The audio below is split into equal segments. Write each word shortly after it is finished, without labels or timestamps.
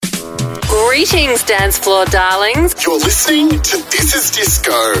Greetings, dance floor darlings. You're listening to This Is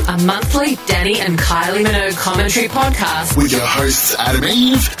Disco A monthly Danny and Kylie Minogue commentary podcast with your hosts Adam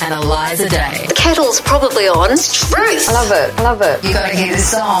Eve. and Eliza Day. The kettle's probably on. Truth. I love it. I love it. You gotta hear this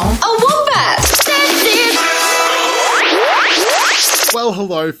song. A wombat. Well,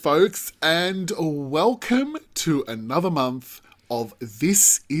 hello folks, and welcome to another month of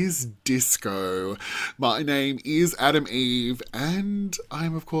This Is Disco. My name is Adam Eve, and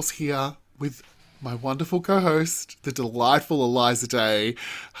I'm of course here with my wonderful co-host, the delightful Eliza Day.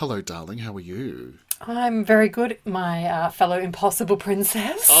 Hello, darling, how are you? I'm very good, my fellow impossible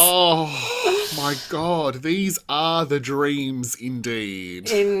princess. Oh, my God, these are the dreams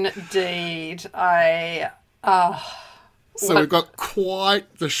indeed. Indeed. So we've got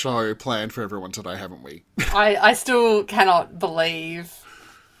quite the show planned for everyone today, haven't we? I still cannot believe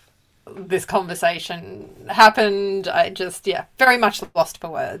this conversation happened. I just, very much lost for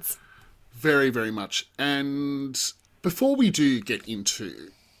words. Very, very much. And before we do get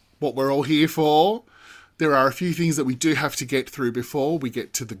into what we're all here for, there are a few things that we do have to get through before we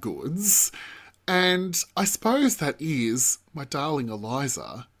get to the goods. And I suppose that is, my darling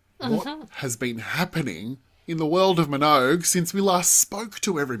Eliza, what has been happening in the world of Minogue since we last spoke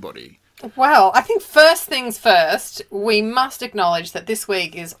to everybody. Well, I think first things first, we must acknowledge that this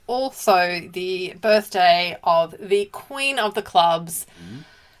week is also the birthday of the Queen of the Clubs,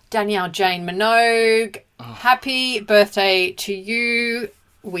 Danielle Jane Minogue. Happy birthday to you.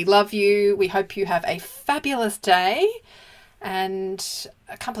 We love you. We hope you have a fabulous day. And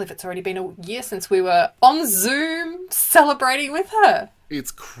I can't believe it's already been a year since we were on Zoom celebrating with her.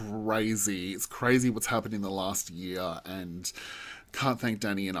 It's crazy. It's crazy what's happened in the last year, and can't thank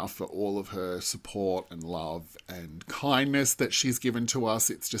Dani enough for all of her support and love and kindness that she's given to us.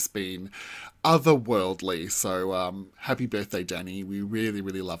 It's just been otherworldly. So happy birthday, Dani. We really,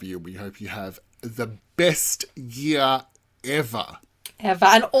 really love you. We hope you have the best year ever.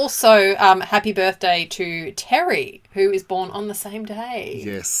 And also, happy birthday to Terry, who is born on the same day.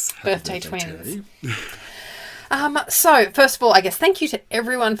 Yes. Birthday twins. Terry. So, first of all, I guess thank you to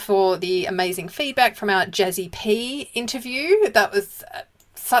everyone for the amazing feedback from our Jazzy P interview. That was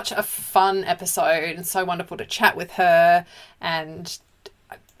such a fun episode and so wonderful to chat with her. And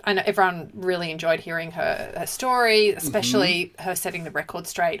I know everyone really enjoyed hearing her story, especially her setting the record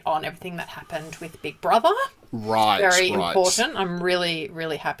straight on everything that happened with Big Brother. Right. Very important. I'm really,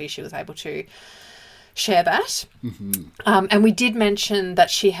 really happy she was able to share that. And we did mention that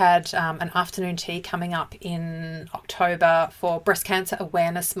she had an afternoon tea coming up in October for Breast Cancer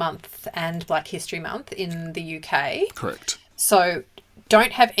Awareness Month and Black History Month in the UK. Correct. So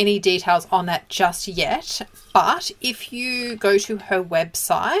don't have any details on that just yet, but if you go to her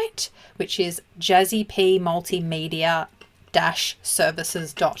website, which is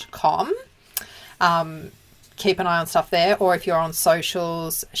jazzypmultimedia-services.com, keep an eye on stuff there, or if you're on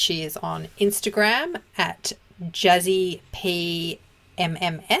socials, she is on Instagram at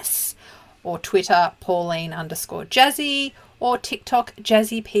JazzyPMMS, or Twitter Pauline_Jazzy, or TikTok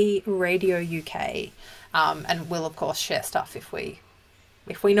JazzyP Radio UK. And we'll of course share stuff if we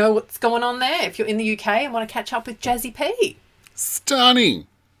know what's going on there. If you're in the UK and want to catch up with Jazzy P. Stunning.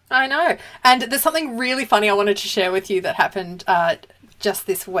 I know. And there's something really funny I wanted to share with you that happened just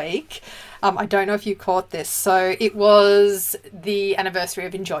this week. I don't know if you caught this. So it was the anniversary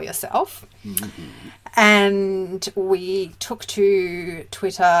of Enjoy Yourself. And we took to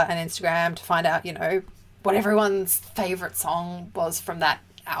Twitter and Instagram to find out, what everyone's favourite song was from that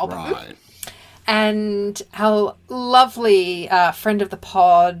album. Right. And our lovely friend of the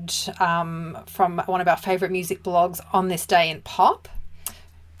pod from one of our favourite music blogs, On This Day in Pop.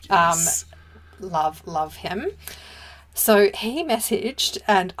 Yes. Love him. So he messaged,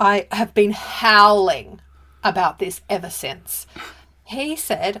 and I have been howling about this ever since. He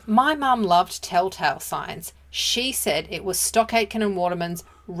said, my mum loved Telltale Signs. She said it was Stock Aitken and Waterman's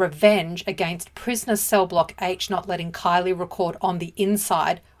revenge against prisoner cell block H not letting Kylie record On the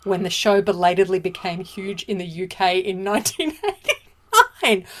Inside when the show belatedly became huge in the UK in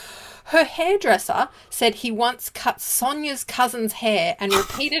 1989. Her hairdresser said he once cut Sonia's cousin's hair and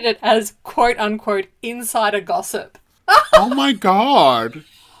repeated it as quote-unquote insider gossip. Oh my God.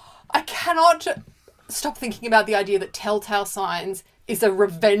 I cannot stop thinking about the idea that Telltale Signs is a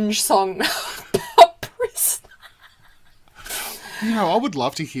revenge song about prisoner. I would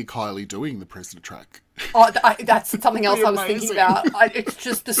love to hear Kylie doing the prisoner track. Oh, that's something else I was Amazing. thinking about. It's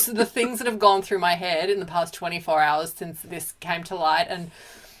just the things that have gone through my head in the past 24 hours since this came to light. And,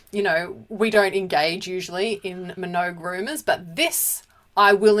 we don't engage usually in Minogue rumours, but this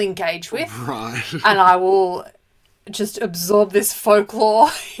I will engage with. Right. And I will just absorb this folklore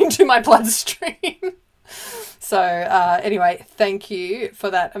into my bloodstream. So anyway, thank you for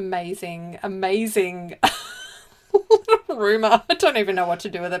that amazing rumor. I don't even know what to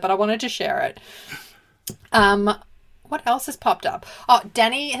do with it, but I wanted to share it. What else has popped up? Oh,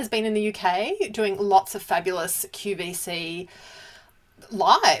 Danny has been in the UK doing lots of fabulous QVC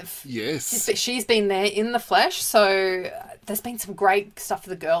live. Yes. She's been there in the flesh. So there's been some great stuff for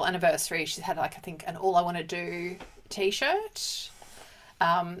the girl anniversary. She's had, like, I think, an All I Want to Do t-shirt.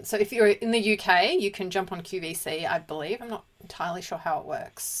 So if you're in the UK, you can jump on QVC, I believe. I'm not entirely sure how it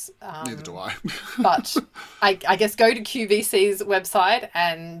works. Neither do I. But I guess go to QVC's website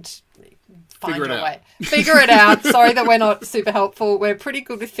and find Figure it your out. way. Figure it out. Sorry that we're not super helpful. We're pretty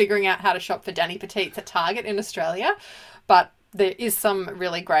good with figuring out how to shop for Danny Petites at Target in Australia. But there is some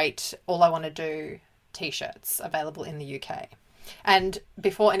really great All I Want to Do t-shirts available in the UK. And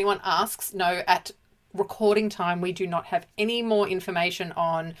before anyone asks, no, at recording time, we do not have any more information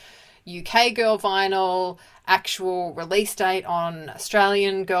on UK Girl Vinyl, actual release date on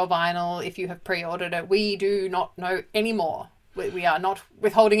Australian Girl Vinyl. If you have pre-ordered it, we do not know any more. We are not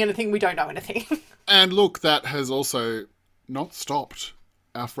withholding anything. We don't know anything. And look, that has also not stopped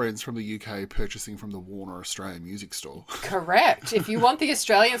our friends from the UK purchasing from the Warner Australian Music Store. Correct. If you want the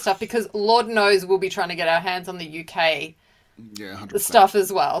Australian stuff, because Lord knows we'll be trying to get our hands on the UK Yeah, 100%. stuff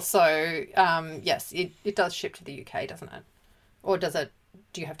as well. So, yes, it does ship to the UK, doesn't it? Or does it?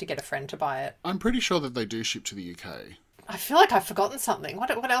 Do you have to get a friend to buy it? I'm pretty sure that they do ship to the UK. I feel like I've forgotten something.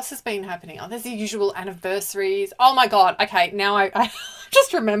 What else has been happening? Oh, there's the usual anniversaries. Oh my God. Okay, now I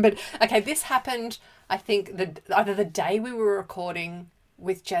just remembered. Okay, this happened, I think, either the day we were recording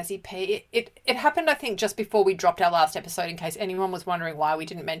with Jazzy P. It happened, I think, just before we dropped our last episode, in case anyone was wondering why we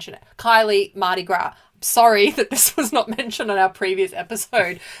didn't mention it. Kylie, Mardi Gras. Sorry that this was not mentioned on our previous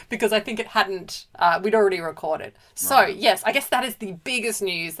episode, because I think it hadn't, we'd already recorded. So, Right. yes, I guess that is the biggest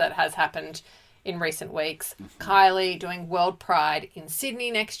news that has happened in recent weeks. Kylie doing World Pride in Sydney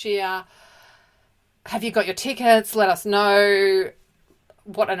next year. Have you got your tickets? Let us know.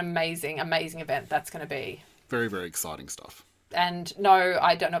 What an amazing, amazing event that's going to be. Very, very exciting stuff. And no,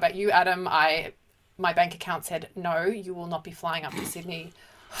 I don't know about you, Adam. My bank account said, no, you will not be flying up to Sydney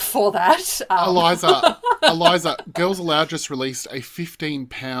for that. Eliza, Girls Aloud just released a £15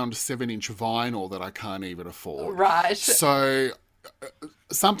 7-inch vinyl that I can't even afford. Right. So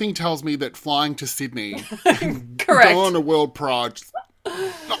something tells me that flying to Sydney, Correct. going to World Pride,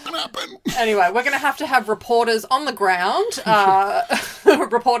 not going to happen. Anyway, we're going to have reporters on the ground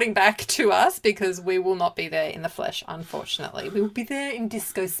reporting back to us, because we will not be there in the flesh, unfortunately. We will be there in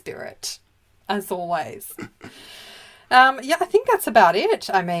disco spirit, as always. Yeah, I think that's about it.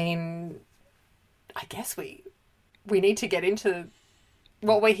 I mean, I guess we need to get into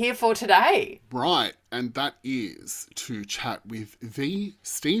what we're here for today. Right, and that is to chat with the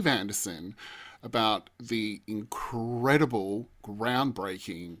Steve Anderson about the incredible,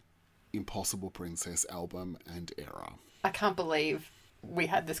 groundbreaking Impossible Princess album and era. I can't believe we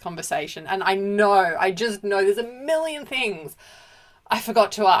had this conversation. And I just know there's a million things I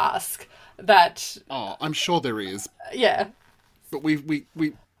forgot to ask that, Oh, I'm sure there is, yeah. but we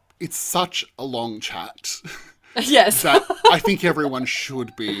it's such a long chat Yes, that I think everyone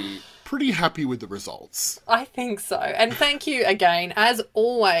should be pretty happy with the results. I think so. And thank you again, as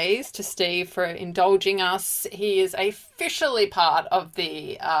always, to Steve for indulging us. He is officially part of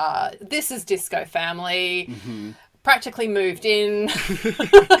the This Is Disco family. Mm-hmm. Practically moved in.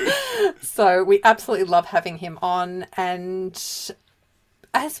 So we absolutely love having him on. And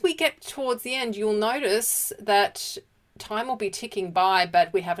as we get towards the end, you'll notice that time will be ticking by,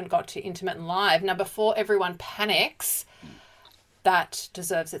 but we haven't got to Intimate and Live. Now, before everyone panics, that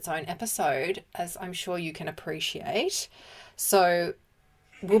deserves its own episode, as I'm sure you can appreciate. So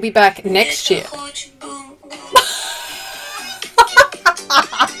we'll be back next year.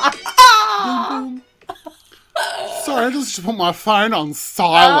 Sorry, I just put my phone on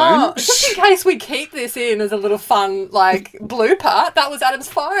silent. Just in case we keep this in as a little fun, like, blooper, that was Adam's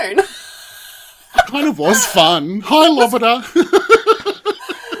phone. Kind of was fun. Hi, Lobita.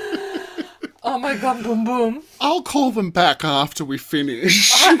 Oh my God, boom, boom. I'll call them back after we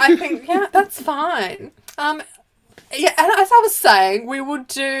finish. I think, yeah, that's fine. Yeah, and as I was saying, we would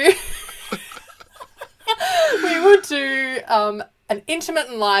do an Intimate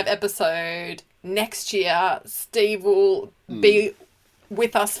and Live episode next year. Steve will be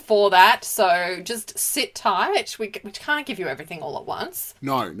with us for that, so just sit tight. We can't give you everything all at once.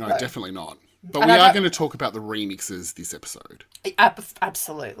 No, definitely not. But And we I are don't- going to talk about the remixes this episode.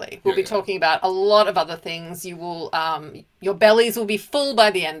 Absolutely. We'll be Yeah. talking about a lot of other things. You will, your bellies will be full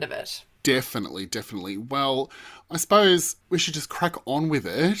by the end of it. Definitely, definitely. Well, I suppose we should just crack on with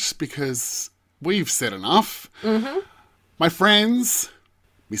it because we've said enough. Mm-hmm. My friends,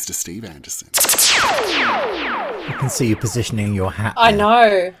 Mr. Steve Anderson. I can see you positioning your hat. I there.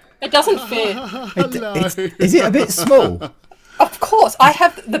 know. It doesn't fit. Is it a bit small? Of course, I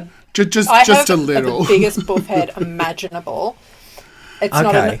have the Just a little. the biggest buff head imaginable. It's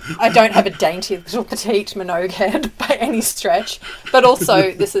not. Okay. I don't have a dainty little petite Minogue head by any stretch. But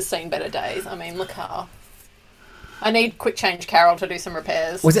also, this has seen better days. I mean, look how. I need Quick Change Carol to do some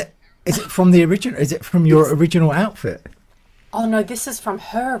repairs. Is it from the original? Is it from your original outfit? Oh no, this is from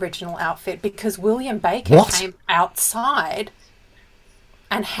her original outfit because William Baker came outside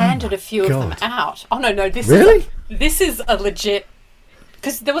and handed a few of them out. Oh no, this is a legit,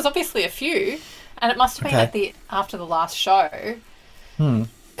 because there was obviously a few, and it must have been after the last show.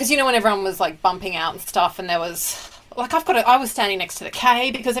 Because when everyone was like bumping out and stuff, and there was like I was standing next to the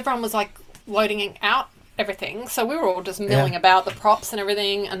K because everyone was like loading out everything, so we were all just milling about the props and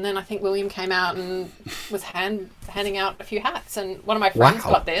everything, and then I think William came out and was handing out a few hats, and one of my friends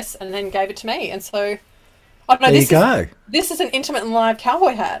got this and then gave it to me, and so this is an intimate and live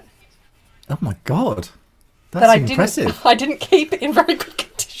cowboy hat. Oh my god, that's impressive. I didn't keep it in very good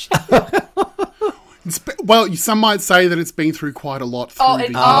condition. Well, some might say that it's been through quite a lot.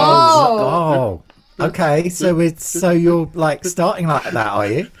 Okay, so you're like starting like that, are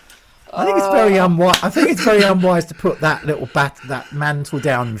you? I think it's very unwise. I think it's very unwise to put that little that mantle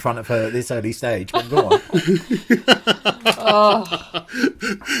down in front of her at this early stage. But go on.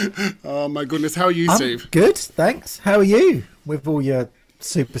 Oh my goodness, how are you, Steve? Good, thanks. How are you with all your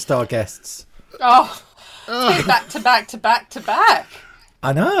superstar guests? Back to back to back to back.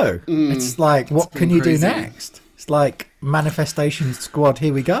 I know. It's like, what can you do next? It's like Manifestation Squad,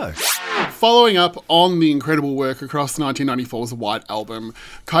 here we go. Following up on the incredible work across 1994's White Album,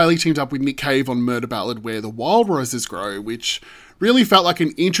 Kylie teamed up with Nick Cave on Murder Ballad Where the Wild Roses Grow, which really felt like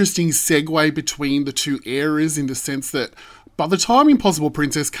an interesting segue between the two eras in the sense that by the time Impossible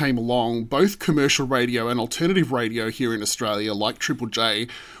Princess came along, both commercial radio and alternative radio here in Australia, like Triple J,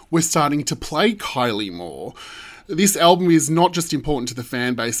 were starting to play Kylie more. This album is not just important to the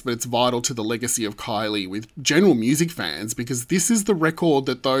fan base, but it's vital to the legacy of Kylie with general music fans, because this is the record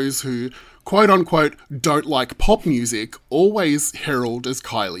that those who, quote-unquote, don't like pop music always herald as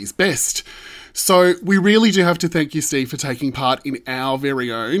Kylie's best. So we really do have to thank you, Steve, for taking part in our very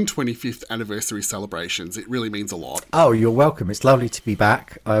own 25th anniversary celebrations. It really means a lot. Oh, you're welcome. It's lovely to be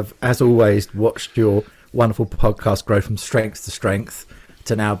back. I've, as always, watched your wonderful podcast grow from strength to strength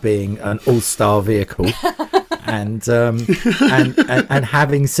to now being an all-star vehicle. And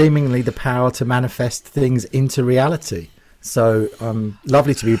having seemingly the power to manifest things into reality. So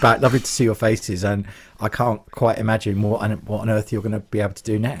lovely to be back, lovely to see your faces, and I can't quite imagine what on earth you're going to be able to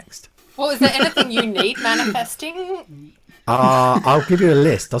do next. Well, is there anything you need manifesting? I'll give you a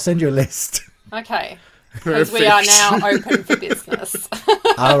list. I'll send you a list. Okay. Because we are now open for business.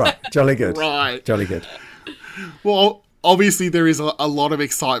 All right. Jolly good. Right. Jolly good. Well, obviously there is a lot of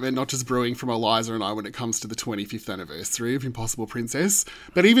excitement, not just brewing from Eliza and I when it comes to the 25th anniversary of Impossible Princess,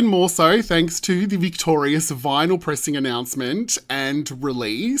 but even more so thanks to the victorious vinyl pressing announcement and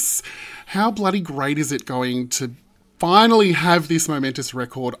release. How bloody great is it going to finally have this momentous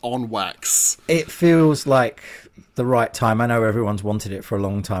record on wax? It feels like the right time. I know everyone's wanted it for a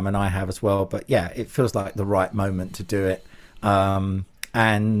long time, and I have as well, but yeah, it feels like the right moment to do it.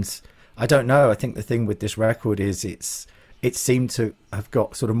 And I don't know, I think the thing with this record is it seemed to have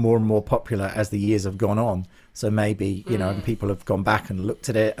got sort of more and more popular as the years have gone on. So maybe, people have gone back and looked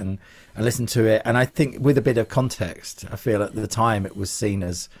at it and listened to it. And I think with a bit of context, I feel at the time it was seen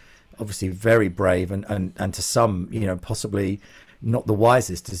as obviously very brave and to some, possibly not the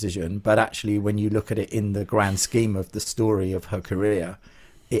wisest decision. But actually, when you look at it in the grand scheme of the story of her career,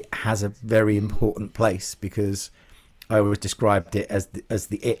 it has a very important place, because I always described it as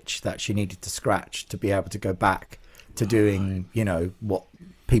the itch that she needed to scratch to be able to go back to doing, what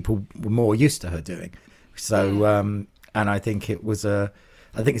people were more used to her doing. So, and I think it's a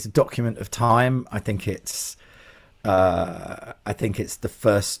document of time. I think it's the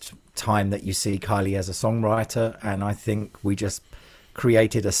first time that you see Kylie as a songwriter, and I think we just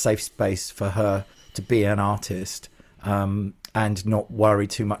created a safe space for her to be an artist, and not worry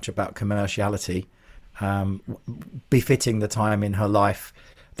too much about commerciality, befitting the time in her life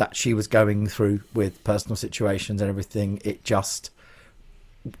that she was going through with personal situations and everything.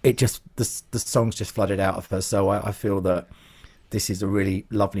 The songs just flooded out of her. So I feel that this is a really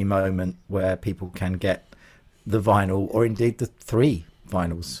lovely moment where people can get the vinyl, or indeed the three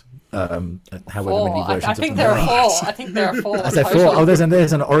vinyls. However Four. many versions I think of there them are there are. four. I think there are four. Is there four? total. Oh,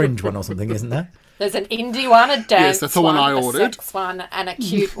 there's an orange one or something, isn't there? There's an indie one, a dance that's the one I a ordered. sex one, and a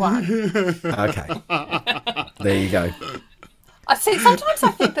cute one. Okay. There you go. I see. Sometimes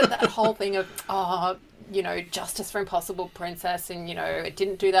I think that whole thing of, justice for Impossible Princess, and it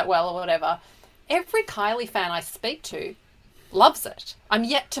didn't do that well or whatever. Every Kylie fan I speak to loves it. I'm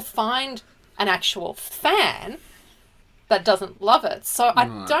yet to find an actual fan that doesn't love it. So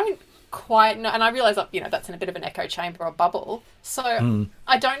I don't quite know, and I realise that that's in a bit of an echo chamber or bubble. So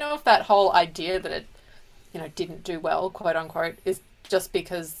I don't know if that whole idea that it didn't do well, quote unquote, is just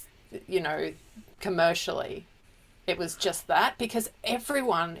because commercially it was just that, because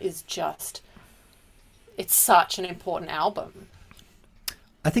everyone is just, it's such an important album.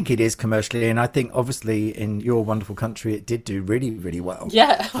 I think it is commercially, and I think obviously in Your Wonderful Country it did do really, really well.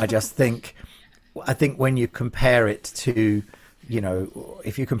 Yeah. I think when you compare it to,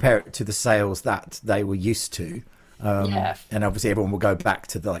 if you compare it to the sales that they were used to, and obviously everyone will go back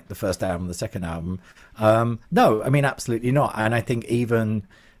to the first album, the second album. No, I mean, absolutely not. And I think even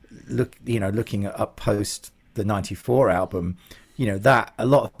looking at up post the 94 album, that a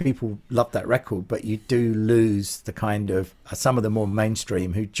lot of people love that record, but you do lose the kind of some of the more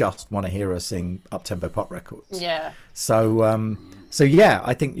mainstream who just want to hear us sing up-tempo pop records. Yeah. So yeah,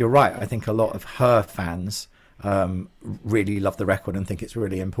 I think you're right. I think a lot of her fans really love the record and think it's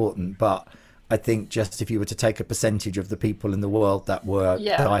really important. But I think just if you were to take a percentage of the people in the world that were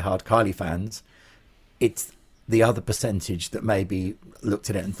diehard Kylie fans, it's the other percentage that maybe looked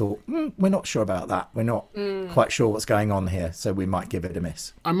at it and thought, we're not sure about that. We're not quite sure what's going on here, so we might give it a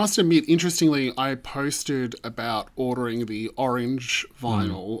miss. I must admit, interestingly, I posted about ordering the orange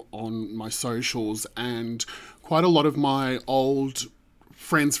vinyl on my socials, and quite a lot of my old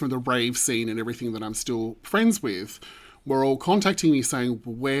friends from the rave scene and everything that I'm still friends with were all contacting me saying,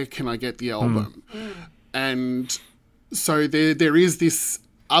 where can I get the album? And so there is this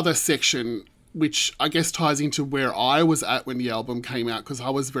other section which I guess ties into where I was at when the album came out, because I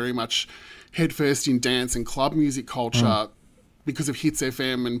was very much headfirst in dance and club music culture because of Hits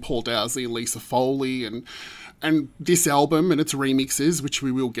FM and Paul Dowsley and Lisa Foley and this album and its remixes, which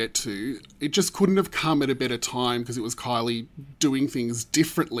we will get to. It just couldn't have come at a better time because it was Kylie doing things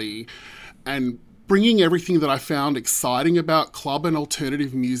differently and bringing everything that I found exciting about club and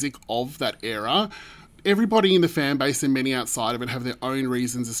alternative music of that era. Everybody in the fan base and many outside of it have their own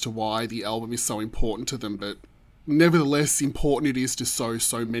reasons as to why the album is so important to them, but nevertheless important it is to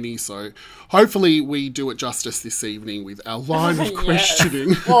so many. So hopefully we do it justice this evening with our line of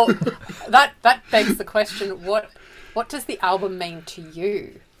questioning. Well, that begs the question, what does the album mean to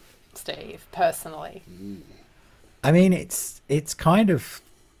you, Steve, personally? I mean, it's kind of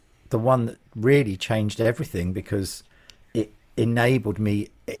the one that really changed everything, because it enabled me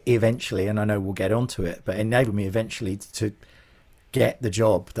eventually, and I know we'll get onto it, but enabled me eventually to get the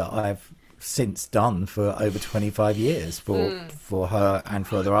job that I've since done for over 25 years for her and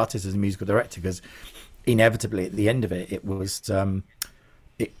for other artists as a musical director, because inevitably at the end of it was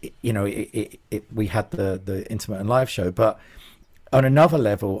we had the Intimate and Live show. But on another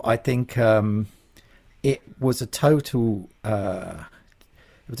level, I think it was a total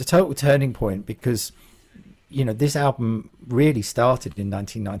turning point, because this album really started in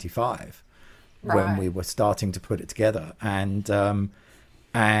 1995 when we were starting to put it together, and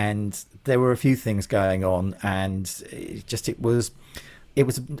there were a few things going on, and it was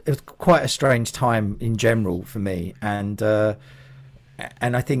quite a strange time in general for me, and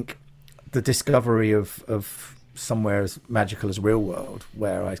I think the discovery of Somewhere as Magical as Real World,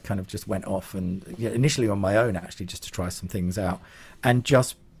 where I kind of just went off and initially on my own, actually, just to try some things out, and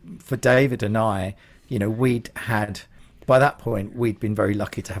just for David and I, by that point we'd been very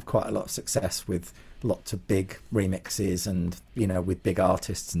lucky to have quite a lot of success with lots of big remixes and with big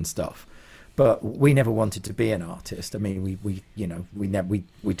artists and stuff, but we never wanted to be an artist. I mean,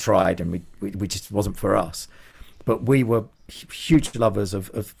 we tried, and we just wasn't for us. But we were huge lovers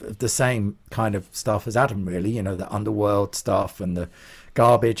of the same kind of stuff as Adam, really, the underworld stuff and the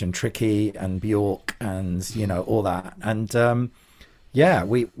Garbage and Tricky and Bjork and all that, and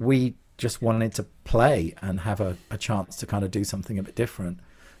we just wanted to play and have a chance to kind of do something a bit different.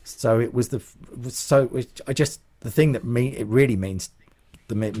 So the thing that it really means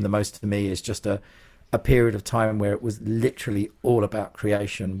the most to me is just a period of time where it was literally all about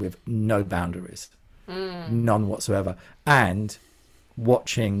creation with no boundaries, none whatsoever, and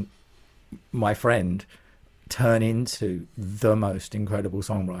watching my friend turn into the most incredible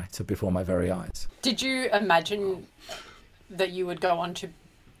songwriter before my very eyes. Did you imagine that you would go on to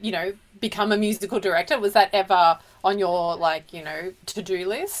become a musical director? Was that ever on your, to-do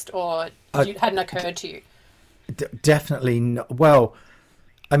list, or hadn't occurred to you? Definitely not. Well,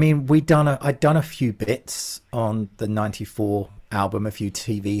 I mean, I'd done a few bits on the 94 album, a few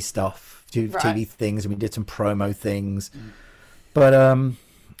TV stuff, TV things, and we did some promo things. But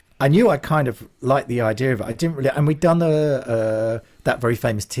I knew I kind of liked the idea of it. I didn't really, and we'd done that very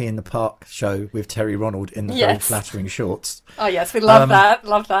famous Tea in the Park show with Terry Ronald in the very flattering shorts. Oh yes, we love that.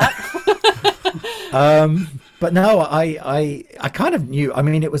 Love that. But no, I kind of knew. I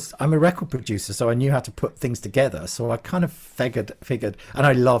mean, I'm a record producer, so I knew how to put things together. So I kind of figured, and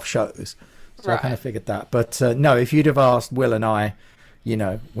I love shows, so I kind of figured that. But no, if you'd have asked Will and I,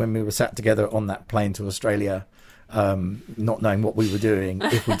 when we were sat together on that plane to Australia, not knowing what we were doing,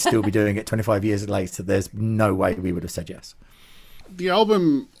 if we'd still be doing it 25 years later, there's no way we would have said yes. The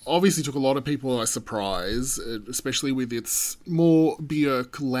album obviously took a lot of people by surprise, especially with its more beer,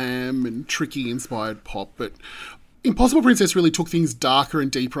 glam and tricky inspired pop. But Impossible Princess really took things darker and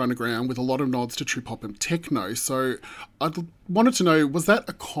deeper underground with a lot of nods to trip hop and techno. So I wanted to know, was that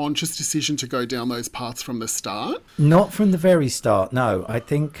a conscious decision to go down those paths from the start? Not from the very start, no. I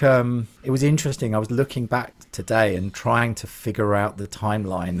think it was interesting. I was looking back today and trying to figure out the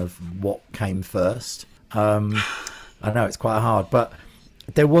timeline of what came first. I know it's quite hard, but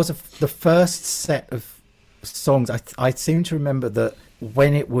there was the first set of songs. I seem to remember that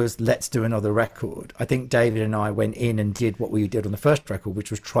when it was Let's Do Another Record, I think David and I went in and did what we did on the first record, which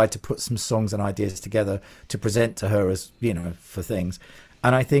was try to put some songs and ideas together to present to her as, for things.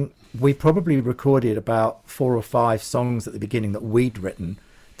 And I think we probably recorded about 4 or 5 songs at the beginning that we'd written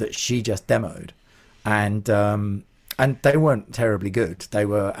that she just demoed. And they weren't terribly good. They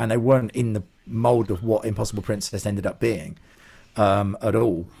weren't in the mold of what Impossible Princess ended up being at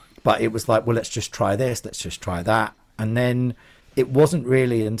all. But it was like, well, let's just try this, let's just try that. And then it wasn't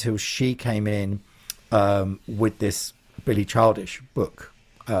really until she came in with this Billie Childish book,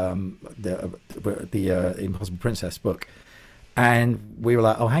 the Impossible Princess book, and we were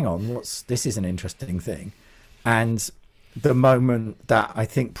like, oh, hang on, this is an interesting thing. And the moment that I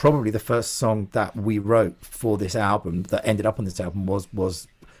think probably the first song that we wrote for this album that ended up on this album was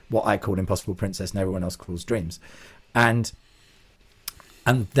what I called Impossible Princess and everyone else calls Dreams. And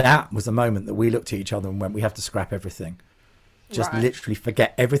that was the moment that we looked at each other and went, we have to scrap everything. Just literally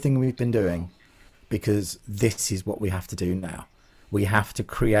forget everything we've been doing, because this is what we have to do now. We have to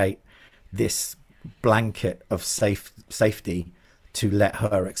create this blanket of safety to let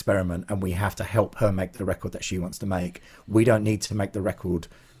her experiment, and we have to help her make the record that she wants to make. We don't need to make the record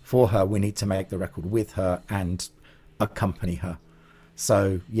for her. We need to make the record with her and accompany her.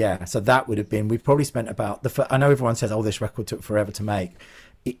 So that would have been, we probably spent about I know everyone says, oh, this record took forever to make.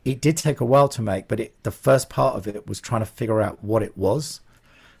 It did take a while to make, but the first part of it was trying to figure out what it was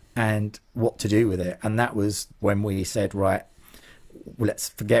and what to do with it. And that was when we said, right, well, let's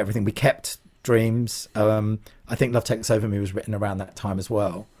forget everything. We kept Dreams. I think Love Takes Over Me was written around that time as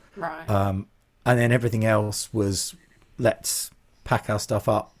well. Right. And then everything else was, let's pack our stuff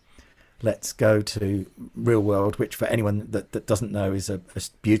up. Let's go to Real World, which for anyone that doesn't know is a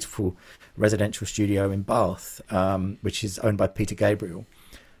beautiful residential studio in Bath, which is owned by Peter Gabriel.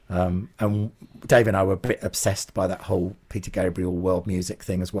 And Dave and I were a bit obsessed by that whole Peter Gabriel world music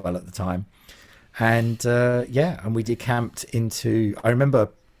thing as well at the time. And and we decamped into, I remember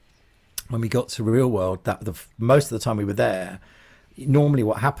when we got to Real World, that most of the time we were there, normally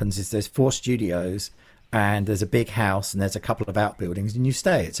what happens is there's 4 studios and there's a big house and there's a couple of outbuildings and you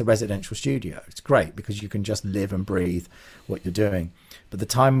stay. It's a residential studio. It's great because you can just live and breathe what you're doing. But the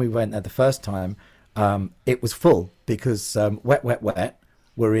time we went there the first time, it was full because Wet Wet Wet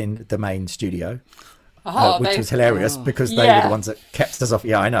were in the main studio, which was hilarious because they were the ones that kept us off.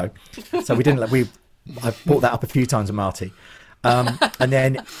 Yeah, I know. So we didn't I brought that up a few times with Marty. And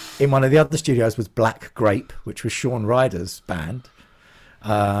then in one of the other studios was Black Grape, which was Shaun Ryder's band,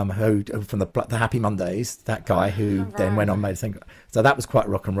 who from the Happy Mondays, that guy who then went on made a thing. So that was quite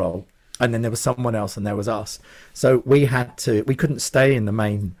rock and roll. And then there was someone else and there was us. So we couldn't stay in the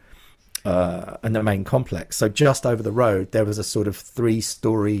main complex. So just over the road there was a sort of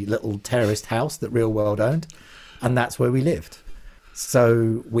 3-story little terraced house that Real World owned, and that's where we lived.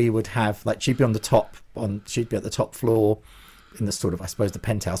 So we would have, like, she'd be at the top floor in the sort of, I suppose, the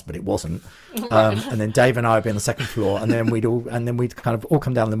penthouse, but it wasn't. And then Dave and I would be on the second floor, and then we'd kind of all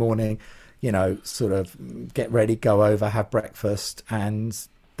come down in the morning, sort of get ready, go over, have breakfast, and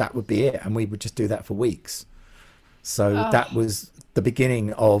that would be it. And we would just do that for weeks. So that was the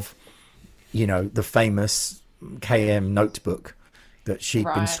beginning of, the famous KM notebook that she'd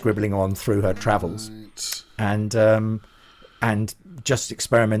been scribbling on through her travels. And and just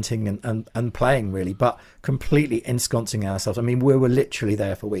experimenting and playing really, but completely ensconcing ourselves. I mean, we were literally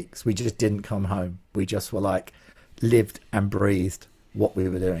there for weeks. We just didn't come home. We just were like lived and breathed what we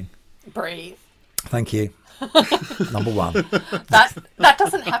were doing. Breathe. Thank you. Number one. That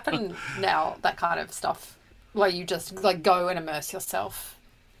doesn't happen now, that kind of stuff, where you just like go and immerse yourself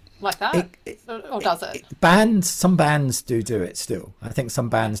like that. Or does it? Some bands do it still. I think some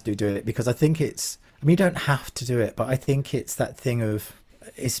bands do it because I think it's, I mean, you don't have to do it, but I think it's that thing of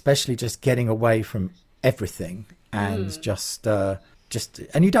especially just getting away from everything and just, and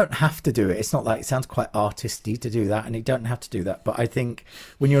you don't have to do it. It's not like, it sounds quite artisty to do that, and you don't have to do that. But I think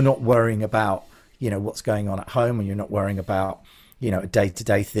when you're not worrying about, you know, what's going on at home, when you're not worrying about, you know, a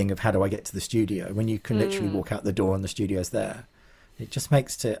day-to-day thing of how do I get to the studio, when you can literally walk out the door and the studio's there, it just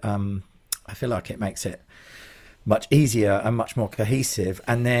makes it, I feel like it makes it much easier and much more cohesive.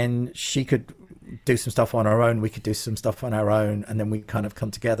 And then she could do some stuff on our own, we could do some stuff on our own, and then we kind of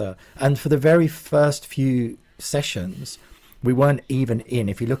come together. And for the very first few sessions, we weren't even in,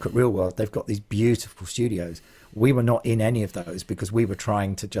 if you look at Real World, they've got these beautiful studios. We were not in any of those because we were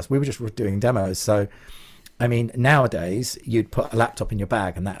just doing demos. So, I mean, nowadays you'd put a laptop in your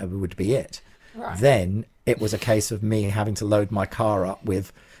bag and that would be it. Right. Then it was a case of me having to load my car up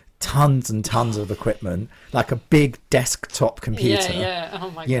with tons and tons of equipment, like a big desktop computer. Yeah.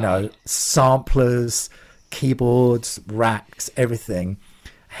 Oh my God. You know, samplers, keyboards, racks, everything.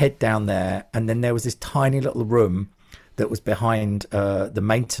 Head down there, and then there was this tiny little room that was behind the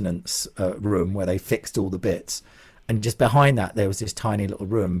maintenance room where they fixed all the bits, and just behind that there was this tiny little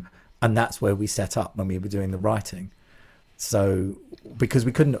room, and that's where we set up when we were doing the writing. So because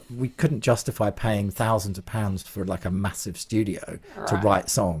we couldn't justify paying thousands of pounds for like a massive studio to write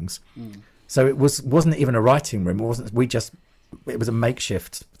songs, so it wasn't even a writing room. It was a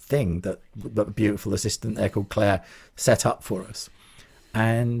makeshift thing that a beautiful assistant there called Claire set up for us.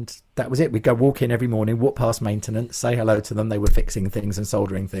 And that was it. We'd go walk in every morning, walk past maintenance, say hello to them. They were fixing things and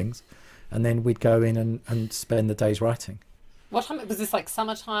soldering things. And then we'd go in and spend the days writing. What time was this, like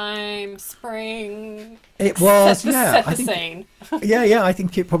summertime, spring? It was, Set the scene. Yeah, I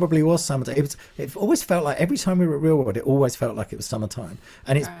think it probably was summertime. It always felt like every time we were at Real World, it always felt like it was summertime.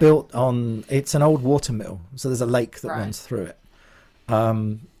 And it's built on, it's an old watermill. So there's a lake that runs through it.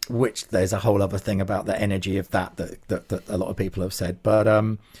 Which there's a whole other thing about the energy of that a lot of people have said. But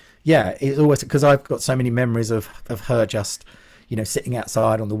yeah, it's always, because I've got so many memories of her just, you know, sitting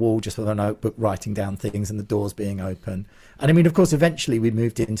outside on the wall just with a notebook, writing down things, and the doors being open. And I mean, of course, eventually we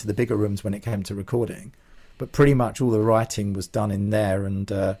moved into the bigger rooms when it came to recording, but pretty much all the writing was done in there,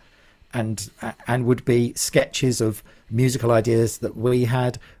 and would be sketches of musical ideas that we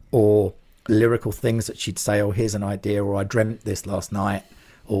had, or lyrical things that she'd say, oh, here's an idea, or I dreamt this last night,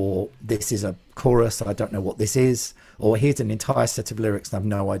 or this is a chorus, I don't know what this is, or here's an entire set of lyrics and I've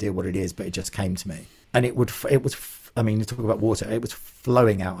no idea what it is, but it just came to me. And it was, I mean, you talk about water, it was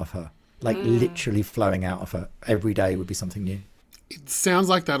flowing out of her, like literally flowing out of her. Every day would be something new. It sounds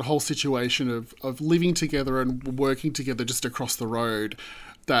like that whole situation of living together and working together just across the road,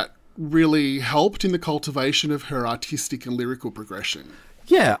 that really helped in the cultivation of her artistic and lyrical progression.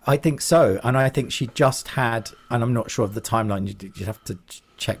 Yeah, I think so. And I think she just had, and I'm not sure of the timeline, you'd have to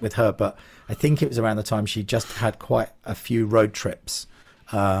check with her, but I think it was around the time she just had quite a few road trips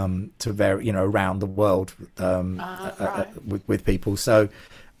around the world with people. So,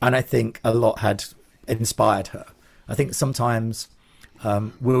 and I think a lot had inspired her. I think sometimes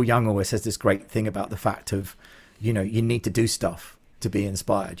Will Young always says this great thing about the fact of, you know, you need to do stuff to be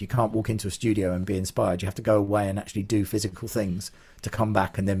inspired. You can't walk into a studio and be inspired. You have to go away and actually do physical things to come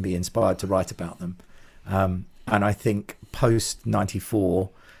back and then be inspired to write about them. And I think post 94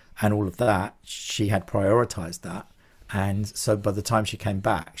 and all of that, she had prioritized that. And so by the time she came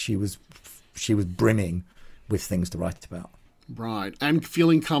back, she was brimming with things to write about. Right. And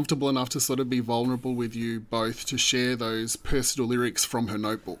feeling comfortable enough to sort of be vulnerable with you both to share those personal lyrics from her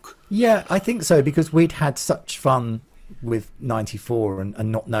notebook. Yeah, I think so, because we'd had such fun with 94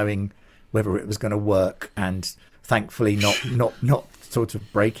 and not knowing whether it was going to work, and thankfully not sort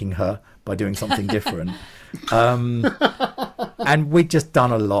of breaking her by doing something different. And we'd just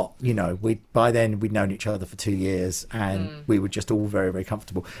done a lot, you know. By then we'd known each other for 2 years, and we were just all very, very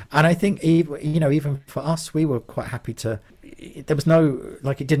comfortable. And I think even for us, we were quite happy to. There was no,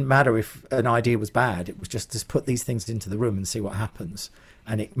 like, it didn't matter if an idea was bad. It was just put these things into the room and see what happens,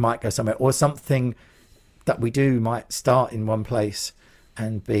 and it might go somewhere, or something that we do might start in one place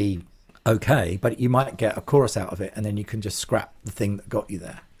and be okay, but you might get a chorus out of it, and then you can just scrap the thing that got you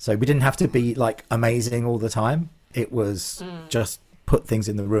there. So we didn't have to be like amazing all the time. It was just put things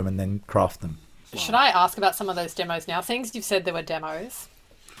in the room and then craft them. Should I ask about some of those demos now? Things you've said there were demos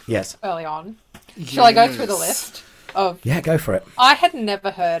Yes. early on. Shall I go through the list of? Yeah, go for it. I had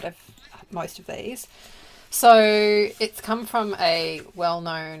never heard of most of these. So it's come from a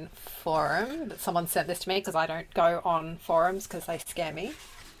well-known forum that someone sent this to me because I don't go on forums because they scare me.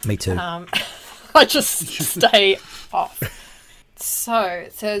 Me too. I just stay off. So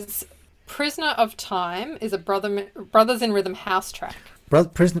it says, Prisoner of Time is a Brothers in Rhythm house track.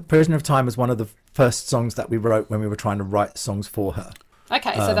 Prisoner of Time was one of the first songs that we wrote when we were trying to write songs for her.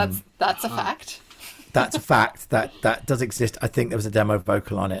 Okay, so that's a fact. That's a fact. That does exist. I think there was a demo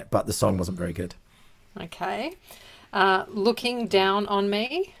vocal on it, but the song wasn't very good. Okay. Looking Down on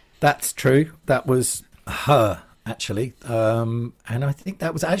Me. That's true. That was her, actually. And I think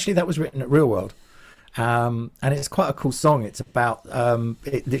that was written at Real World. And it's quite a cool song. It's about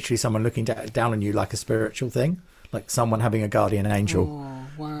literally someone looking down on you like a spiritual thing, like someone having a guardian angel. Oh,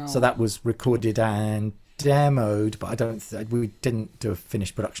 wow. So that was recorded and demoed, but we didn't do a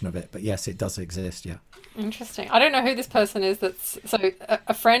finished production of it. But yes, it does exist. Yeah. Interesting. I don't know who this person is.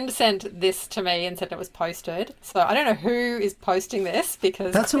 A friend sent this to me and said it was posted. So I don't know who is posting this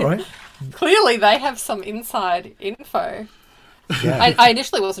because That's all right. clearly they have some inside info. Yeah. I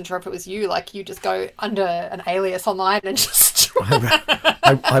initially wasn't sure if it was you. Like you just go under an alias online and just.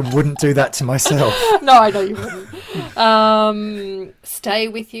 I wouldn't do that to myself. No, I know you wouldn't. Stay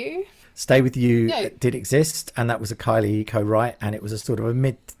With You. Stay With You Yeah. did exist, and that was a Kylie co-write, and it was a sort of a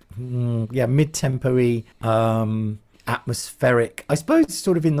mid-tempo-y, atmospheric, I suppose,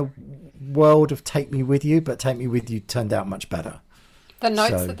 sort of in the world of Take Me With You, but Take Me With You turned out much better. The notes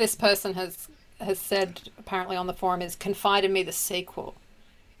So- that this person has said apparently on the forum is Confide in Me, the sequel.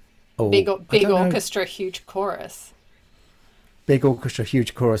 Oh, Big I don't know. orchestra, huge chorus. Big orchestra,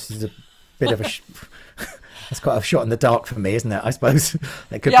 huge chorus is a bit of a... That's quite a shot in the dark for me, isn't it? I suppose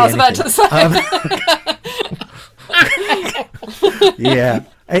it could Yeah, I be was about anything. to say. Yeah,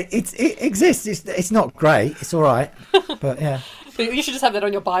 it exists. It's not great. It's all right, but yeah. But you should just have that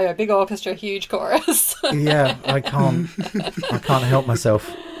on your bio. Big orchestra, huge chorus. Yeah, I can't help myself.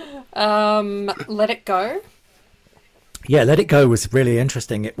 Let It Go. Yeah, Let It Go was really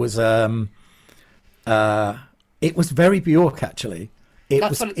interesting. It was very Bjork, actually.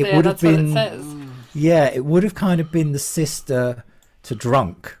 That's what it says. Yeah, it would have kind of been the sister to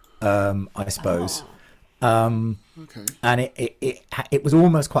Drunk, I suppose. Okay. And it was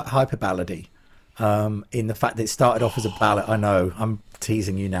almost quite hyper ballady, in the fact that it started off as a ballad. I know, I'm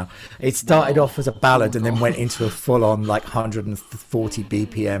teasing you now. It started off as a ballad and then went into a full-on like 140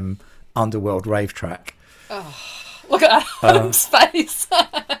 BPM underworld rave track. Look at Adam's face.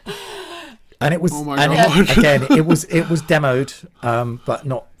 And it was, Oh my and God. again, it was demoed, but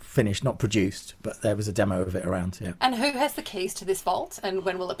not finished, not produced. But there was a demo of it around. Yeah, And who has the keys to this vault? And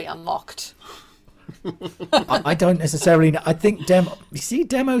when will it be unlocked? I don't necessarily know. I think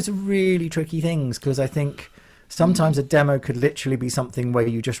demos are really tricky things because I think sometimes a demo could literally be something where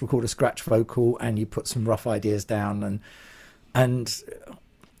you just record a scratch vocal and you put some rough ideas down, and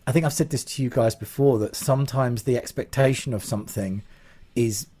I think I've said this to you guys before that sometimes the expectation of something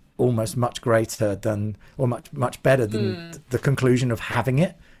is almost much greater than, or much better than the conclusion of having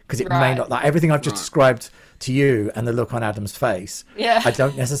it, because it may Right. not, like everything I've just described to you and the look on Adam's face. Yeah. I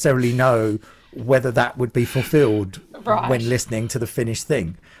don't necessarily know whether that would be fulfilled Right. when listening to the finished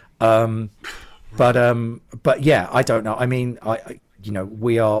thing. But yeah, I don't know. I mean, I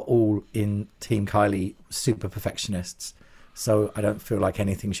we are all in Team Kylie super perfectionists, so I don't feel like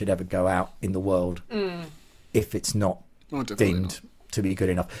anything should ever go out in the world if it's not Oh, definitely deemed not. to be good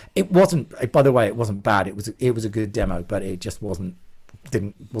enough. It wasn't. By the way, it wasn't bad. It was a good demo, but it just wasn't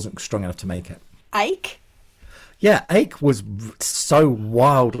strong enough to make it. Ache? Yeah, Ache was so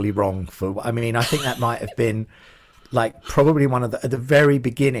wildly wrong for. I mean, I think that might have been like probably one of at the very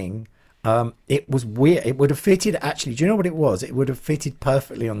beginning. It was weird. It would have fitted actually. Do you know what it was? It would have fitted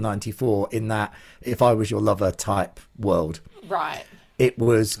perfectly on 94 in that If I Was Your Lover type world. Right. It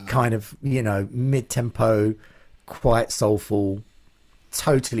was kind of, mid-tempo, quite soulful,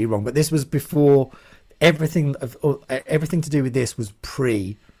 totally wrong. But this was before everything to do with this was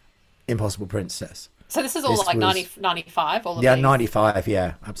pre Impossible Princess. So this is all This like was- 95, all of Yeah, these? 95.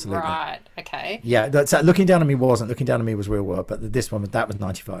 Yeah, absolutely. Right, okay. Yeah, that's Looking Down on Me wasn't. Looking Down on Me was Real World, but this one, that was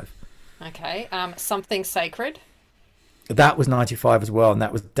 95. Okay. Something Sacred? That was 95 as well, and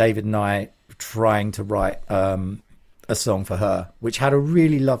that was David and I trying to write a song for her, which had a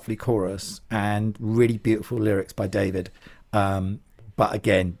really lovely chorus and really beautiful lyrics by David, but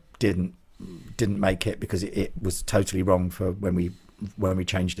again didn't make it because it was totally wrong for when we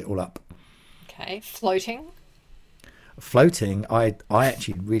changed it all up. Okay. Floating? Floating, I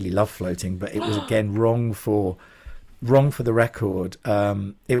actually really love Floating, but it was again wrong for the record.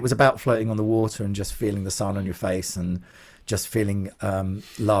 It was about floating on the water and just feeling the sun on your face and just feeling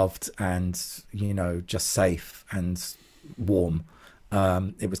loved and, you know, just safe and warm.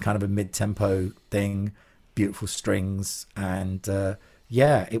 It was kind of a mid-tempo thing, beautiful strings, and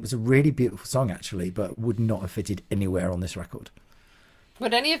yeah, it was a really beautiful song actually, but would not have fitted anywhere on this record.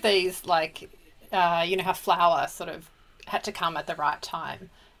 Would any of these, like, you know how Flower sort of had to come at the right time?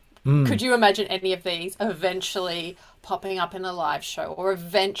 Could you imagine any of these eventually popping up in a live show or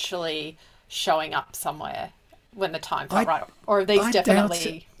eventually showing up somewhere when the time felt right? Or are these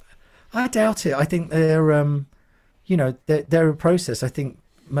definitely... I doubt it. I think they're, you know, they're a process. I think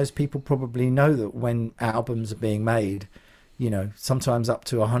most people probably know that when albums are being made, you know, sometimes up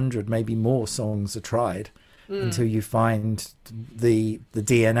to 100, maybe more songs are tried until you find the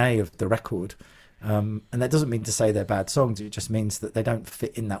DNA of the record. And that doesn't mean to say they're bad songs. It just means that they don't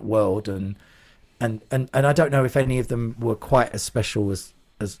fit in that world. And I don't know if any of them were quite as special as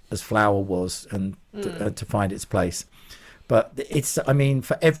Flower was, and to find its place. But it's, I mean,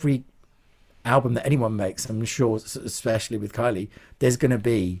 for every album that anyone makes, I'm sure, especially with Kylie, there's going to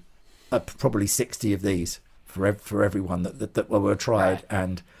be probably 60 of these for everyone that were tried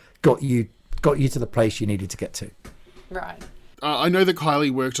and got you to the place you needed to get to. Right. I know that Kylie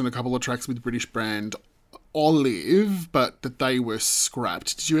worked on a couple of tracks with British band Olive, but that they were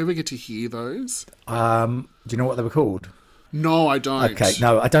scrapped. Did you ever get to hear those? Do you know what they were called? No, I don't. Okay,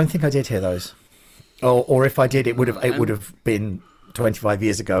 no, I don't think I did hear those. Or if I did, it would have been 25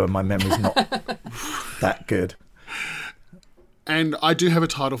 years ago, and my memory's not that good. And I do have a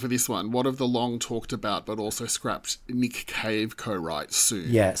title for this one. What of the long talked about but also scrapped Nick Cave co-write Soon?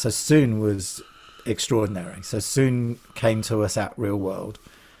 Yeah, so Soon was extraordinary. So Soon came to us at Real World,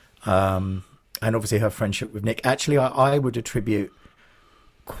 and obviously her friendship with Nick. Actually, I would attribute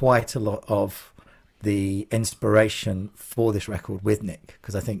quite a lot of the inspiration for this record with Nick,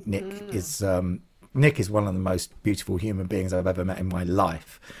 because I think Nick is one of the most beautiful human beings I've ever met in my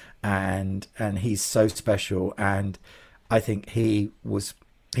life, and he's so special. And I think he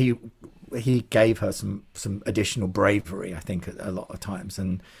gave her some additional bravery, I think, a lot of times,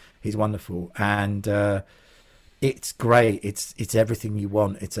 and he's wonderful. And it's great. It's everything you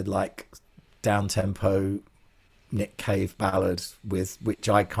want. It's a like down tempo Nick Cave ballad with which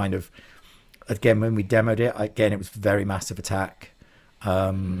I kind of, again, when we demoed it, it was very Massive Attack,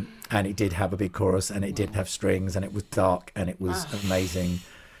 and it did have a big chorus, and it did have strings, and it was dark, and it was amazing.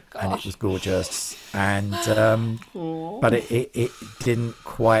 Gosh. And it was gorgeous, and but it didn't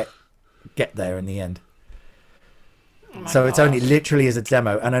quite get there in the end. So it's only literally as a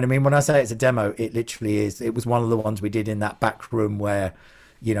demo, and I mean, when I say it's a demo, it literally is. It was one of the ones we did in that back room where,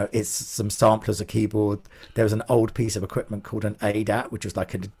 you know, it's some samplers, a keyboard. There was an old piece of equipment called an ADAT, which was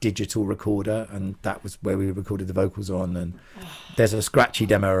like a digital recorder, and that was where we recorded the vocals on. And there's a scratchy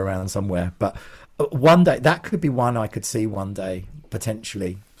demo around somewhere, but one day that could be one I could see one day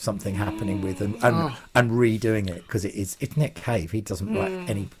potentially something happening with and redoing it, because it's Nick Cave. He doesn't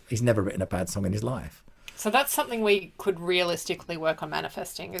write he's never written a bad song in his life. So that's something we could realistically work on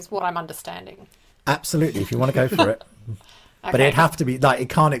manifesting, is what I'm understanding. Absolutely, if you want to go for it. Okay. But it'd have to be like, it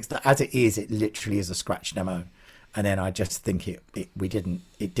can't, as it is, it literally is a scratch demo. And then I just think it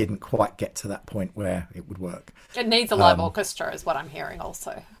didn't quite get to that point where it would work. It needs a live orchestra, is what I'm hearing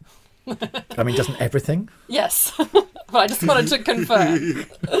also. I mean, doesn't everything? Yes. But I just wanted to confirm.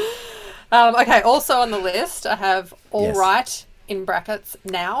 Okay, also on the list, I have All Right in brackets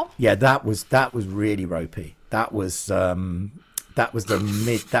Now. Yeah, that was really ropey. That was the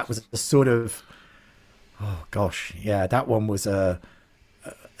sort of, oh gosh, yeah, that one was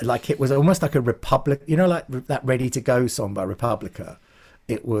like, it was almost like a Republic, you know, like that Ready to Go song by Republica.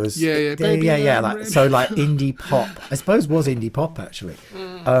 It was baby, like, so like indie pop, I suppose was indie pop actually.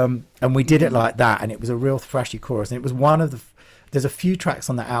 And we did it like that, and it was a real thrashy chorus, and it was one of the, there's a few tracks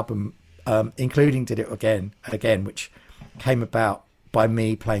on that album, including Did It Again, which came about by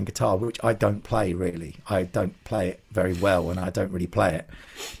me playing guitar, which I don't play really. I don't play it very well, and I don't really play it.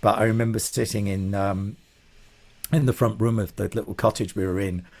 But I remember sitting in the front room of the little cottage we were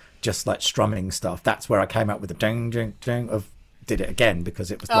in, just like strumming stuff. That's where I came out with the ding, ding, ding of Did It Again,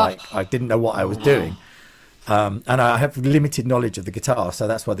 because it was like, I didn't know what I was doing. And I have limited knowledge of the guitar, so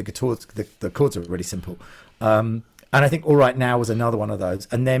that's why the chords are really simple. And I think All Right Now was another one of those.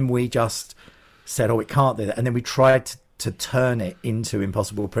 And then we just said, oh, it can't do that. And then we tried to turn it into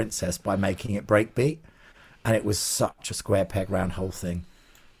Impossible Princess by making it breakbeat. And it was such a square peg round hole thing.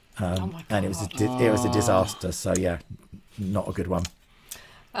 And it was a disaster. So yeah, not a good one.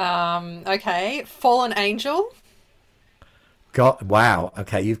 Okay, Fallen Angel. God, wow.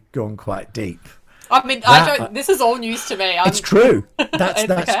 Okay, you've gone quite deep. I mean, I don't. This is all news to me. It's true. That's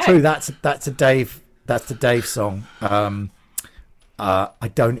okay. true. That's a Dave. That's a Dave song. I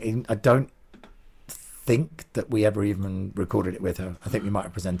don't think that we ever even recorded it with her. I think we might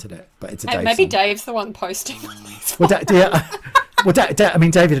have presented it, but it's a Dave maybe song. Dave's the one posting these. Well, I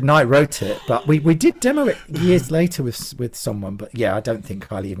mean, David and I wrote it, but we did demo it years later with someone. But yeah, I don't think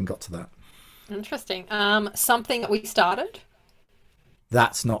Kylie even got to that. Interesting. Something that we started.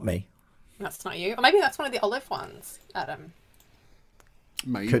 That's not me. That's not you. Or maybe that's one of the Olive ones, Adam.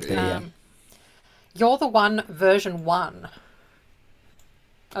 Maybe. Could be. Yeah. You're the One version 1.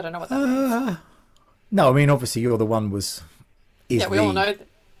 I don't know what that means. No, I mean, obviously, You're the One was. Yeah, we all know.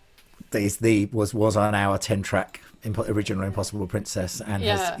 Was on our 10-track original Impossible Princess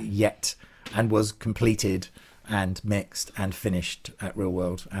and was completed and mixed and finished at Real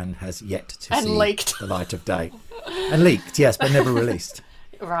World and has yet to see leaked. the light of day. And leaked, yes, but never released.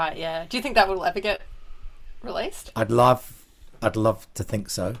 Right, yeah. Do you think that will ever get released? I'd love to think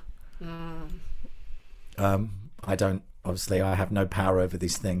so. I don't. Obviously, I have no power over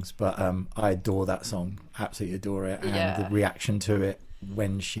these things, but I adore that song. Absolutely adore it, and the reaction to it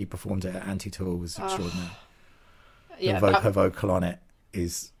when she performed it at Anti-Tour was extraordinary. Her vocal on it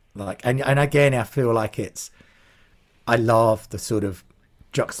is like, and again, I feel like I love the sort of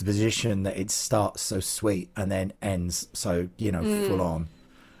juxtaposition that it starts so sweet and then ends so full on.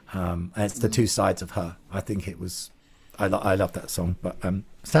 And it's the two sides of her. I think it was. I love that song, but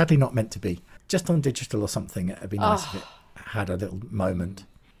sadly not meant to be. Just on digital or something, it'd be nice if it had a little moment.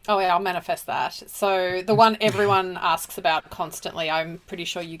 Oh yeah, I'll manifest that. So the one everyone asks about constantly, I'm pretty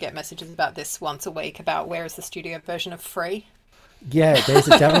sure you get messages about this once a week, about where is the studio version of Free? Yeah, there's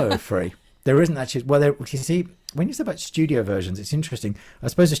a demo of Free. There isn't actually. Well, you see, when you say about studio versions, it's interesting. I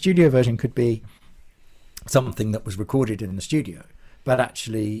suppose a studio version could be something that was recorded in the studio, but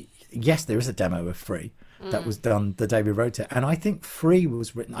actually, yes, there is a demo of Free that was done the day we wrote it. And I think Free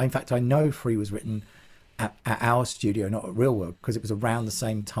was written, in fact, I know Free was written at our studio, not at Real World, because it was around the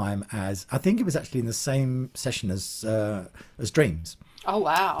same time as, I think it was actually in the same session as Dreams. Oh,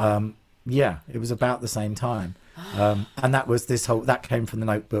 wow. Yeah, it was about the same time. And that was that came from the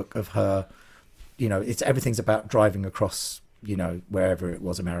notebook of her, everything's about driving across, wherever it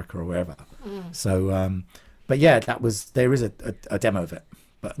was, America or wherever. So, but yeah, there is a demo of it,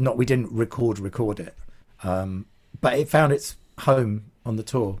 but we didn't record it. But it found its home on the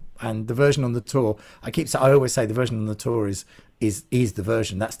tour, and the version on the tour, I always say the version on the tour is the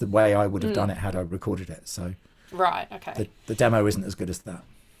version. That's the way I would have done it had I recorded it. So right, okay. The demo isn't as good as that.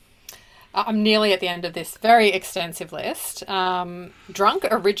 I'm nearly at the end of this very extensive list. Drunk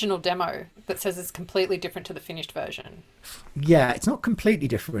original demo that says it's completely different to the finished version. Yeah, it's not completely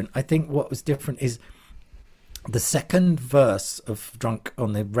different. I think what was different is the second verse of Drunk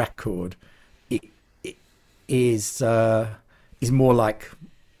on the record is more like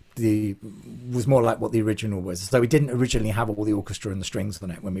what the original was. So we didn't originally have all the orchestra and the strings on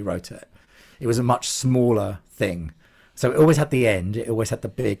it when we wrote it. It was a much smaller thing. So it always had the end. It always had the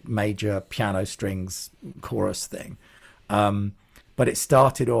big major piano strings chorus thing. But it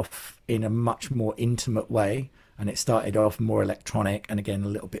started off in a much more intimate way, and it started off more electronic and again a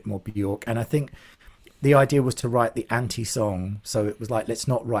little bit more Bjork. And I think the idea was to write the anti-song. So it was like, let's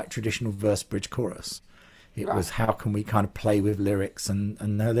not write traditional verse, bridge, chorus. It was how can we kind of play with lyrics, and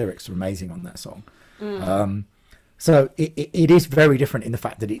her lyrics are amazing on that song. So it is very different in the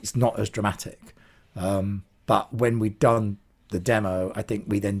fact that it's not as dramatic. But when we'd done the demo, I think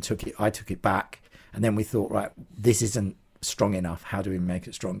I took it back, and then we thought, right, this isn't strong enough. How do we make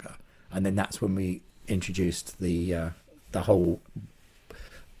it stronger? And then that's when we introduced the whole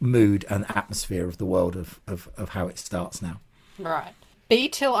mood and atmosphere of the world of how it starts now. Right. Be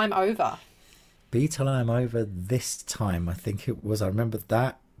Till I'm Over. Be Till I'm Over this time, I think it was. I remember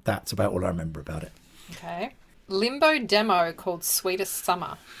that. That's about all I remember about it. Okay. Limbo demo called Sweetest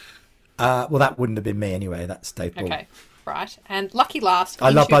Summer. Well, that wouldn't have been me anyway. That's Dave Ball. Okay, right. And Lucky Last.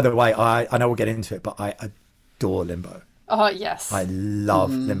 By the way, I know we'll get into it, but I adore Limbo. Oh, yes. I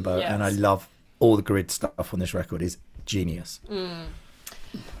love Limbo, yes. and I love all the grid stuff on this record is genius.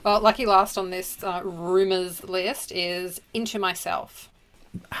 Well, Lucky Last on this rumours list is Into Myself.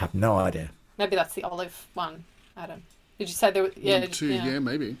 I have no idea. Maybe that's the Olive one, Adam. Did you say there were... Yeah,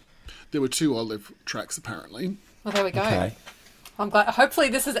 maybe. There were 2 Olive tracks, apparently. Well, there we go. Okay. I'm glad. Hopefully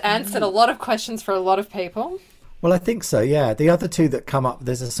this has answered a lot of questions for a lot of people. Well, I think so, yeah. The other 2 that come up,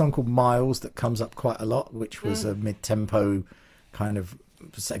 there's a song called Miles that comes up quite a lot, which was a mid-tempo kind of,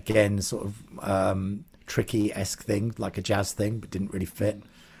 again, sort of tricky-esque thing, like a jazz thing, but didn't really fit.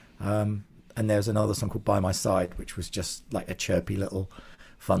 and there's another song called By My Side, which was just like a chirpy little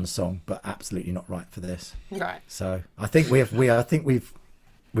fun song, but absolutely not right for this. Right. So I think we've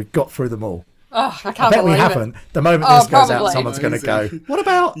got through them all. Oh, I can't I bet we believe haven't. it. The moment this goes out, probably. someone's going to go, Amazing. what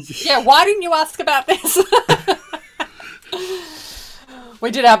about? Yeah, why didn't you ask about this?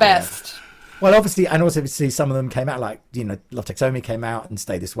 We did our best. Well, obviously, and also some of them came out, like, you know, Love Takes Omi came out and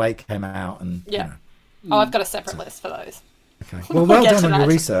Stay This Way came out. And, Yeah. you know, Oh, I've got a separate list for those. okay. Well, well get done to on your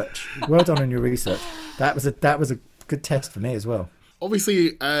that. research. Well done on your research. That was a good test for me as well.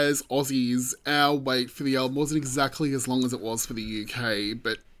 Obviously, as Aussies, our wait for the album wasn't exactly as long as it was for the UK,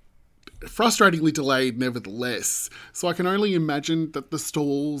 but frustratingly delayed nevertheless. So I can only imagine that the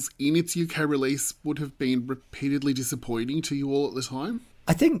stalls in its UK release would have been repeatedly disappointing to you all at the time.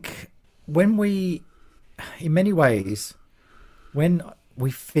 I think when we, in many ways, when we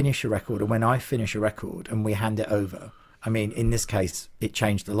finish a record, or when I finish a record and we hand it over, I mean, in this case, it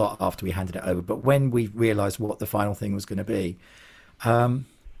changed a lot after we handed it over, but when we realised what the final thing was going to be,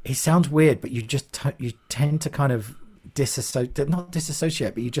 it sounds weird, but you tend to kind of not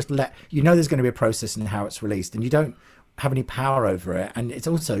disassociate, but you just there's going to be a process in how it's released, and you don't have any power over it, and it's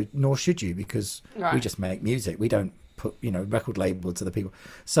also, nor should you, because we just make music. We don't put, you know, record labels to the people.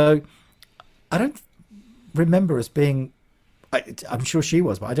 So I don't remember us being, I'm sure she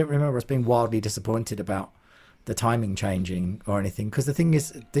was, but I don't remember us being wildly disappointed about the timing changing or anything, because the thing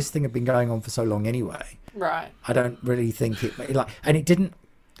is, this thing had been going on for so long anyway. Right. I don't really think it didn't.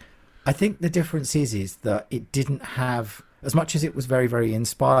 I think the difference is that it didn't have, as much as it was very, very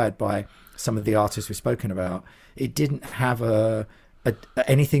inspired by some of the artists we've spoken about, it didn't have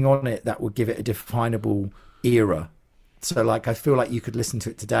anything on it that would give it a definable era. So, like, I feel like you could listen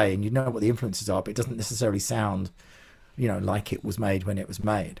to it today and you know what the influences are, but it doesn't necessarily sound, you know, like it was made when it was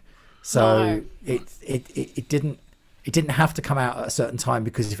made. So No. it didn't have to come out at a certain time,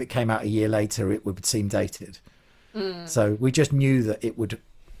 because if it came out a year later, it would seem dated. So we just knew that it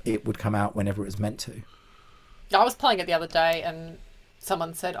would come out whenever it was meant to. I was playing it the other day and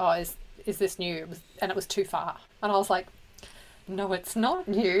someone said, "Oh, is this new?" And it was Too Far. And I was like, "No, it's not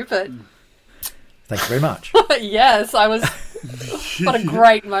new, but Thank you very much. yes, I was." What a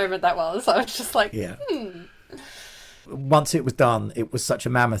great moment that was. I was just like, Yeah. Once it was done, it was such a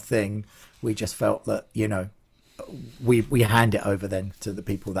mammoth thing. We just felt that, you know, we hand it over then to the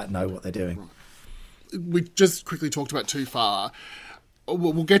people that know what they're doing. We just quickly talked about Too Far.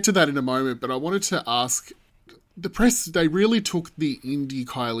 We'll get to that in a moment, but I wanted to ask, the press, they really took the indie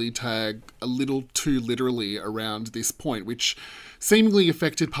Kylie tag a little too literally around this point, which seemingly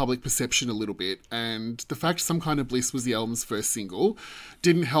affected public perception a little bit, and the fact Some Kind of Bliss was the album's first single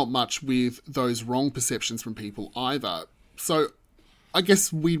didn't help much with those wrong perceptions from people either. So I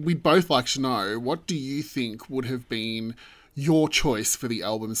guess we'd both like to know, what do you think would have been your choice for the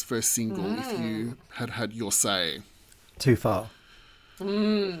album's first single if you had your say? Too Far.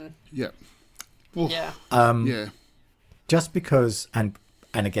 Yeah. Well, yeah. yeah. Just because, and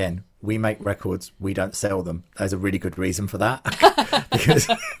again, we make records, we don't sell them. There's a really good reason for that. Because,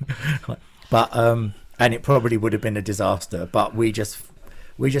 but and it probably would have been a disaster. But we just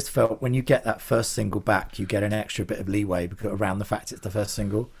felt when you get that first single back, you get an extra bit of leeway because around the fact it's the first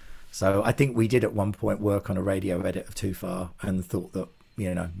single. So I think we did at one point work on a radio edit of Too Far and thought that,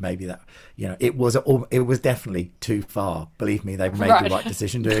 you know, maybe that, you know, it was definitely too far. Believe me, they made the right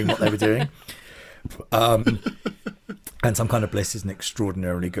decision doing what they were doing. And Some Kind of Bliss is an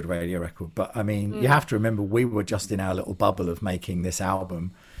extraordinarily good radio record. But I mean, you have to remember, we were just in our little bubble of making this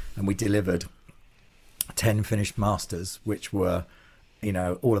album, and we delivered 10 finished masters, which were, you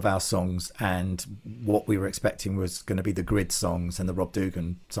know, all of our songs, and what we were expecting was going to be the Grid songs and the Rob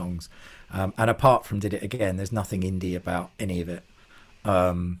Dougan songs. And apart from Did It Again, there's nothing indie about any of it.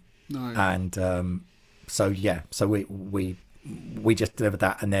 No. And so we just delivered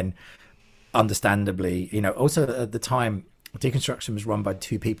that, and then understandably, you know, also at the time, Deconstruction was run by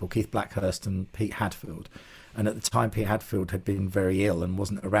two people, Keith Blackhurst and Pete Hadfield, and at the time Pete Hadfield had been very ill and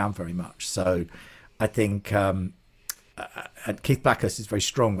wasn't around very much. So I think and Keith Blackhurst is very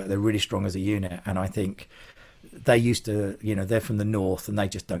strong, but they're really strong as a unit, and I think they used to, you know, they're from the north and they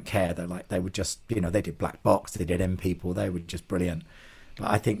just don't care. They would just, you know, they did Black Box, they did M People, they were just brilliant. But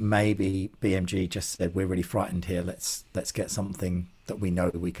I think maybe BMG just said, we're really frightened here, let's get something that we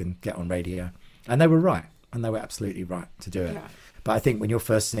know we can get on radio. And they were right, and they were absolutely right to do it. Yeah. But I think when your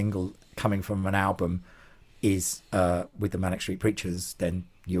first single coming from an album is with the Manic Street Preachers, then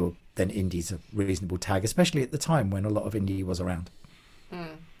indie's a reasonable tag, especially at the time when a lot of indie was around.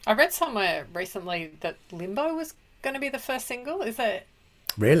 I read somewhere recently that Limbo was going to be the first single. Is there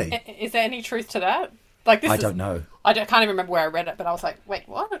any truth to that? Like, this I don't know. I can't even remember where I read it, but I was like, wait,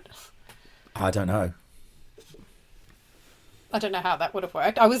 what? I don't know. I don't know how that would have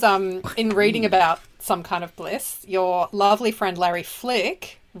worked. I was in reading about Some Kind of Bliss. Your lovely friend Larry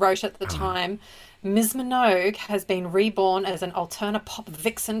Flick wrote at the time, Ms. Minogue has been reborn as an alterna pop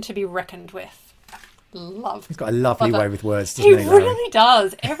vixen to be reckoned with. Love. He's got a lovely way with words, doesn't He he, Larry? really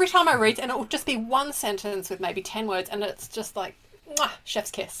does. Every time I read, and it will just be one sentence with maybe 10 words, and it's just like, mwah,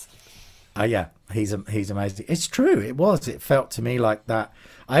 chef's kiss. Oh yeah, he's amazing. It's true. It was. It felt to me like that.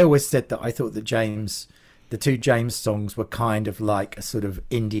 I always said that I thought that the two James songs were kind of like a sort of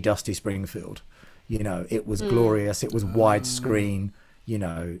indie Dusty Springfield. You know, it was glorious. It was widescreen. You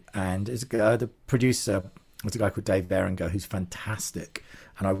know, and the producer was a guy called Dave Berenger, who's fantastic,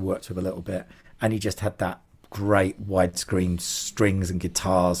 and I worked with a little bit, and he just had that great widescreen strings and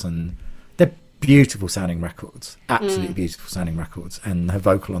guitars, and they're beautiful sounding records, absolutely beautiful sounding records, and her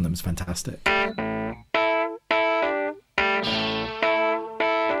vocal on them is fantastic.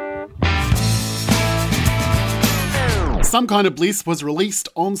 Some Kind of Bliss was released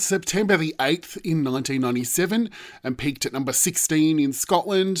on September the 8th in 1997 and peaked at number 16 in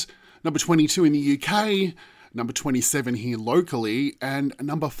Scotland, number 22 in the UK, number 27 here locally, and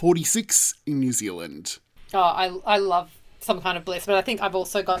number 46 in New Zealand. Oh, I love Some Kind of Bliss, but I think I've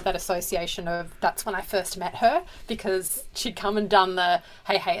also got that association of that's when I first met her, because she'd come and done the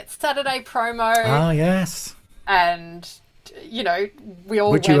Hey It's Saturday promo. Ah, yes. And, you know, we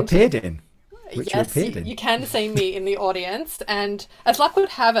all Which went... you appeared in. Yes, you can see me in the audience. And as luck would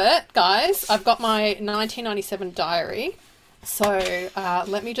have it, guys, I've got my 1997 diary. So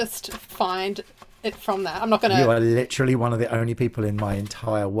let me just find it from that. I'm not going to... You are literally one of the only people in my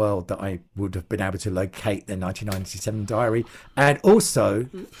entire world that I would have been able to locate their 1997 diary. And also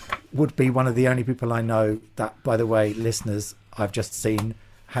would be one of the only people I know that, by the way, listeners, I've just seen,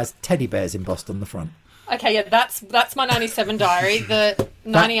 has teddy bears embossed on the front. Okay, yeah, that's my 97 diary. The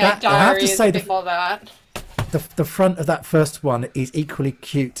 98 diary is a bit more that. The front of that first one is equally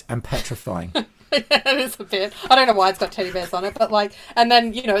cute and petrifying. It is a bit. I don't know why it's got teddy bears on it, but like, and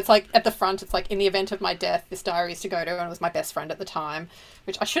then, you know, it's like at the front, it's like, in the event of my death, this diary is to go to, and it was my best friend at the time,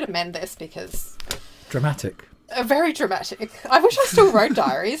 which I should amend this because... Dramatic. Very dramatic. I wish I still wrote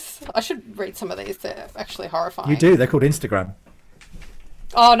diaries. I should read some of these. They're actually horrifying. You do. They're called Instagram.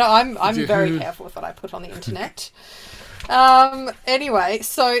 Oh no, I'm very careful with what I put on the internet. Anyway,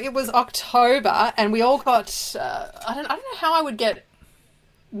 so it was October, and we all got. I don't know how I would get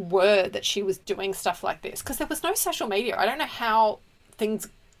word that she was doing stuff like this, because there was no social media. I don't know how things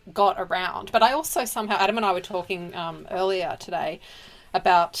got around, but I also somehow, Adam and I were talking earlier today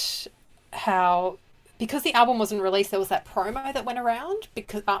about how, because the album wasn't released, there was that promo that went around,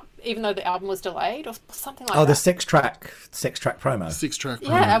 because even though the album was delayed or something like that. Oh, the six track promo. 6-track promo.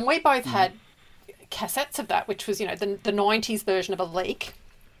 Yeah, and we both had cassettes of that, which was, you know, the 90s version of a leak.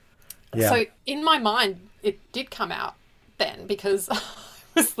 Yeah. So in my mind, it did come out then, because I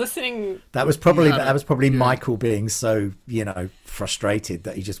was listening. That was probably Michael being so, you know, frustrated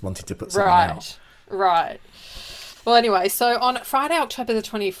that he just wanted to put something out. Right. Well, anyway, so on Friday, October the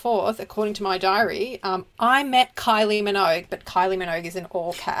 24th, according to my diary, I met Kylie Minogue, but Kylie Minogue is in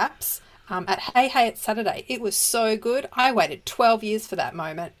all caps, at Hey It's Saturday. It was so good. I waited 12 years for that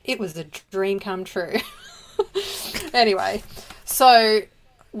moment. It was a dream come true. Anyway, so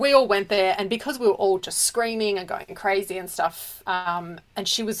we all went there, and because we were all just screaming and going crazy and stuff, and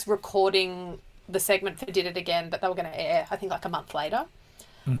she was recording the segment for Did It Again that they were going to air, I think, like a month later.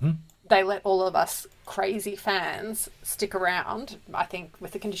 Mm-hmm. They let all of us crazy fans stick around, I think,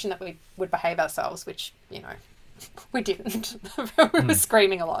 with the condition that we would behave ourselves, which, you know, we didn't. We were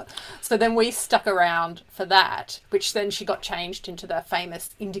screaming a lot. So then we stuck around for that, which then she got changed into the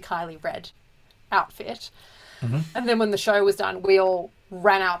famous Indie Kylie red outfit. Mm-hmm. And then when the show was done, we all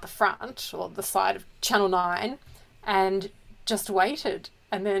ran out the front, or the side of Channel 9, and just waited.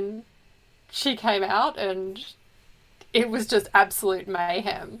 And then she came out, and it was just absolute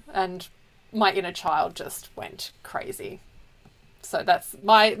mayhem, and my inner child just went crazy. So that's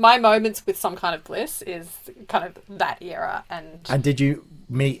my moments with Some Kind of Bliss is kind of that era. And did you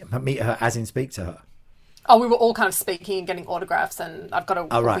meet her, as in speak to her? Oh, we were all kind of speaking and getting autographs, and I've got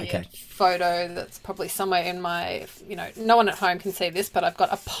a weird photo that's probably somewhere in my, you know, no one at home can see this, but I've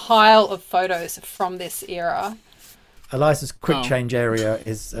got a pile of photos from this era. Eliza's quick change area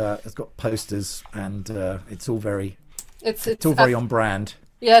has got posters, and it's all very... It's all very on brand.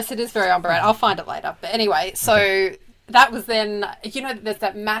 Yes, it is very on brand. I'll find it later. But anyway, so that was then, you know, there's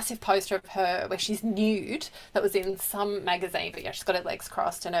that massive poster of her where she's nude that was in some magazine, but yeah, she's got her legs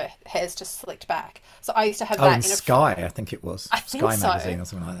crossed and her hair's just slicked back. So I used to have that in Sky, I think it was. I think Sky so. magazine or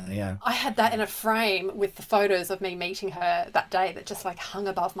something like that, yeah. I had that in a frame with the photos of me meeting her that day that just like hung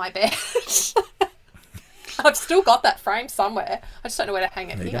above my bed. I've still got that frame somewhere. I just don't know where to hang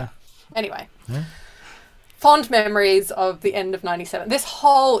it There you here. go. Anyway. Yeah. Fond memories of the end of 97. This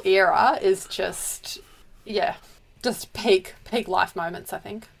whole era is just, just peak life moments, I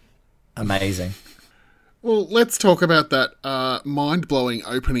think. Amazing. Well, let's talk about that mind-blowing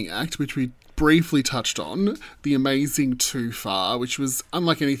opening act, which we briefly touched on, the amazing Too Far, which was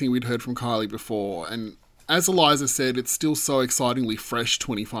unlike anything we'd heard from Kylie before. And as Eliza said, it's still so excitingly fresh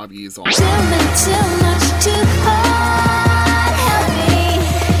 25 years on. Too much, too hard, help me.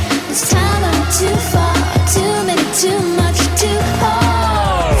 This time I'm too far, too many, too much, too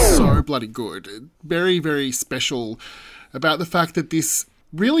hard. So bloody good. Very, very special about the fact that this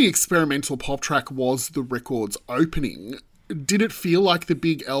really experimental pop track was the record's opening. Did it feel like the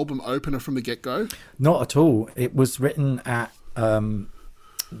big album opener from the get-go? Not at all. It was written at...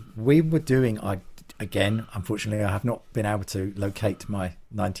 we were doing... Again, unfortunately, I have not been able to locate my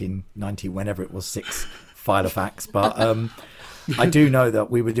 1990, whenever it was, 6 file of facts, but I do know that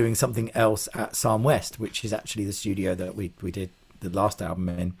we were doing something else at Psalm West, which is actually the studio that we did the last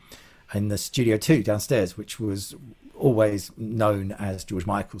album in the Studio 2 downstairs, which was always known as George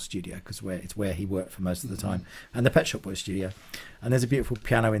Michael's studio, because it's where he worked for most of the time, and the Pet Shop Boys studio. And there's a beautiful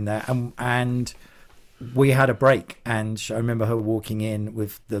piano in there, and we had a break, and I remember her walking in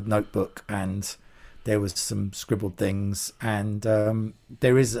with the notebook, and there was some scribbled things, and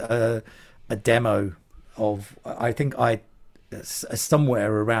there is a demo of, I think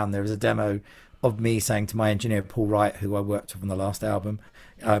somewhere around there is a demo of me saying to my engineer Paul Wright, who I worked with on the last album,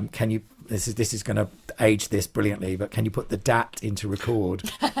 can you, this is going to age this brilliantly, but can you put the DAT into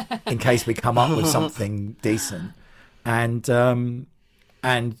record in case we come up with something decent? And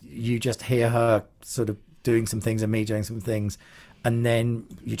you just hear her sort of doing some things and me doing some things, and then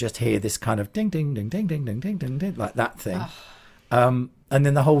you just hear this kind of ding ding ding ding ding ding ding ding ding, like that thing. And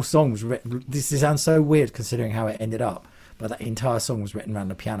then the whole song was written. This sounds so weird considering how it ended up, but that entire song was written around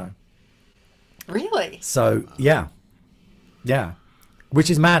the piano. Really? So yeah, which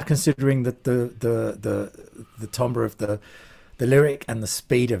is mad considering that the timbre of the lyric and the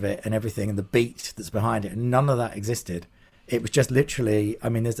speed of it and everything and the beat that's behind it, none of that existed. It was just literally, I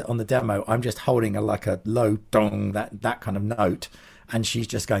mean, on the demo, I'm just holding like a low dong, that kind of note, and she's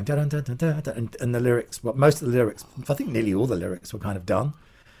just going da da da da da, and the lyrics, well, most of the lyrics, I think nearly all the lyrics were kind of done,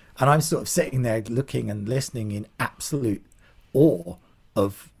 and I'm sort of sitting there looking and listening in absolute awe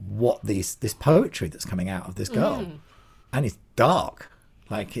of what this poetry that's coming out of this girl, and it's dark,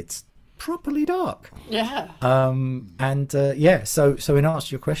 like it's properly dark. Yeah. So in answer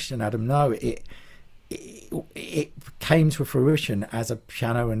to your question, Adam, no, it came to fruition as a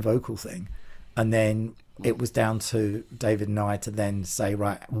piano and vocal thing, and then it was down to David and I to then say,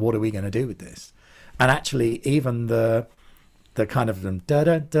 right, what are we going to do with this? And actually, even the kind of da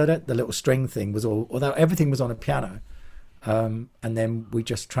da da da, the little string thing was all, although everything was on a piano, and then we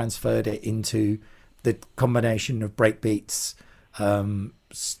just transferred it into the combination of breakbeats,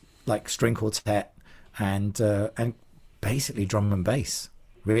 like string quartet, and basically drum and bass,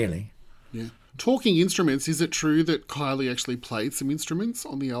 really. Yeah. Talking instruments, is it true that Kylie actually played some instruments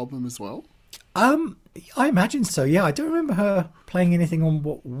on the album as well? I imagine so, yeah. I don't remember her playing anything on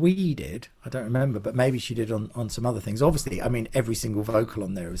what we did. I don't remember, but maybe she did on some other things. Obviously, I mean, every single vocal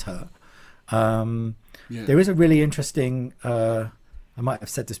on there is her. There is a really interesting, I might have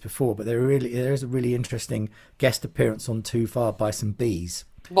said this before, but there is a really interesting guest appearance on Too Far by some bees.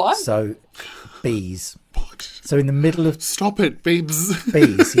 What? So, bees. What? So in the middle of... Stop it, Beebs.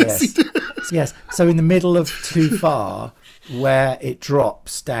 Bees, yes. Yes. So in the middle of Too Far, where it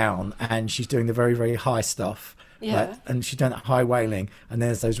drops down and she's doing the very, very high stuff, Yeah. and she's doing that high wailing, and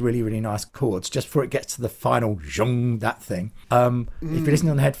there's those really, really nice chords just before it gets to the final zhong, that thing. If you're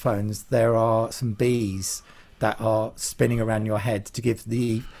listening on headphones, there are some bees that are spinning around your head to give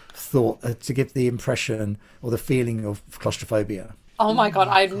the thought, to give the impression or the feeling of claustrophobia. Oh my God,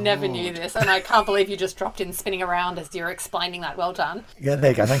 I never knew this, and I can't believe you just dropped in spinning around as you're explaining that. Well done. Yeah,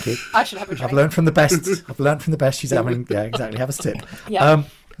 there you go. Thank you. I should have a drink. I've learned from the best. She's having, yeah, exactly. Have a sip. Yeah.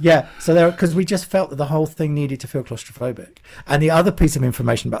 Yeah, so there, because we just felt that the whole thing needed to feel claustrophobic. And the other piece of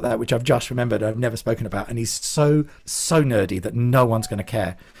information about that, which I've just remembered, I've never spoken about, and he's so nerdy that no one's going to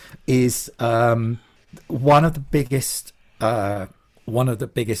care, is one of the biggest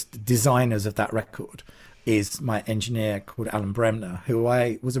designers of that record is my engineer called Alan Bremner, who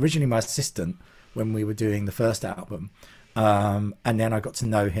I was originally my assistant when we were doing the first album. And then I got to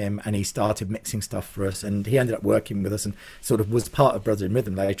know him, and he started mixing stuff for us, and he ended up working with us and sort of was part of Brothers in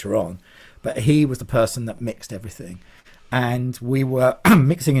Rhythm later on. But he was the person that mixed everything. And we were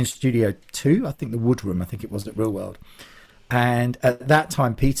mixing in Studio 2, I think the Woodroom, I think it was at Real World. And at that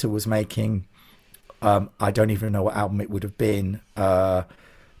time, Peter was making, I don't even know what album it would have been.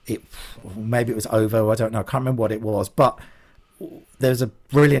 Maybe it was Ovo, I don't know, I can't remember what it was. But there's a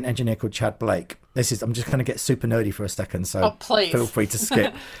brilliant engineer called Chad Blake. I'm just going to get super nerdy for a second, so please. Feel free to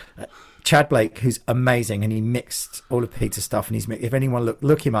skip. Chad Blake, who's amazing, and he mixed all of Peter's stuff. And if anyone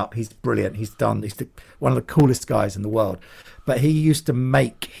look him up, he's brilliant. He's one of the coolest guys in the world. But he used to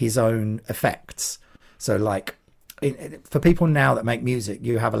make his own effects. So like, for people now that make music,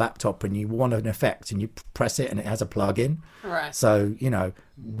 you have a laptop and you want an effect and you press it and it has a plug-in. Right. So,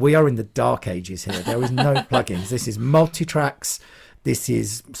 we are in the dark ages here. There is no plugins. This is multi-tracks. This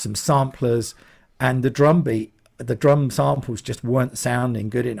is some samplers, and the drum samples just weren't sounding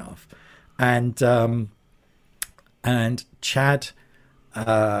good enough. And Chad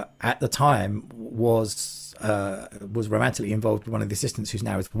at the time was romantically involved with one of the assistants who's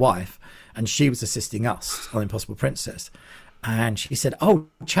now his wife, and she was assisting us on Impossible Princess. And she said, "Oh,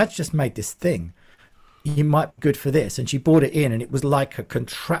 Chad's just made this thing. You might be good for this." And she brought it in, and it was like a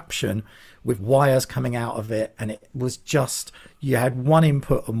contraption with wires coming out of it, and it was just, you had one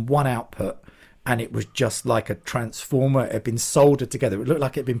input and one output, and it was just like a transformer. It had been soldered together. It looked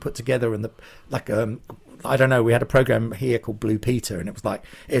like it had been put together in I don't know, we had a program here called Blue Peter, and it was like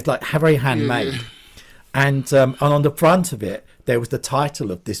very handmade. Yeah. And on the front of it, there was the title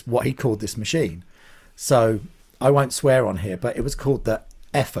of this, what he called this machine. So I won't swear on here, but it was called the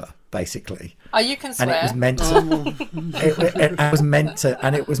Effer, basically. Oh, you can swear. And it was meant to,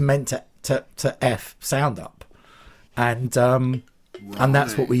 it was meant to F sound up. And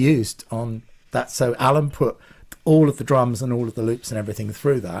that's what we used on that. So Alan put all of the drums and all of the loops and everything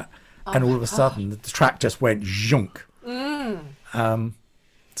through that. And all of a sudden, the track just went zhunk.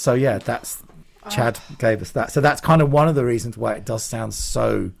 So yeah, Chad gave us that. So that's kind of one of the reasons why it does sound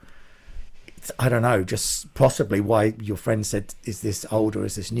so, I don't know, just possibly why your friend said, is this old or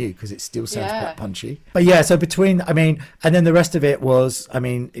is this new? Because it still sounds quite punchy. But yeah, so and then the rest of it was,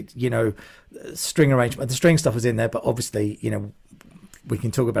 string arrangement. The string stuff was in there, but obviously, we can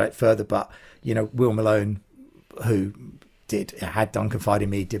talk about it further. But, Will Malone, who had done Confide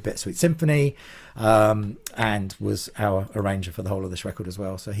in Me, did Bittersweet Symphony, and was our arranger for the whole of this record as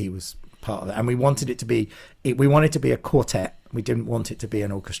well. So he was part of it, and we wanted it to be a quartet. We didn't want it to be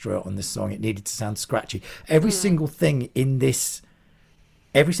an orchestra on this song. It needed to sound scratchy. Every single thing in this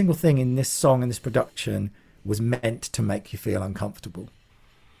song and this production was meant to make you feel uncomfortable.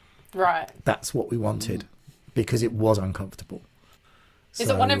 Right. That's what we wanted, because it was uncomfortable. Is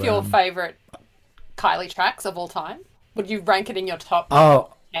it one of your favourite Kylie tracks of all time? Would you rank it in your top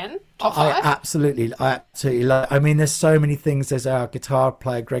 10? Top 5? I absolutely love. I mean, there's so many things. There's our guitar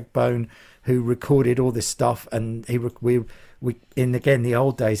player Greg Bone, who recorded all this stuff, and we in the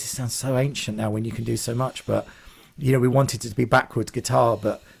old days. It sounds so ancient now when you can do so much, but we wanted it to be backwards guitar.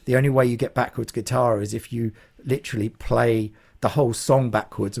 But the only way you get backwards guitar is if you literally play the whole song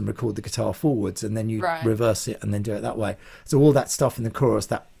backwards and record the guitar forwards, and then you reverse it and then do it that way. So all that stuff in the chorus,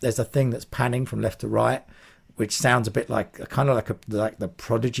 that there's a thing that's panning from left to right, which sounds a bit like the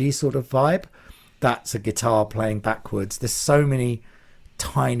Prodigy sort of vibe. That's a guitar playing backwards. There's so many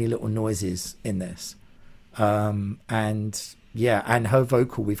tiny little noises in this, and her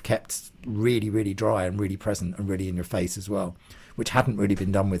vocal we've kept really, really dry and really present and really in your face as well, which hadn't really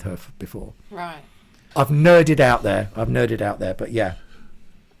been done with her before. Right. I've nerded out there, but yeah.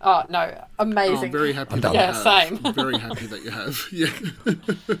 Oh no, amazing! I'm very happy that you have. Same. I'm very happy that you have. Yeah.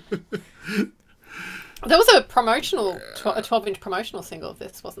 There was a 12-inch promotional single of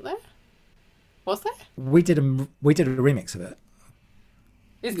this, wasn't there? Was there? We did a remix of it.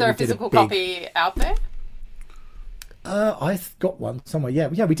 Is there a physical copy out there? I've got one somewhere. Yeah,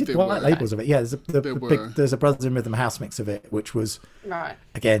 we did white labels of it. Yeah, there's a Brothers in Rhythm house mix of it, which was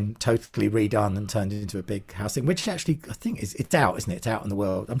again totally redone and turned into a big house thing. Which actually, I think it's out, isn't it? It's out in the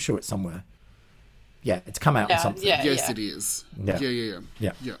world. I'm sure it's somewhere. Yeah, it's come out on something. Yes, it is. Yeah.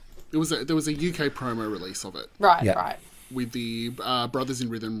 There was a UK promo release of it. Right. With the Brothers in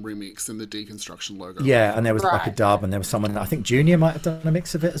Rhythm remix and the Deconstruction logo. Yeah, and there was like a dub, and there was someone, I think Junior might have done a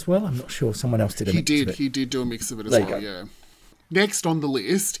mix of it as well. I'm not sure. Someone else did a mix of it. He did do a mix of it as well, yeah. Next on the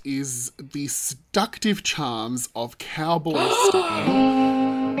list is The Seductive Charms of Cowboy Style.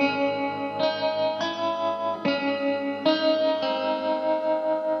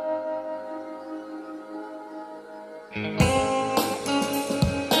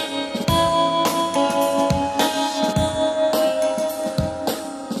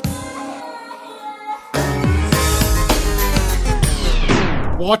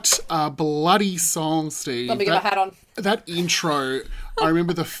 What a bloody song, Steve. Let me get my hat on. That intro, I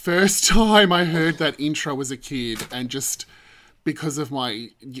remember the first time I heard that intro as a kid, and just because of my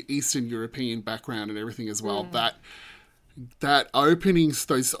Eastern European background and everything as well, that those opening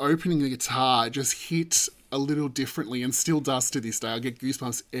the guitar just hit a little differently, and still does to this day. I get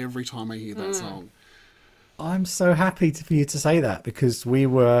goosebumps every time I hear that song. I'm so happy for you to say that, because we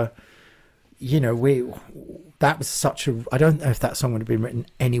were, that was such a, I don't know if that song would have been written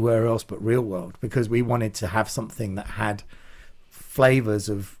anywhere else but Real World, because we wanted to have something that had flavors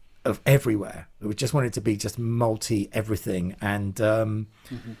of everywhere. We just wanted to be just multi everything. And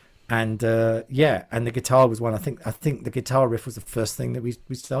and the guitar was one. I think the guitar riff was the first thing that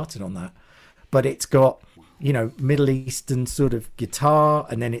we started on that. But it's got, Middle Eastern sort of guitar,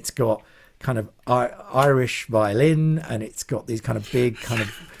 and then it's got kind of Irish violin, and it's got these kind of big kind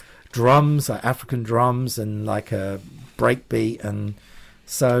of drums, like African drums, and like a break beat. And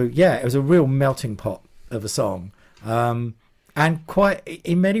so, yeah, it was a real melting pot of a song. And quite,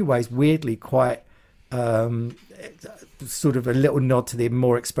 in many ways, weirdly, quite sort of a little nod to the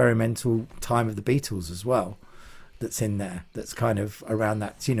more experimental time of the Beatles as well, that's in there, that's kind of around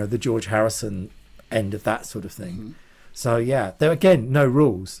that, the George Harrison end of that sort of thing. So, yeah, there again, no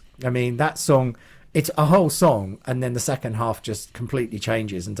rules. I mean, that song, it's a whole song, and then the second half just completely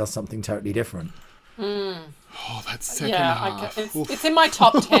changes and does something totally different. Oh, that second half. It's in my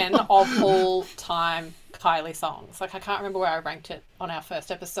top 10 of all time Kylie songs. Like, I can't remember where I ranked it on our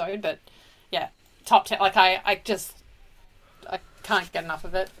first episode, but yeah, top 10. Like, I can't get enough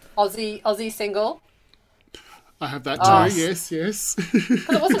of it. Aussie single. I have that too. Yes. Because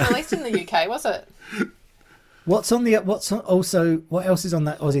it wasn't released in the UK, was it? What else is on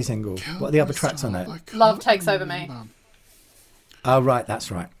that Aussie single? What are the other tracks on it? Love Takes Over Me. Oh, right, that's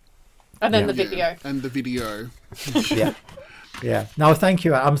right. And then the video. And the video. Yeah. No, thank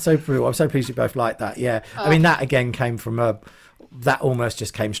you. I'm so pleased you both like that. Yeah. I mean, that again came from that almost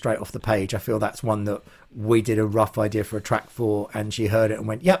just came straight off the page. I feel that's one that we did a rough idea for a track for, and she heard it and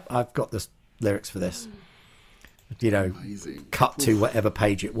went, yep, I've got the lyrics for this. Amazing. Cut to whatever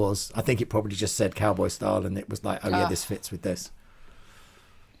page it was. I think it probably just said Cowboy Style, and it was like, oh yeah, this fits with this.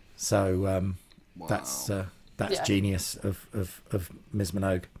 So that's genius of Ms.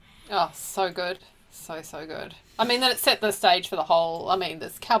 Minogue. Oh, so good. So good. I mean, then it set the stage for the whole,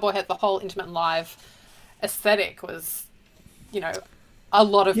 this Cowboy had the whole Intimate and Live aesthetic was, a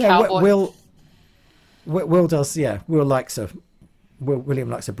lot of Cowboy. Will does, yeah. William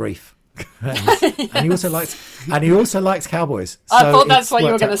likes a brief. and he also likes cowboys. So I thought that's what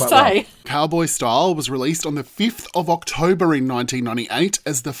you were going to say. Well. Cowboy Style was released on the 5th of October in 1998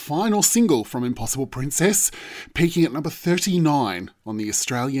 as the final single from Impossible Princess, peaking at number 39 on the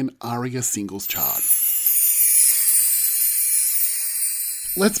Australian ARIA singles chart.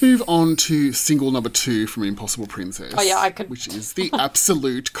 Let's move on to single number 2 from Impossible Princess. Oh, yeah, which is the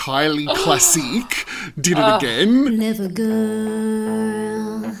absolute Kylie classic. Did it again. Clever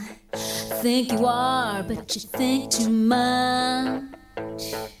girl, think you are, but you think too much.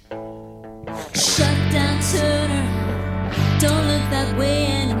 Shut down, Turner, don't look that way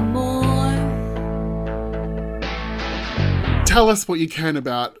anymore. Tell us what you can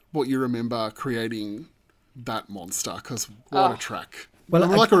about what you remember creating that monster, because what a track. Well,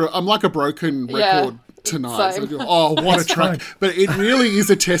 I'm like a broken record tonight. So, what a track. But it really is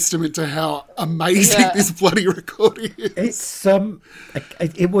a testament to how amazing this bloody record is. It's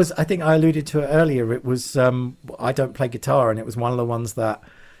it was, I think I alluded to it earlier, it was I don't play guitar, and it was one of the ones that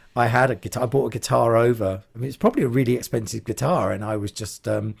I had a guitar. I bought a guitar over. I mean, it's probably a really expensive guitar, and I was just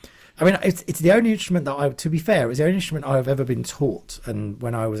it's the only instrument that to be fair, it was the only instrument I've ever been taught, and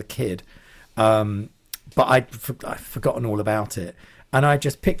when I was a kid. But I'd forgotten all about it. And I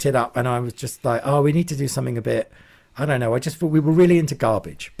just picked it up, and I was just like, oh, we need to do something a bit, I don't know. I just thought we were really into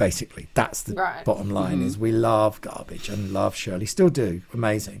Garbage, basically. That's the bottom line, is we love Garbage and love Shirley. Still do.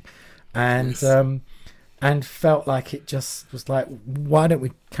 Amazing. And and felt like it just was like,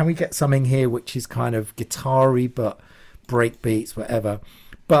 can we get something here which is kind of guitar-y, but break beats, whatever.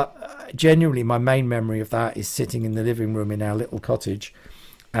 But genuinely, my main memory of that is sitting in the living room in our little cottage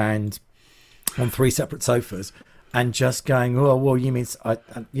and on 3 separate sofas, and just going, oh, well, you mean,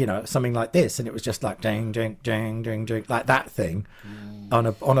 something like this. And it was just like, ding, ding, ding, ding, ding, like that thing on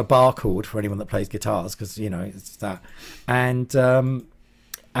a bar chord for anyone that plays guitars, because, it's that. And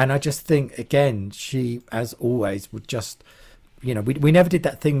I just think, again, she, as always, would just, we never did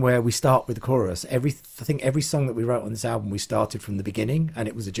that thing where we start with the chorus. I think every song that we wrote on this album, we started from the beginning, and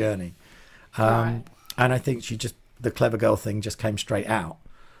it was a journey. And I think the clever girl thing just came straight out.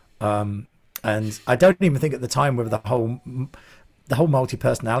 And I don't even think at the time whether the the whole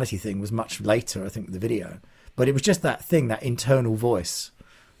multi-personality thing was much later, I think, with the video. But it was just that thing, that internal voice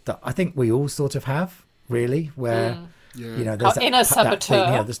that I think we all sort of have, really, where, you know, there's inner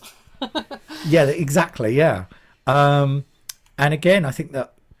saboteur. thing, yeah, exactly, yeah. And again, I think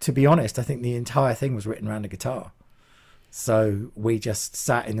that, to be honest, I think the entire thing was written around a guitar. So we just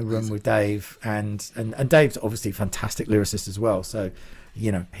sat in the room with Dave, and Dave's obviously a fantastic lyricist as well. So,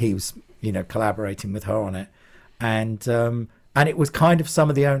 you know, he was, you know, collaborating with her on it. And it was kind of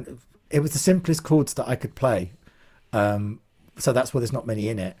it was the simplest chords that I could play. So that's why there's not many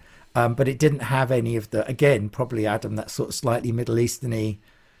in it. But it didn't have any of the, again, probably Adam, that sort of slightly Middle Eastern-y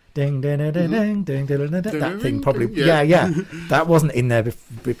ding, ding, ding, ding, ding, ding, ding, ding, that thing probably, yeah. That wasn't in there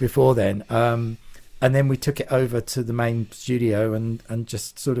before then. And then we took it over to the main studio and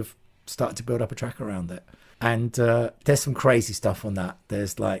just sort of started to build up a track around it. And there's some crazy stuff on that.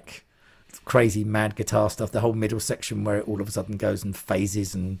 There's like crazy mad guitar stuff, the whole middle section where it all of a sudden goes and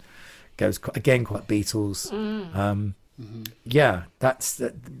phases and goes, again, quite Beatles. Yeah, that's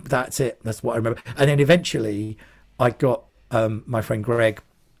it. That's what I remember. And then eventually I got my friend Greg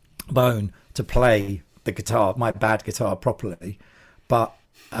Bone to play the guitar, my bad guitar, properly. But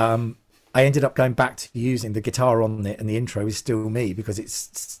I ended up going back to using the guitar on it, and the intro is still me, because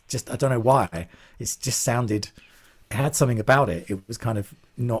it's just, I don't know why. It's just sounded, it had something about it. It was kind of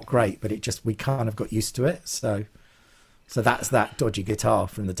not great, but we kind of got used to it. So that's that dodgy guitar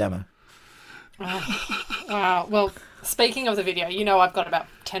from the demo. Wow. Well, speaking of the video, you know, I've got about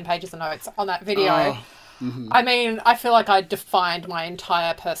 10 pages of notes on that video. I mean, I feel like I defined my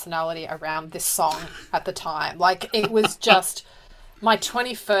entire personality around this song at the time. Like, it was just, my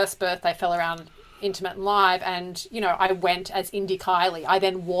 21st birthday fell around Intimate and Live, and, you know, I went as Indie Kylie. I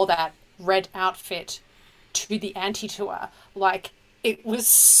then wore that red outfit to the anti-tour. Like, it was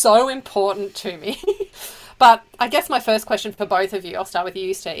so important to me. But I guess my first question for both of you, I'll start with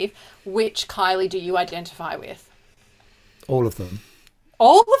you, Steve. Which Kylie do you identify with? All of them.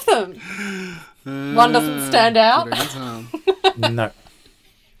 All of them? One doesn't stand out? No.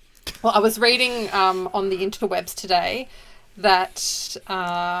 Well, I was reading on the interwebs today that,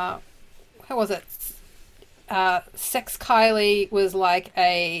 how was it? Sex Kylie was like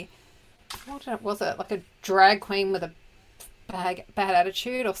what was it? Like a drag queen with a bad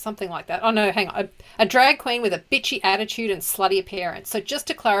attitude or something like that. Oh, no, hang on. A drag queen with a bitchy attitude and slutty appearance. So just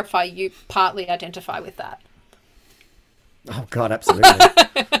to clarify, you partly identify with that. Oh, God, absolutely.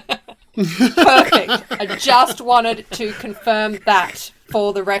 Perfect. I just wanted to confirm that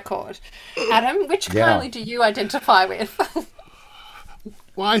for the record. Adam, which Kylie do you identify with?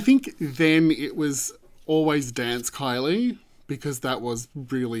 Well, I think then it was always Dance Kylie, because that was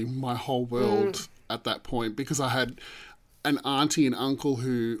really my whole world at that point, because I had an auntie and uncle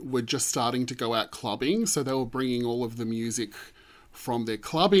who were just starting to go out clubbing, so they were bringing all of the music from their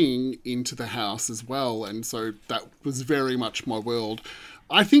clubbing into the house as well, and so that was very much my world.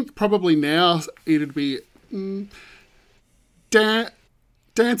 I think probably now it'd be Dance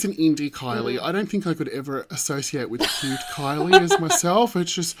and Indie Kylie. I don't think I could ever associate with Cute Kylie as myself. It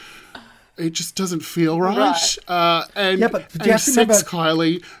just doesn't feel right. And Sex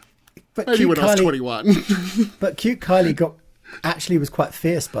Kylie, but maybe when I was 21. But Cute Kylie was quite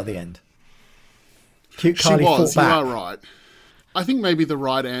fierce by the end. Cute Kylie fought back. You are right. I think maybe the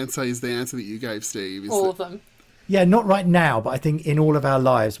right answer is the answer that you gave, Steve. All of them. Yeah, not right now, but I think in all of our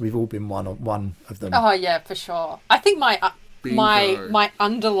lives we've all been one of them. Oh yeah, for sure. I think my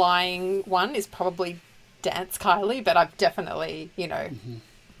underlying one is probably Dance Kylie, but I've definitely, you know,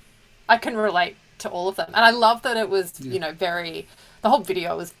 I can relate to all of them, and I love that it was, you know, the whole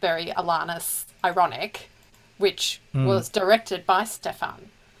video was very Alanis ironic, which was directed by Stefan.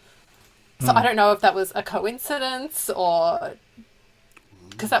 So I don't know if that was a coincidence or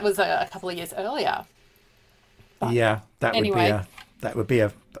because that was a couple of years earlier. But yeah, that would be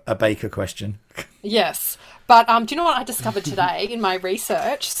a Baker question. Yes. But do you know what I discovered today in my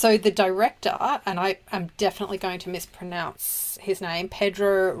research? So the director, and I am definitely going to mispronounce his name,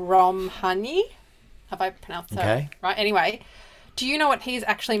 Pedro Romhani. Have I pronounced that right? Anyway, do you know what he's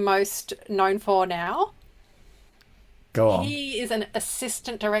actually most known for now? Go on. He is an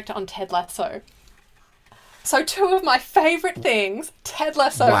assistant director on Ted Lasso. So two of my favourite things, Ted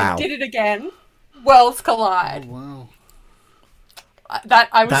Lasso and Did It Again, worlds collide. Oh, wow.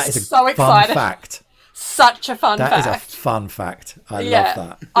 I was so excited. Fun fact. Such a fun fact. That is a fun fact. I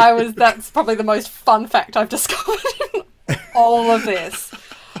love that. That's probably the most fun fact I've discovered in all of this.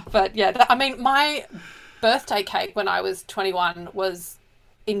 But yeah, I mean, my birthday cake when I was 21 was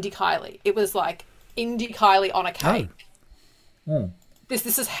Indie Kylie. It was like Indie Kylie on a cake. Oh.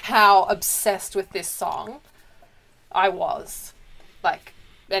 This is how obsessed with this song I was. Like,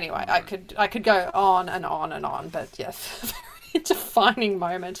 anyway, I could go on and on and on, but yes, very defining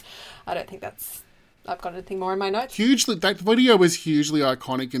moment. I don't think I've got anything more in my notes. Hugely, that video was hugely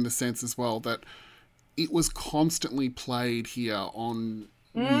iconic in the sense as well that it was constantly played here on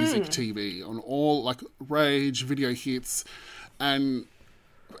music TV, on all like Rage, Video Hits, and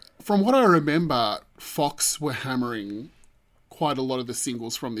from what I remember, Fox were hammering quite a lot of the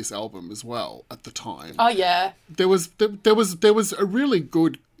singles from this album as well at the time. Oh yeah, There was a really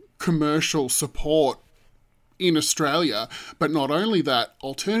good commercial support in Australia, but not only that,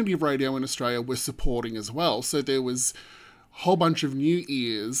 alternative radio in Australia was supporting as well. So there was a whole bunch of new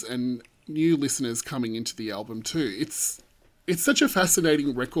ears and new listeners coming into the album too. It's such a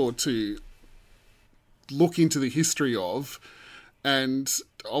fascinating record to look into the history of, and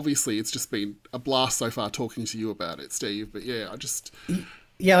obviously it's just been a blast so far talking to you about it, Steve. But yeah,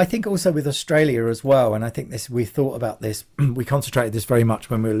 Yeah, I think also with Australia as well, and I think we thought about this, we concentrated this very much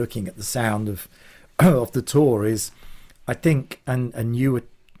when we were looking at the sound of the tour, is I think, and you would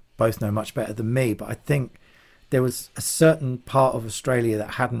both know much better than me, but I think there was a certain part of Australia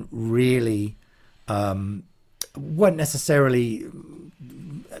that hadn't really, weren't necessarily,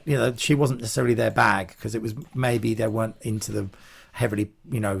 she wasn't necessarily their bag, because it was maybe they weren't into the heavily,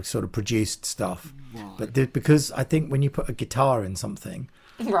 sort of produced stuff. Right. But because I think when you put a guitar in something,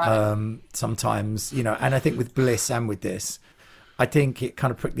 right. Sometimes, and I think with Bliss and with this, I think it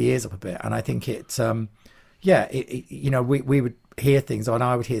kind of pricked the ears up a bit. And I think we would hear things, and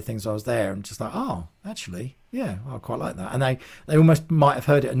I would hear things when I was there, and just like, oh, actually, yeah, I quite like that. And they almost might have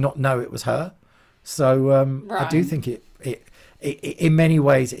heard it and not know it was her. So right. I do think it in many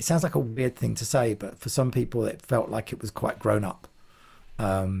ways, it sounds like a weird thing to say, but for some people it felt like it was quite grown up.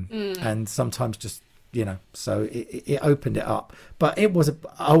 And sometimes just, so it opened it up. But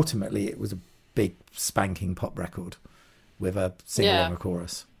ultimately it was a big spanking pop record with a single and a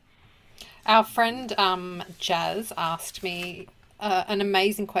chorus. Our friend Jazz asked me an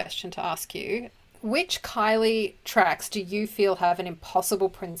amazing question to ask you. Which Kylie tracks do you feel have an Impossible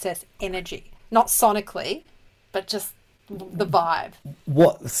Princess energy? Not sonically, but just the vibe.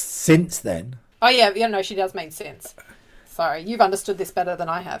 What, since then? Oh, yeah, no, she does mean since. Sorry, you've understood this better than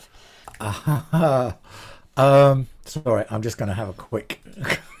I have. Sorry, I'm just going to have a quick...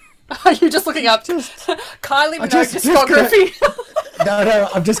 Are you just looking up Kylie Minogue discography? No,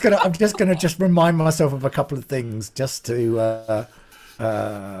 I'm just gonna remind myself of a couple of things just to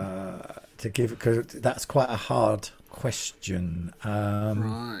give, because that's quite a hard question.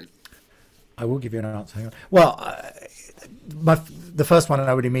 right. I will give you an answer. Hang on. Well, the first one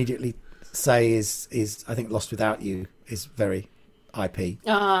I would immediately say is I think Lost Without You is very IP.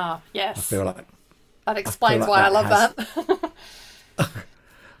 Ah, yes. I feel like that explains why I love that.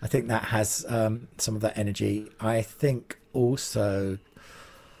 I think that has some of that energy. I think also,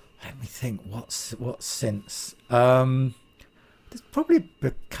 let me think, what's since? There's probably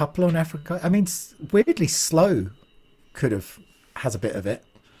a couple on Africa. I mean, weirdly, Slow has a bit of it.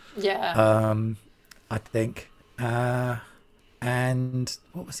 Yeah. I think. And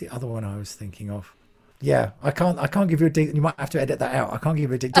what was the other one I was thinking of? Yeah, I can't give you a date. You might have to edit that out. I can't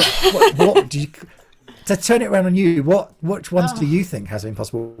give you a date. What do you? To turn it around on you, which ones do you think has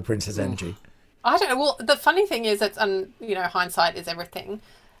Impossible Princess energy? I don't know. Well, the funny thing is, hindsight is everything.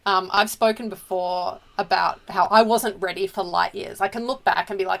 I've spoken before about how I wasn't ready for Light Years. I can look back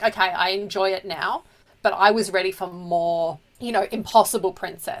and be like, okay, I enjoy it now, but I was ready for more, Impossible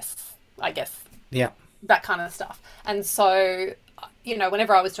Princess, I guess. Yeah. That kind of stuff. And so,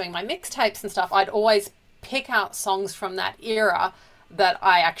 whenever I was doing my mixtapes and stuff, I'd always pick out songs from that era that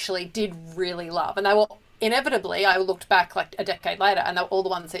I actually did really love. And they were inevitably, I looked back like a decade later, and they were all the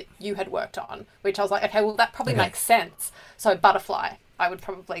ones that you had worked on, which I was like, okay, well, that probably makes sense. So Butterfly, I would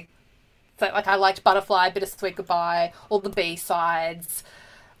probably say, like, I liked Butterfly, Bittersweet Goodbye, all the B-sides.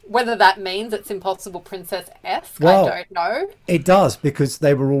 Whether that means it's Impossible Princess-esque, well, I don't know. It does, because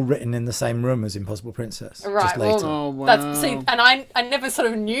they were all written in the same room as Impossible Princess. Right. Just later. Oh, wow. And I never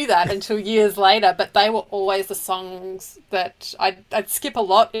sort of knew that until years later, but they were always the songs that I'd skip a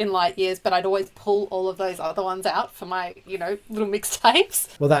lot in Light Years, but I'd always pull all of those other ones out for my, little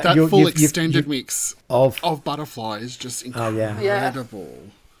mixtapes. Well, That full extended mix of Butterfly is just incredible. Yeah.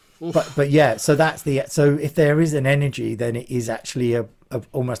 But yeah, so so if there is an energy, then it is actually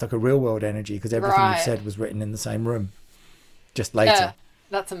almost like a real world energy, because everything you said was written in the same room, just later. Yeah,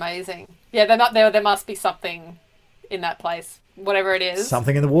 that's amazing. Yeah, there must be something in that place, whatever it is.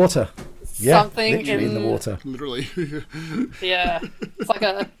 Something in the water. Yeah, something literally in the water. Literally. Yeah, it's like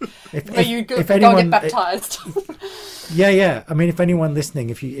where you go anyone, get baptized. Yeah. I mean, if anyone listening,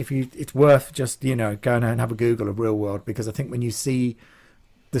 if you, it's worth just, you know, going and have a Google of Real World, because I think when you see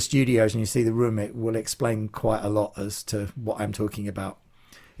the studios and you see the room, it will explain quite a lot as to what I'm talking about.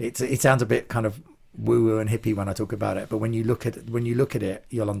 It sounds a bit kind of woo-woo and hippie when I talk about it, but when you look at it,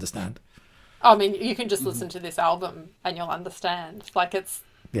 you'll understand. I mean, you can just listen to this album and you'll understand. Like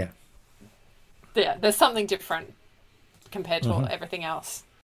Yeah. There's something different compared to everything else.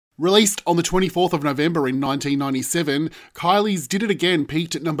 Released on the 24th of November in 1997, Kylie's Did It Again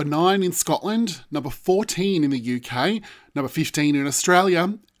peaked at number 9 in Scotland, number 14 in the UK, number 15 in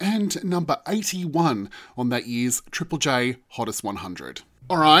Australia, and number 81 on that year's Triple J Hottest 100.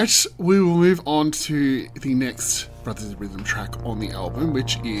 All right, we will move on to the next Brothers in Rhythm track on the album,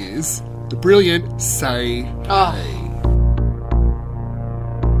 which is the brilliant Say Hey.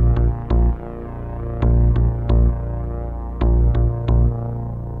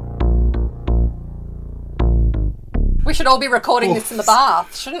 We should all be recording this in the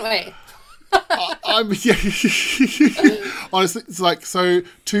bath, shouldn't we? Honestly, it's like, so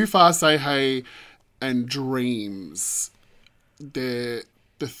Too Far, Say Hey, and Dreams. They're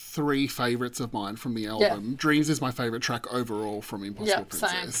the three favourites of mine from the album. Yeah. Dreams is my favourite track overall from Impossible Same.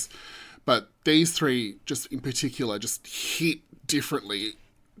 Princess. But these three, just in particular, just hit differently.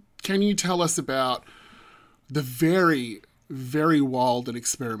 Can you tell us about the very, very wild and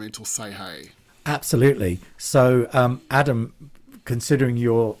experimental Say Hey? Absolutely. So, Adam, considering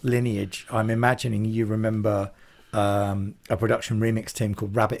your lineage, I'm imagining you remember a production remix team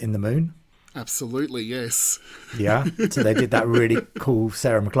called Rabbit in the Moon. Absolutely, yes. Yeah. So they did that really cool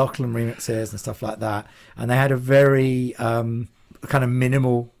Sarah McLachlan remixes and stuff like that. And they had a very kind of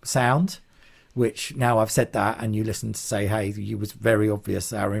minimal sound, which now I've said that and you listen to Say Hey, it was very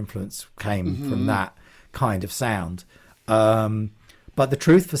obvious our influence came from that kind of sound. But the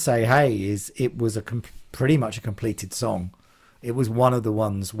truth for Say Hey is it was pretty much a completed song. It was one of the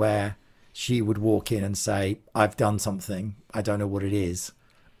ones where she would walk in and say, I've done something. I don't know what it is.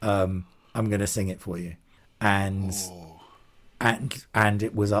 I'm going to sing it for you. And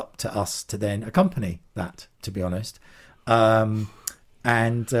it was up to us to then accompany that, to be honest. And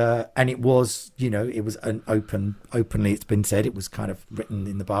it was, you know, it was an openly, it's been said, it was kind of written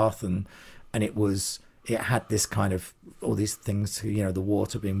in the bath and it had this kind of, all these things, you know, the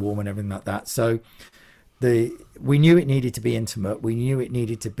water being warm and everything like that. So we knew it needed to be intimate. We knew it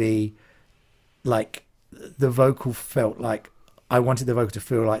needed to be like, the vocal felt like, I wanted the vocal to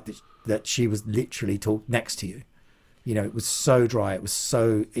feel like that she was literally next to you. You know, it was so dry. It was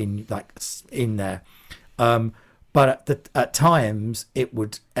so in there. But at times it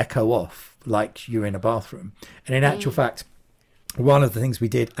would echo off like you're in a bathroom. And in actual fact, one of the things we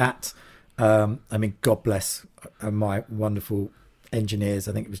did at, I mean, God bless my wonderful engineers.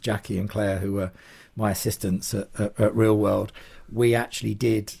 I think it was Jackie and Claire who were my assistants at Real World. We actually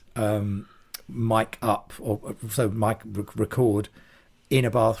did mic up, record in a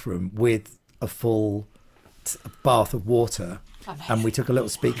bathroom with a full bath of water. Amazing. And we took a little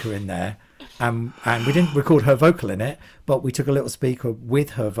speaker in there. And we didn't record her vocal in it, but we took a little speaker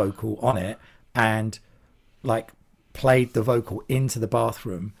with her vocal on it and like played the vocal into the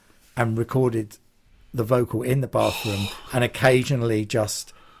bathroom and recorded the vocal in the bathroom and occasionally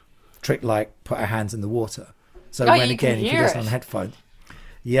just put our hands in the water. So if you listen on headphones,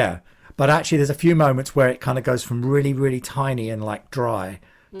 yeah. But actually there's a few moments where it kind of goes from really, really tiny and like dry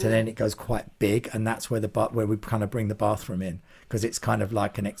to then it goes quite big, and that's where where we kind of bring the bathroom in, because it's kind of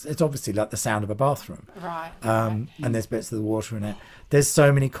like it's obviously like the sound of a bathroom, right? And there's bits of the water in it. There's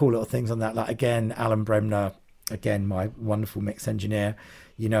so many cool little things on that. Like again, Alan Bremner, again my wonderful mix engineer,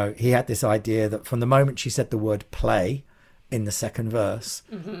 you know, he had this idea that from the moment she said the word play in the second verse,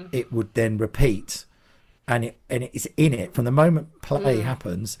 it would then repeat, and it's in it from the moment play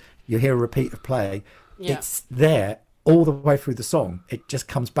happens. You hear a repeat of play. Yeah. It's there all the way through the song. It just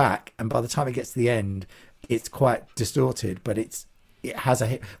comes back, and by the time it gets to the end, it's quite distorted, but it has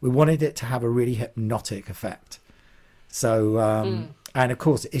we wanted it to have a really hypnotic effect. So and of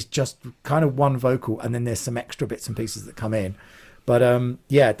course it's just kind of one vocal, and then there's some extra bits and pieces that come in, but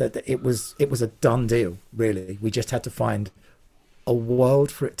it was a done deal, really. We just had to find a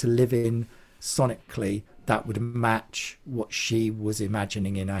world for it to live in sonically that would match what she was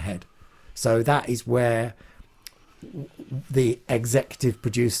imagining in her head. So that is where the executive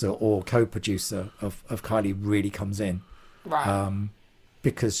producer or co-producer of Kylie really comes in, right?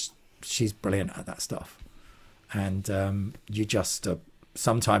 Because she's brilliant at that stuff, and you just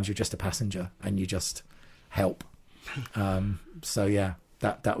sometimes you're just a passenger and you just help. So yeah,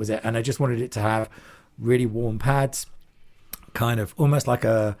 that was it. And I just wanted it to have really warm pads, kind of almost like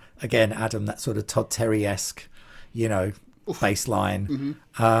again, Adam, that sort of Todd Terry-esque, bass line,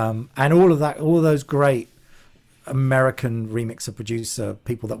 and all of that, all of those great American remixer producer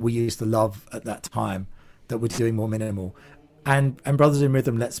people that we used to love at that time that were doing more minimal. And Brothers in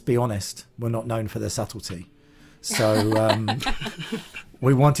Rhythm, let's be honest, were not known for their subtlety. So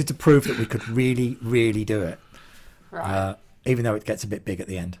we wanted to prove that we could really, really do it, Right. even though it gets a bit big at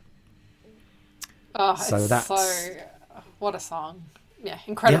the end. Oh, So it's that's- so... What a song. Yeah,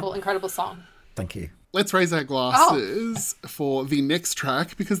 incredible, incredible song. Thank you. Let's raise our glasses for the next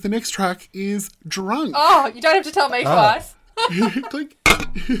track, because the next track is Drunk. Oh, you don't have to tell me twice. Click.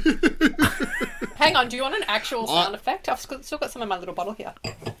 Hang on, do you want an actual sound effect? I've still got some in my little bottle here.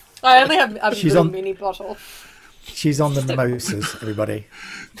 I only have a She's little on- mini bottle. She's on the mimosas, everybody.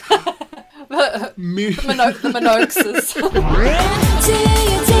 The Minoxes. Till you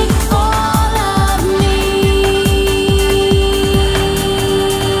take all of me.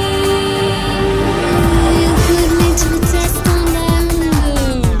 You put me to the test on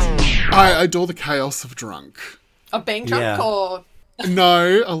that. I adore the chaos of Drunk. Of being drunk Yeah. or...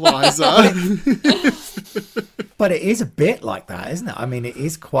 No, Eliza. But it is a bit like that, isn't it? I mean, it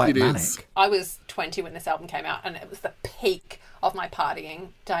is quite It is. manic. I was 20 when this album came out, and it was the peak of my partying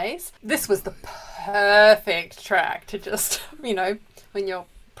days. This was the perfect track to just, when you're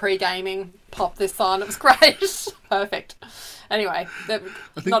pre-gaming, pop this on. It was great. Perfect. Anyway, I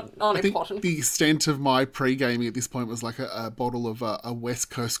think, not I think important. the extent of my pre-gaming at this point was like a bottle of a West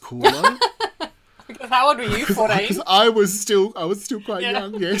Coast cooler. How old were you? 14? Because I was still quite Yeah.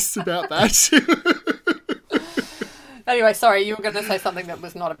 young. Yes, about that. Anyway, sorry, you were going to say something that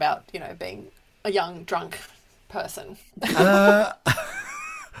was not about, being a young drunk person.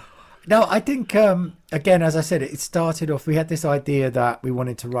 No, I think, again, as I said, it started off, we had this idea that we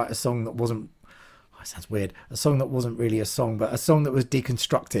wanted to write a song that wasn't, it sounds weird, a song that wasn't really a song, but a song that was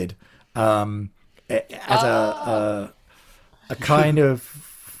deconstructed as a kind of,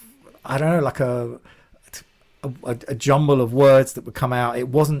 I don't know, like a jumble of words that would come out. It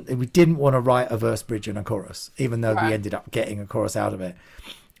wasn't, we didn't want to write a verse, bridge and a chorus, even though Right. we ended up getting a chorus out of it.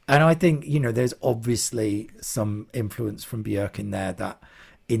 And I think, there's obviously some influence from Björk in there, that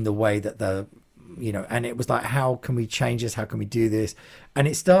in the way that and it was like, how can we change this? How can we do this? And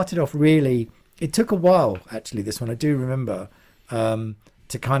it started off really, it took a while, actually, this one, I do remember,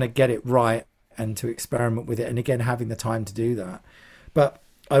 to kind of get it right and to experiment with it. And again, having the time to do that. But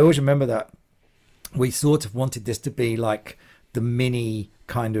I always remember that we sort of wanted this to be like the mini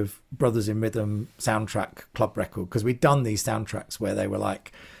kind of Brothers in Rhythm soundtrack club record, because we'd done these soundtracks where they were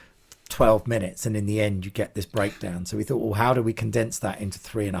like 12 minutes and in the end you get this breakdown. So we thought, well, how do we condense that into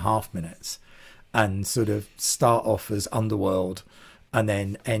 3.5 minutes and sort of start off as Underworld and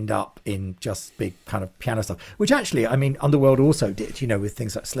then end up in just big kind of piano stuff, which actually, I mean, Underworld also did, with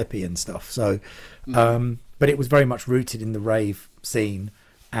things like Slippy and stuff. So, but it was very much rooted in the rave scene.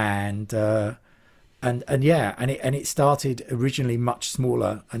 And it started originally much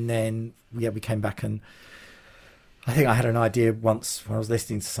smaller, and then we came back, and I think I had an idea once when I was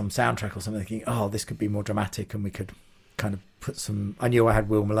listening to some soundtrack or something, thinking, oh, this could be more dramatic, and we could kind of put some. I knew I had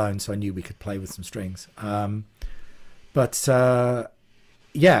Will Malone, so I knew we could play with some strings. I mean,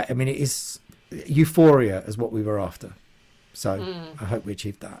 it is euphoria is what we were after, so I hope we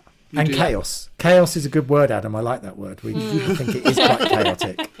achieved that. And did. Chaos is a good word, Adam. I like that word. I think it is quite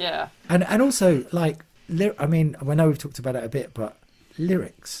chaotic. Yeah. And also, like, I mean, I know we've talked about it a bit, but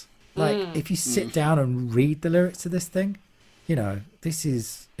lyrics. Like, if you sit down and read the lyrics to this thing, this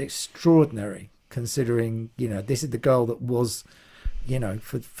is extraordinary, considering, this is the girl that was,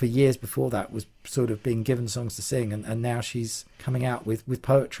 for years before that was sort of being given songs to sing, and now she's coming out with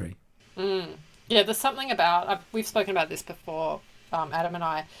poetry. Yeah, there's something about, we've spoken about this before, Adam and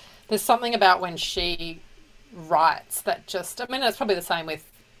I, there's something about when she writes that just, I mean, it's probably the same with,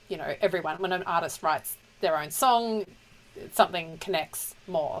 everyone. When an artist writes their own song, something connects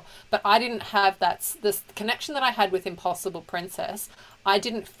more. But I didn't have this connection that I had with Impossible Princess. I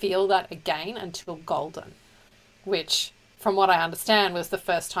didn't feel that again until Golden, which, from what I understand, was the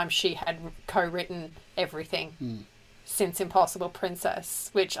first time she had co-written everything since Impossible Princess,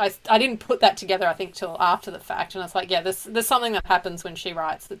 which I didn't put that together, I think, till after the fact. And it's like, yeah, there's something that happens when she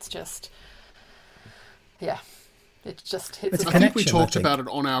writes that's just, yeah, it just hits. It's a I think we connection, talked I think. about it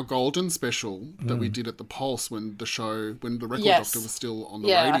on our Golden special that we did at the Pulse when the Record Yes. Doctor was still on the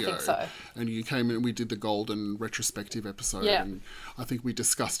Yeah, I radio. think so. And you came in and we did the Golden retrospective episode. Yeah. And I think we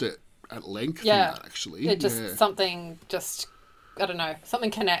discussed it at length Yeah. in that, actually. It just, something just, I don't know, something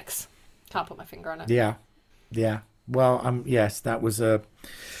connects. Can't put my finger on it. Yeah. Well, yes, that was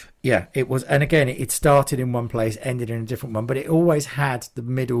it was, and again, it started in one place, ended in a different one, but it always had the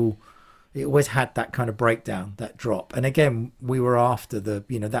middle it always had that kind of breakdown, that drop. And again, we were after the,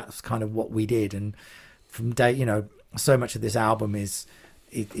 that's kind of what we did. And from Dave, so much of this album is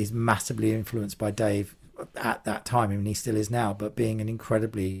massively influenced by Dave at that time. I mean, he still is now, but being an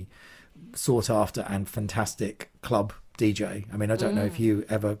incredibly sought after and fantastic club DJ. I mean, I don't know if you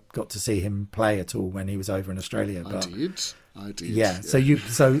ever got to see him play at all when he was over in Australia. But I did. Yeah.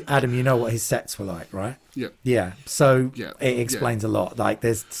 So Adam, you know what his sets were like, right? Yeah. Yeah. So it explains a lot. Like,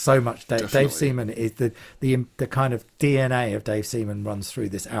 there's so much. Dave Seaman is the kind of DNA of Dave Seaman runs through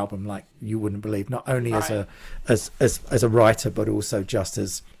this album like you wouldn't believe. Not only as a writer, but also just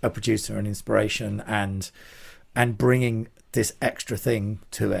as a producer and inspiration, and bringing this extra thing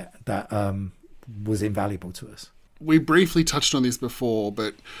to it that was invaluable to us. We briefly touched on this before,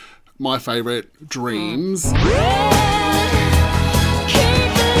 but my favourite, Dreams.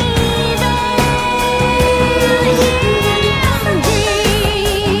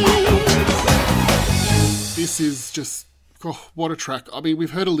 This is just, what a track. I mean, we've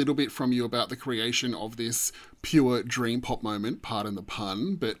heard a little bit from you about the creation of this pure dream pop moment, pardon the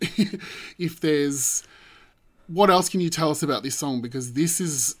pun, but what else can you tell us about this song? Because this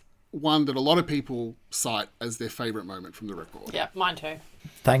is one that a lot of people cite as their favourite moment from the record. Yeah, mine too.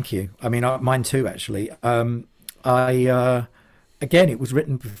 Thank you. I mean, mine too, actually. Again, it was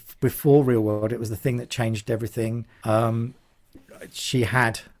written before Real World. It was the thing that changed everything. She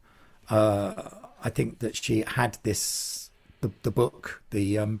had, I think that she had this, the book,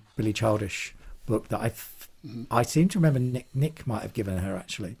 the Billy Childish book that I seem to remember Nick might have given her,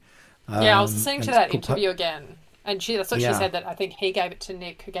 actually. Yeah, I was listening to that interview again. And that's what she said, that I think he gave it to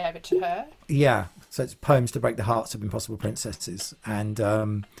Nick, who gave it to her. Yeah, so it's Poems to Break the Hearts of Impossible Princesses, and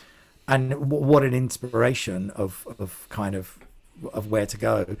what an inspiration of where to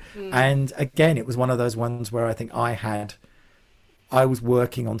go. And again, it was one of those ones where I think I was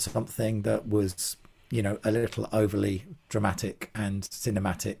working on something that was, a little overly dramatic and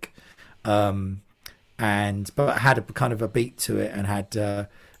cinematic, but had a kind of a beat to it, and had.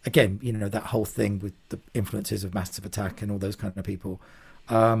 Again, that whole thing with the influences of Massive Attack and all those kind of people.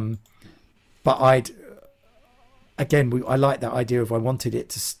 But I like that idea of, I wanted it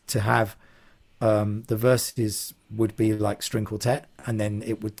to have the verses would be like string quartet, and then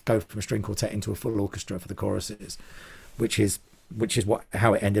it would go from a string quartet into a full orchestra for the choruses, which is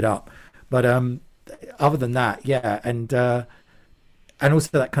how it ended up. But other than that, and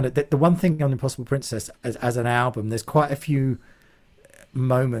also that kind of the one thing on Impossible Princess as an album, there's quite a few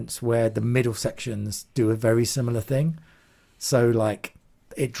moments where the middle sections do a very similar thing. So like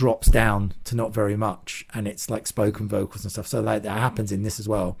it drops down to not very much, and it's like spoken vocals and stuff. So like that happens in this as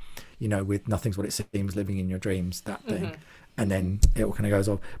well, with Nothing's What It Seems, Living in Your Dreams, that thing. And then it all kind of goes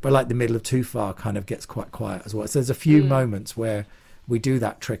off. But like the middle of Too Far kind of gets quite quiet as well. So there's a few moments where we do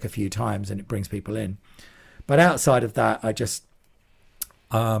that trick a few times and it brings people in. But outside of that, I just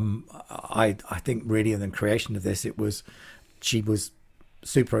I think really in the creation of this, she was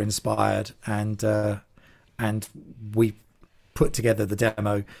super inspired, and we put together the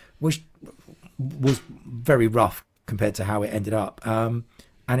demo, which was very rough compared to how it ended up, and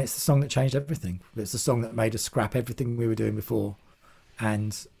it's the song that changed everything. It's the song that made us scrap everything we were doing before,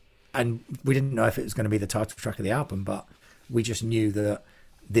 and we didn't know if it was going to be the title track of the album, but we just knew that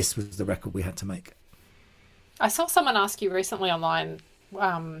this was the record we had to make. I saw someone ask you recently online,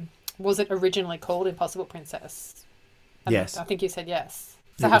 was it originally called Impossible Princess? And yes. I think you said yes.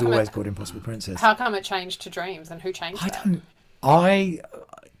 So it was always called Impossible Princess. How come it changed to Dreams, and who changed that?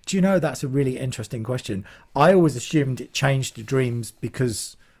 Do you know, that's a really interesting question. I always assumed it changed to Dreams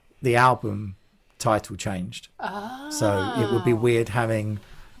because the album title changed. So it would be weird having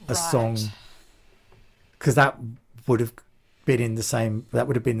a song, because that would have been the same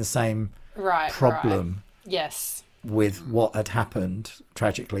problem. Yes. With what had happened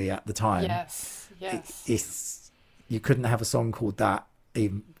tragically at the time. Yes. You couldn't have a song called that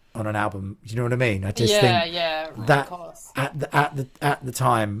even on an album. Do you know what I mean? I just think that of course. at the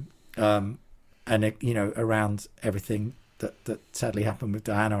time, and around everything that sadly happened with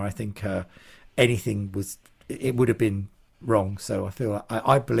Diana, I think anything would have been wrong. So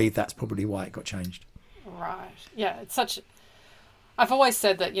I believe that's probably why it got changed. Right. Yeah. I've always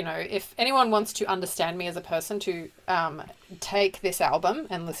said that, if anyone wants to understand me as a person, to take this album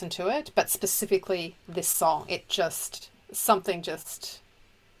and listen to it, but specifically this song,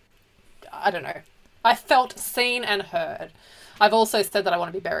 I don't know. I felt seen and heard. I've also said that I want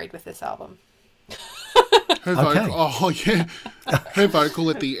to be buried with this album. Her vocal, her vocal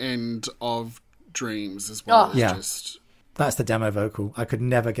at the end of Dreams as well. That's the demo vocal. I could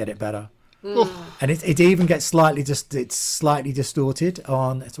never get it better. And it even gets slightly distorted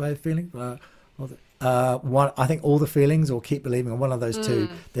on It's a Way of Feeling. One, I think All the Feelings or Keep Believing, or one of those two.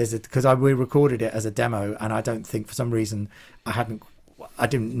 Because we recorded it as a demo, and I don't think for some reason I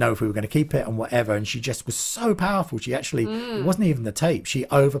didn't know if we were going to keep it and whatever. And she just was so powerful. She actually, it wasn't even the tape. She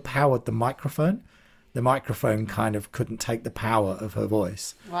overpowered the microphone. The microphone kind of couldn't take the power of her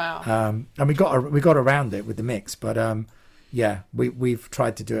voice. Wow. And we got around it with the mix, but yeah, we've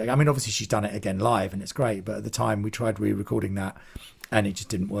tried to do it. I mean, obviously she's done it again live, and it's great. But at the time, we tried re-recording that, and it just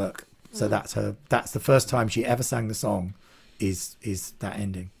didn't work. So that's the first time she ever sang the song. Is that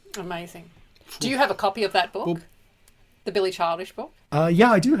ending? Amazing. Do you have a copy of that book? The Billie Childish book?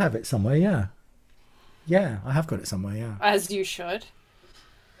 Yeah, I do have it somewhere. Yeah, I have got it somewhere. Yeah, As you should.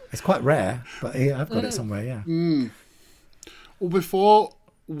 it's quite rare, but yeah, I've got it somewhere. Yeah. Well, before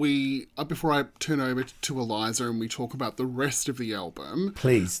I turn over to Eliza and we talk about the rest of the album,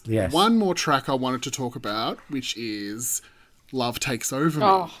 Please, yes. one more track I wanted to talk about, which is Love Takes Over Me.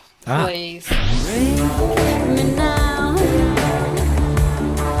 Oh, please. Me now.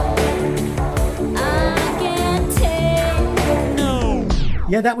 I can't take no.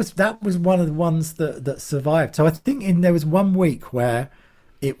 Yeah, that was one of the ones that survived. So I think there was 1 week where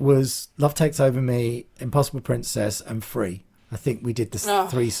it was Love Takes Over Me, Impossible Princess, and Free. I think we did the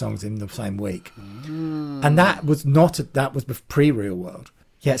 3 songs in the same week, and that was pre-Real World.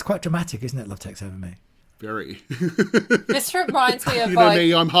 Yeah, it's quite dramatic, isn't it? Love Takes Over Me. Very. This reminds me of You know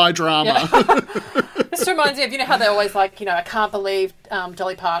me, I'm high drama. This reminds me of, you know, how they're always like, I can't believe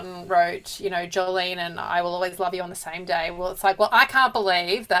Dolly Parton wrote, Jolene and I Will Always Love You on the same day. Well, it's like, well, I can't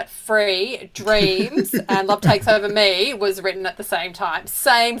believe that Free, Dreams, and Love Takes Over Me was written at the same time.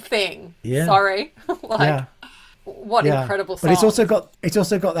 Same thing. Yeah. Sorry. Yeah. What incredible song. But it's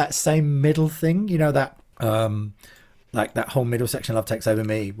also got that same middle thing, that like that whole middle section, Love Takes Over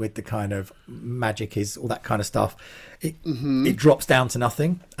Me, with the kind of magic is all that kind of stuff. It drops down to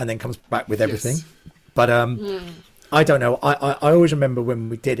nothing and then comes back with everything. Yes. But I don't know. I always remember when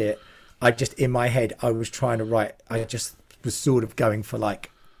we did it, I just, in my head, I was trying to write, I just was sort of going for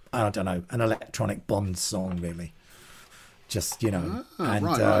like, I don't know, an electronic Bond song, really. Just, and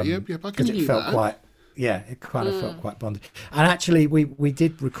right. Yep, I can because it hear felt that. quite, it kind of felt quite Bondy. And actually, we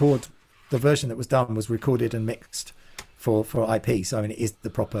did record, the version that was done was recorded and mixed for IP. So, I mean, it is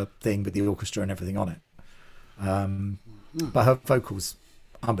the proper thing with the orchestra and everything on it. But her vocals,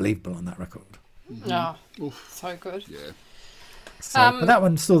 unbelievable on that record. Oh, so good. Yeah. So, but that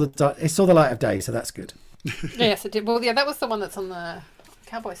one saw the light of day, so that's good. Yes, it did. Well, yeah, that was the one that's on the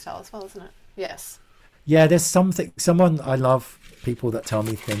Cowboy Style as well, isn't it? Yes. Yeah, there's someone, I love people that tell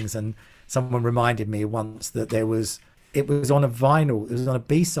me things, and someone reminded me once that it was on a vinyl, it was on a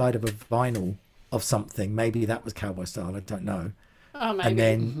B-side of a vinyl of something, maybe that was Cowboy Style, I don't know. Oh, maybe. And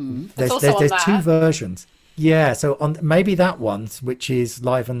then It's also there's on two that. versions. Yeah, so on maybe that one, which is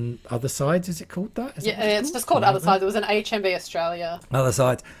Live on Other Sides, is it called that? Is that Yeah, what it's just called Other Side. There was an HMV Australia. Other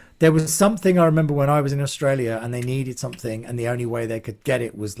Sides. There was something I remember when I was in Australia and they needed something, and the only way they could get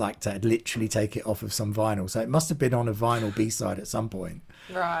it was like to literally take it off of some vinyl. So it must have been on a vinyl B-side at some point.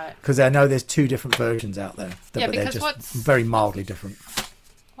 Right. Because I know there's two different versions out there, Yeah, but they're because just very mildly different.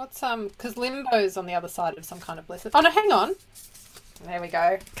 What's because Limbo's on the other side of Some Kind of Bliss. Oh no, hang on. There we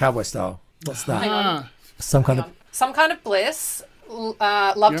go. Cowboy Style. What's that? Hang on. Some kind Hang of on. Some Kind of Bliss.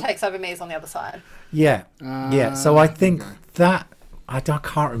 Love Takes Over Me is on the other side. yeah. So I think okay. that I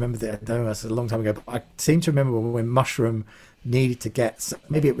can't remember that. It was a long time ago, but I seem to remember when Mushroom needed to get,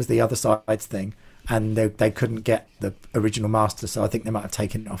 maybe it was the Other Sides thing, and they couldn't get the original master, so I think they might have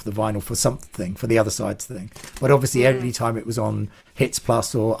taken it off the vinyl for something, for the Other Sides thing. But obviously every time it was on Hits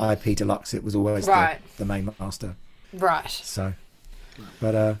Plus or IP Deluxe, it was always Right. the main master. Right. So,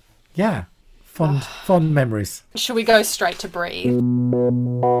 but yeah, fond memories. Should we go straight to Breathe?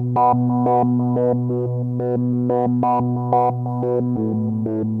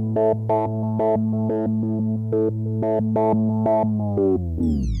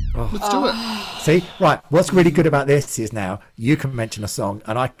 Let's do it. See, right, what's really good about this is now you can mention a song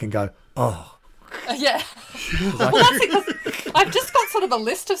and I can go, oh. Yeah. Well, that's it, 'cause I've just got sort of a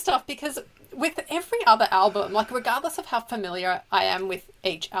list of stuff, because with every other album, like regardless of how familiar I am with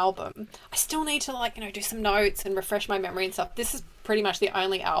each album, I still need to do some notes and refresh my memory and stuff. This is pretty much the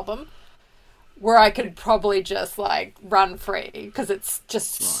only album where I could probably just run free, because it's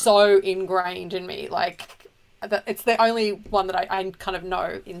just so ingrained in me. It's the only one that I kind of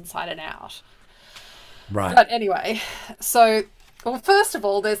know inside and out. Right. But anyway, so, well, first of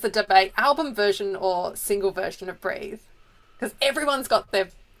all, there's the debate, album version or single version of Breathe. Because everyone's got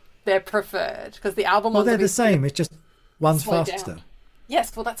their preferred, because the album Well, one's they're a the bit same. It's just one's slowed faster. down.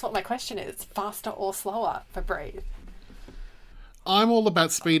 Yes, well, that's what my question is. Faster or slower for Breathe? I'm all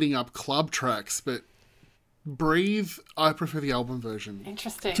about speeding up club tracks, but Breathe, I prefer the album version.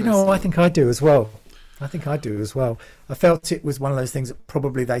 Interesting. Do you know, I think I do as well. I think I do as well. I felt it was one of those things that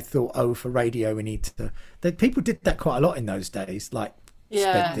probably they thought, oh, for radio we need to... People did that quite a lot in those days, like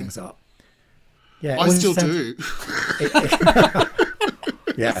sped things up. Yeah, I still do.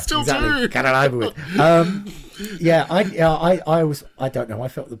 Yeah, still exactly. do. Get it over with. I don't know. I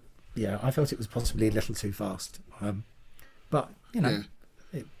felt it was possibly a little too fast. But you know,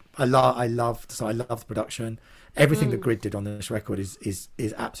 I love the production. Everything the Grid did on this record is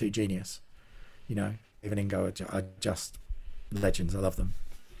absolute genius. You know, even Ingo are just legends. I love them.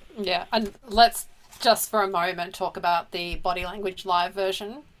 Yeah, and let's just for a moment talk about the Body Language live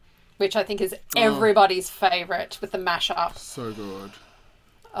version, which I think is everybody's favourite with the mashup. So good.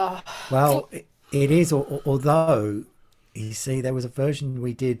 Well, it is. Although, you see, there was a version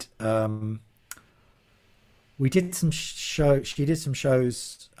we did. We did some show. She did some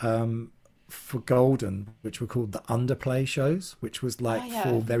shows for Golden, which were called the Underplay shows, which was like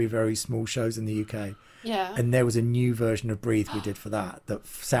 4 very, very small shows in the UK. Yeah. And there was a new version of Breathe we did for that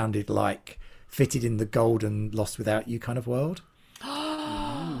sounded like fitted in the Golden Lost Without You kind of world.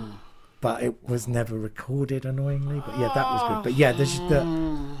 But it was never recorded, annoyingly. But yeah, that was good. But yeah, the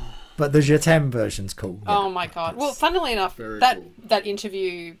Jetem version's cool. Yeah. Oh my god! Well, funnily enough, that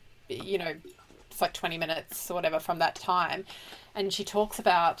interview, you know, it's like 20 minutes or whatever from that time, and she talks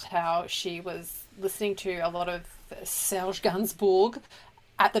about how she was listening to a lot of Serge Gainsbourg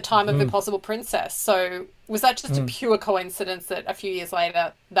at the time of Impossible Princess. So was that just a pure coincidence that a few years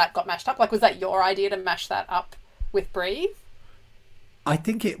later that got mashed up? Like, was that your idea to mash that up with Breathe? I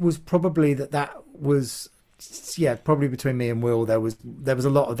think it was probably that was, probably between me and Will, there was a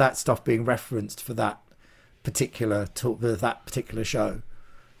lot of that stuff being referenced for that particular show.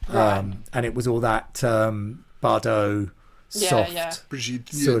 Right. And it was all that Bardot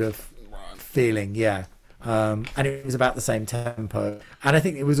soft sort of feeling, and it was about the same tempo. And I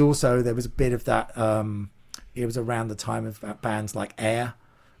think it was also, there was a bit of that, it was around the time of bands like Air,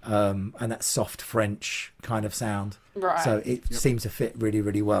 and that soft French kind of sound. Right. So it seems to fit really,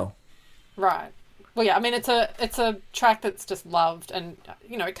 really well. Right. Well, yeah, I mean, it's a track that's just loved, and,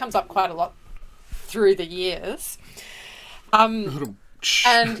 you know, it comes up quite a lot through the years. And,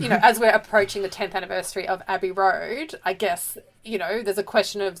 you know, as we're approaching the 10th anniversary of Abbey Road, I guess, you know, there's a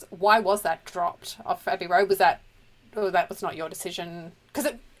question of why was that dropped off Abbey Road? That was not your decision? Because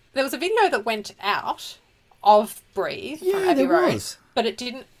there was a video that went out of Breathe from Abbey Road, but it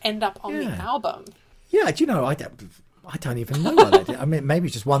didn't end up on the album. Yeah, do you know, I don't even know what I did. I mean, maybe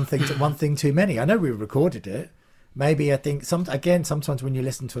it's just one thing too many. I know we recorded it. Maybe I think sometimes when you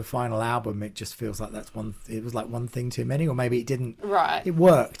listen to a final album, it just feels like it was like one thing too many, or maybe it didn't. Right. It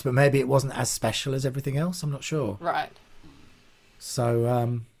worked, but maybe it wasn't as special as everything else. I'm not sure. Right.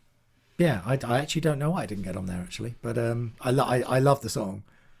 So, I actually don't know why I didn't get on there actually, but I love the song.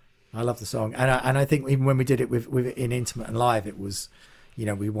 I love the song, and I think even when we did it with in Intimate and Live, it was, you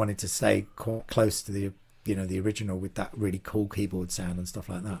know, we wanted to stay quite close to the, you know, the original with that really cool keyboard sound and stuff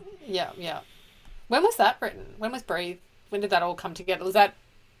like that. Yeah, yeah. When was that written? When was Breathe? When did that all come together? Was that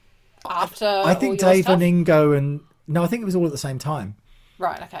after? I think Dave and Ingo I think it was all at the same time.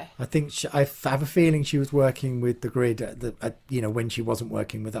 Right. Okay. I think I have a feeling she was working with the Grid you know, when she wasn't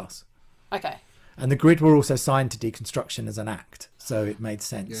working with us. Okay. And the Grid were also signed to Deconstruction as an act, so it made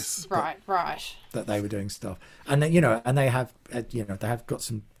sense. Yes. Right. That they were doing stuff, and you know, and they have got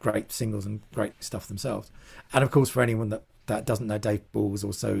some great singles and great stuff themselves. And of course, for anyone that doesn't know, Dave Ball was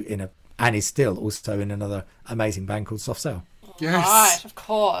also and is still also in another amazing band called Soft Cell. Yes. Right, of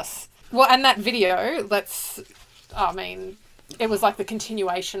course. Well, and that video, it was like the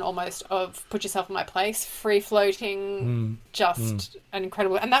continuation almost of Put Yourself in My Place, free floating, just an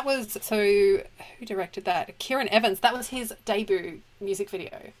incredible. And that was, so who directed that? Kieran Evans. That was his debut music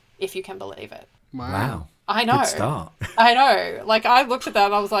video, if you can believe it. Wow. I know. Good start. I know. Like, I looked at that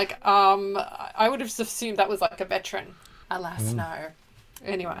and I was like, I would have assumed that was like a veteran. Alas, no.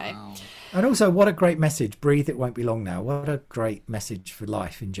 Anyway. Wow. And also, what a great message. Breathe, it won't be long now. What a great message for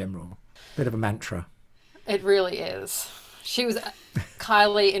life in general. Bit of a mantra. It really is.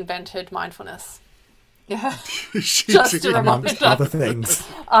 Kylie invented mindfulness. Yeah. Just to remind amongst other things.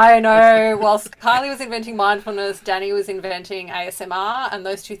 I know. Whilst Kylie was inventing mindfulness, Danny was inventing ASMR, and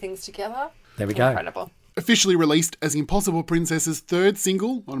those two things together. There we go. Incredible. Officially released as Impossible Princess's third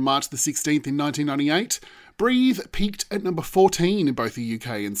single on March the 16th in 1998, Breathe peaked at number 14 in both the UK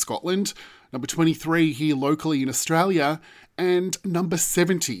and Scotland, number 23 here locally in Australia, and number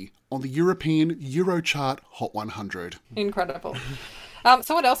 70 on the European Eurochart Hot 100. Incredible.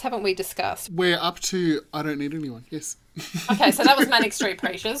 So what else haven't we discussed? We're up to I Don't Need Anyone. Yes. Okay, so that was Manic Street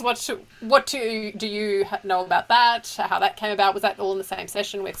Preachers. What do you know about that? How that came about? Was that all in the same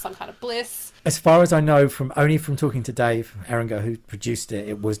session with Some Kind of Bliss? As far as I know, from talking to Dave Erringer, who produced it,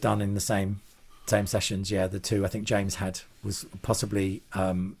 it was done in the same sessions. Yeah, the two. I think James was possibly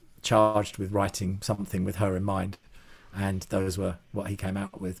charged with writing something with her in mind, and those were what he came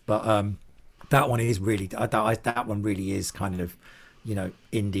out with. But that one is really that one really is kind of, you know,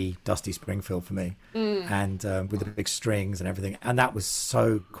 indie Dusty Springfield for me, and with the big strings and everything, and that was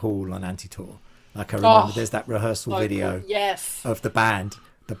so cool on Anti-Tour. Like I remember, there's that rehearsal video cool. Yes. of the band.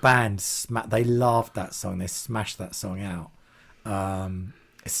 The band they loved that song. They smashed that song out.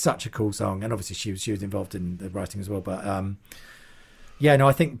 It's such a cool song, and obviously she was involved in the writing as well. But yeah, no,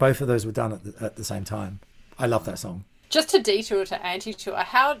 I think both of those were done at the same time. I love that song. Just to detour to Anti-Tour,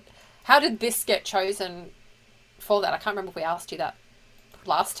 how did this get chosen for that? I can't remember if we asked you that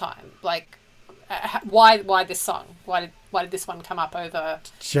last time. Like, why this song? Why did this one come up over?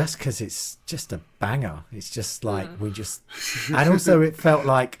 Just because it's just a banger. It's just like and also it felt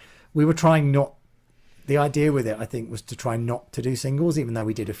like we were trying not. The idea with it, I think, was to try not to do singles, even though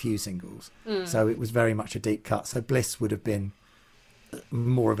we did a few singles. So it was very much a deep cut. So Bliss would have been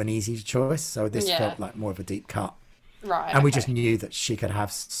more of an easy choice. So this felt like more of a deep cut. Right. And we just knew that she could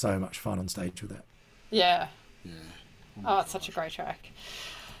have so much fun on stage with it. Yeah. Oh, it's such a great track.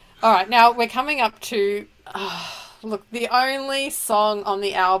 All right, now we're coming up to, look, the only song on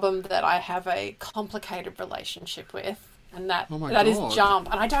the album that I have a complicated relationship with, and that is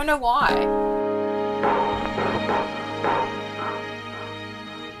Jump, and I don't know why.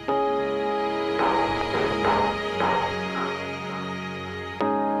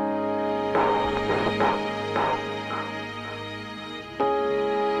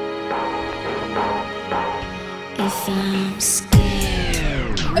 If I'm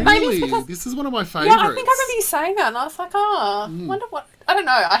scared. Maybe Really? it's because, This is one of my favourites. yeah, I think I remember you saying that, and I was like, wonder what, I don't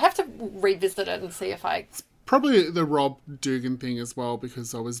know, I have to revisit it and see if I... Probably the Rob Dugan thing as well,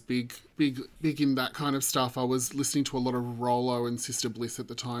 because I was big in that kind of stuff. I was listening to a lot of Rolo and Sister Bliss at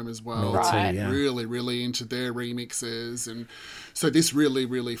the time as well. Me too, Right. yeah. Really into their remixes, and so this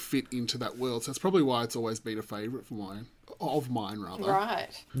really fit into that world. So that's probably why it's always been a favourite of mine rather. Right.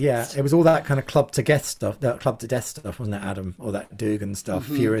 Yeah, it was all that kind of Club to Death stuff, wasn't it, Adam? Or that Dugan stuff,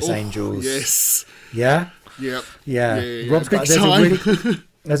 Furious Angels. Yes. Yeah? Yep. Yeah. Rob's big got, time.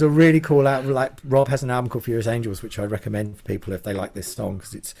 there's a really cool album, like Rob has an album called Furious Angels, which I recommend for people if they like this song,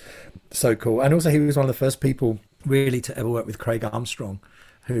 because it's so cool. And also he was one of the first people really to ever work with Craig Armstrong,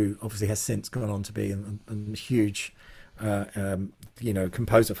 who obviously has since gone on to be a huge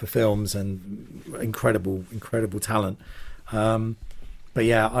composer for films and incredible talent. But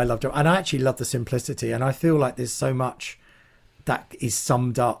yeah, I loved it, and I actually love the simplicity, and I feel like there's so much that is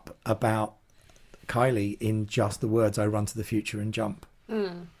summed up about Kylie in just the words "I run to the future and jump."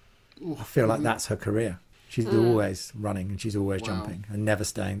 I feel like that's her career. She's always running and she's always jumping and never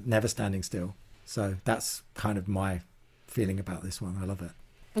standing still. So that's kind of my feeling about this one. I love it.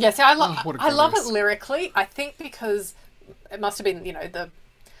 Yeah, see, what a I love it goodness. lyrically. I think because it must have been,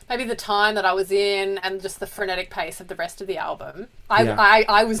 maybe the time that I was in and just the frenetic pace of the rest of the album.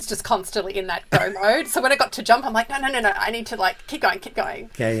 I was just constantly in that go mode. So when it got to Jump, I'm like, no, I need to keep going.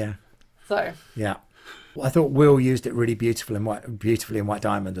 Yeah. So Yeah. Well, I thought Will used it really beautifully in White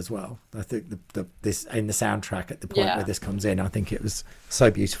Diamond as well. I think this in the soundtrack at the point where this comes in, I think it was so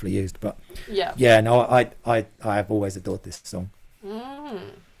beautifully used. But no, I have always adored this song.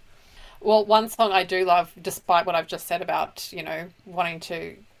 Well, one song I do love, despite what I've just said about, wanting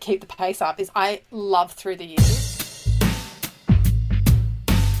to keep the pace up, is I love Through the Years.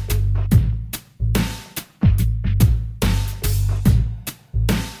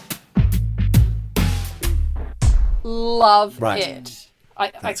 Love it.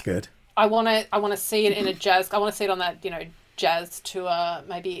 That's good. I want to see it in a jazz. I want to see it on that, jazz tour,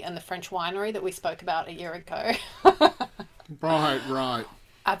 maybe in the French winery that we spoke about a year ago. Right.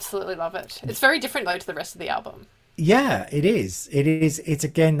 Absolutely love it. It's very different though to the rest of the album. Yeah, it is. It's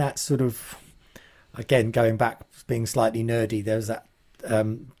again that sort of, going back, being slightly nerdy. There's that.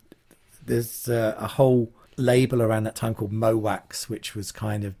 There's a whole label around that time called Mowax, which was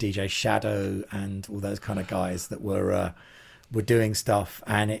kind of DJ Shadow and all those kind of guys that were doing stuff,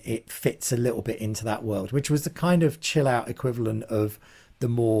 and it fits a little bit into that world, which was the kind of chill out equivalent of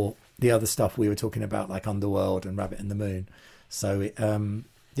the other stuff we were talking about, like Underworld and Rabbit in the Moon. So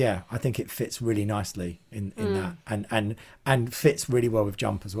I think it fits really nicely in that, and fits really well with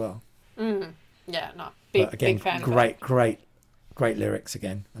Jump as well. Yeah, no, big fan. Great lyrics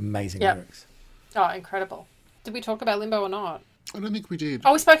again, amazing lyrics. Oh, incredible. Did we talk about Limbo or not? I don't think we did.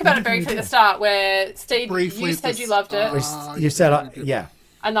 Oh, we spoke about it briefly at the start where, Steve, Briefly you at said the you loved it. You said, yeah.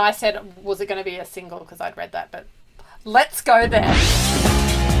 And I said, was it going to be a single? Because I'd read that. But let's go there.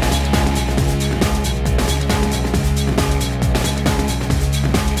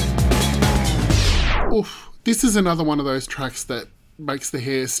 Oof. This is another one of those tracks that makes the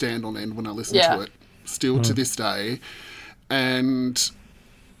hair stand on end when I listen to it, still to this day. And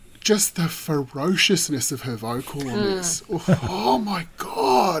just the ferociousness of her vocal on this. Oof. Oh my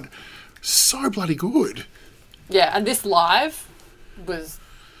God. So bloody good. Yeah, and this live was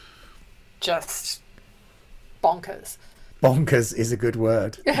just bonkers. Bonkers is a good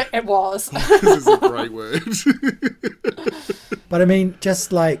word. It was. This is a great word. But I mean,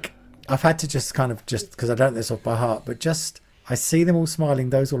 just like, I've had to just kind of, just because I don't know this off by heart, but just, I see them all smiling,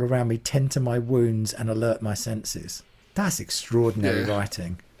 those all around me tend to my wounds and alert my senses. That's extraordinary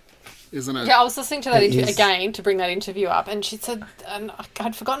writing. Isn't it? Yeah, I was listening to that It interview is. again to bring that interview up, and she said, and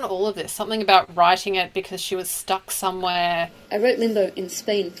I'd forgotten all of this, something about writing it because she was stuck somewhere. I wrote Limbo in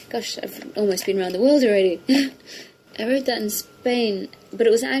Spain. Gosh, I've almost been around the world already. I wrote that in Spain, but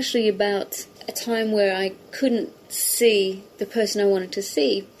it was actually about a time where I couldn't see the person I wanted to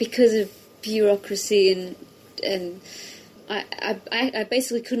see because of bureaucracy, and I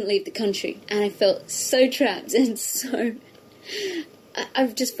basically couldn't leave the country, and I felt so trapped and so... I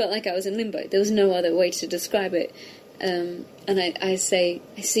just felt like I was in limbo. There was no other way to describe it. And I see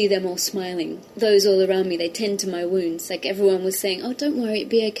them all smiling. Those all around me, they tend to my wounds. Like everyone was saying, oh, don't worry, it'll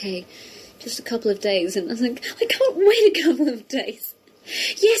be okay. Just a couple of days. And I was like, I can't wait a couple of days.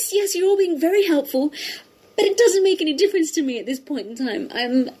 Yes, you're all being very helpful, but it doesn't make any difference to me at this point in time.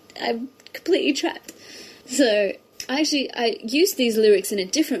 I'm completely trapped. So I used these lyrics in a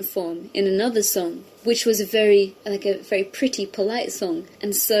different form in another song, which was a very pretty, polite song.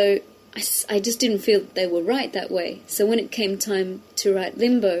 And so I just didn't feel that they were right that way. So when it came time to write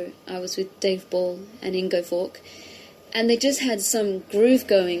Limbo, I was with Dave Ball and Ingo Vork, and they just had some groove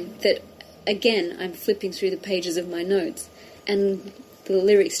going that, again, I'm flipping through the pages of my notes, and the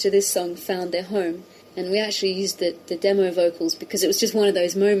lyrics to this song found their home. And we actually used the demo vocals because it was just one of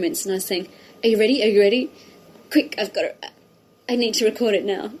those moments, and I was saying, are you ready? Are you ready? Quick, I need to record it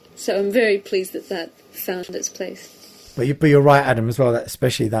now. So I'm very pleased that found its place. But you're right, Adam, as well, that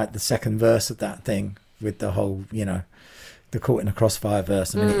especially that the second verse of that thing with the whole, the Caught in a Crossfire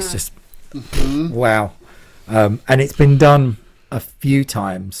verse. I mean, it's just, wow. And it's been done a few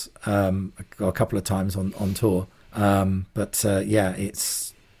times, or a couple of times on tour.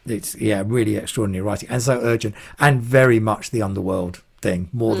 It's really extraordinary writing and so urgent and very much the Underworld thing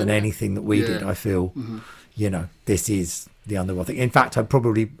more than anything that we did. I feel, this is the Underworld thing. In fact, I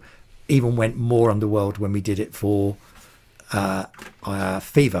probably even went more Underworld when we did it for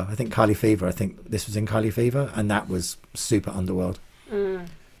Fever. I think Kylie Fever. I think this was in Kylie Fever, and that was super Underworld.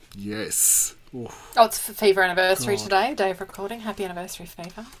 Yes. Oof. Oh, it's Fever anniversary today. Day of recording. Happy anniversary,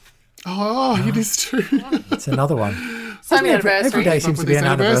 Fever. Oh, it is too. It's another one. So many Every anniversaries. day seems to be an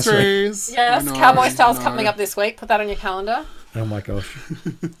anniversary. Anniversaries. Yes, I know, Cowboy Style's I know. coming up this week. Put that on your calendar. Oh my gosh.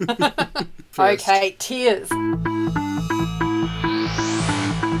 First. Okay, Tears.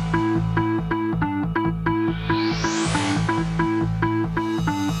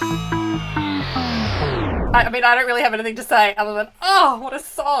 I mean, I don't really have anything to say other than, oh, what a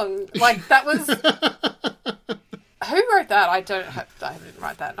song. Like, that was... Who wrote that? I didn't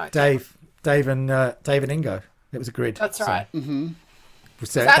write that note. Dave and Ingo. It was a grid. That's song. right.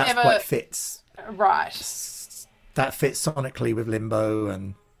 So that that's ever- what fits. Right. That fits sonically with Limbo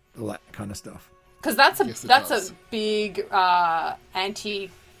and all that kind of stuff. Because that's a Yes, it that's does. a big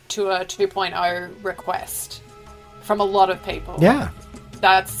anti-tour 2.0 request from a lot of people. Yeah,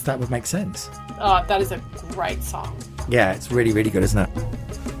 That's that would make sense. that is a great song. Yeah, it's really, really good, isn't it?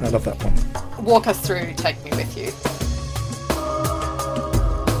 I love that one. Walk us through Take Me With You.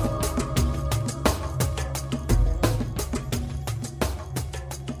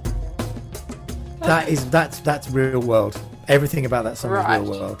 That's real world. Everything about that song Right. is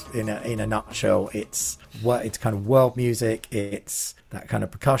real world. In a nutshell, it's kind of world music. It's that kind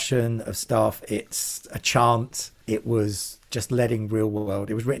of percussion of stuff. It's a chant. It was just letting real world.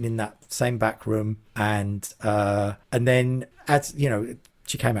 It was written in that same back room, and then as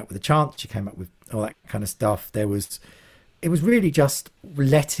she came out with a chant. She came up with all that kind of stuff. It was really just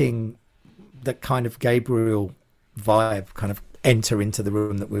letting the kind of Gabriel vibe kind of enter into the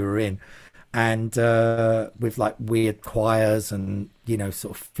room that we were in. And with like weird choirs and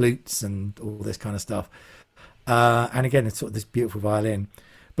sort of flutes and all this kind of stuff, and again it's sort of this beautiful violin.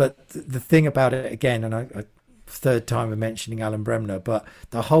 But the thing about it again, and I third time we're mentioning Alan Bremner, but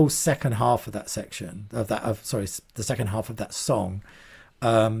the whole second half of that section the second half of that song,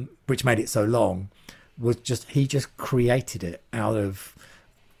 which made it so long, was he just created it out of,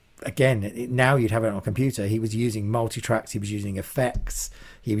 again, now you'd have it on a computer. He was using multi-tracks, he was using effects,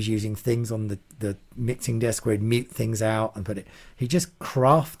 he was using things on the mixing desk where he'd mute things out and he just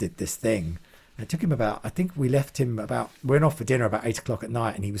crafted this thing. And it took him about, I think we went off for dinner about 8 o'clock at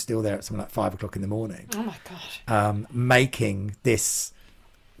night, and he was still there at something like 5 o'clock in the morning. Oh my God. Making this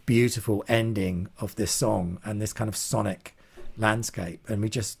beautiful ending of this song and this kind of sonic landscape. And we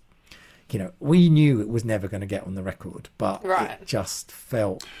just, we knew it was never going to get on the record, but it just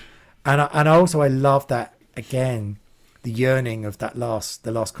felt, and I love that, again, the yearning of the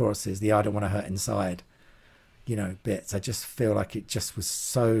last choruses, the "I don't want to hurt inside," bits. I just feel like it just was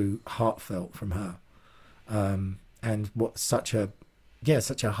so heartfelt from her, and such a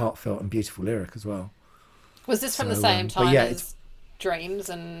heartfelt and beautiful lyric as well. Was this from the same time yeah, as Dreams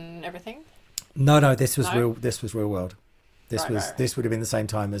and everything? No, this was Real World. This would have been the same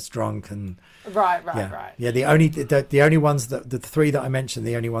time as Drunk and right. Yeah, the only ones that the three that I mentioned,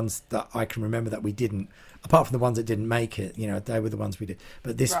 the only ones that I can remember that we didn't, apart from the ones that didn't make it, they were the ones we did.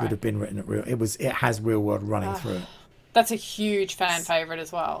 But this would have been written at Real. It has Real World running through it. That's a huge fan favorite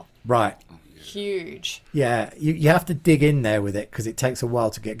as well. Right. Huge. Yeah, you have to dig in there with it because it takes a while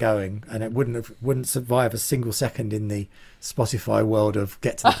to get going, and it wouldn't survive a single second in the Spotify world of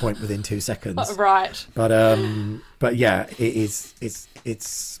get to the point within 2 seconds. Right. But yeah,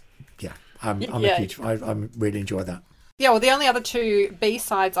 it's I'm a huge. I really enjoy that. Yeah. Well, the only other two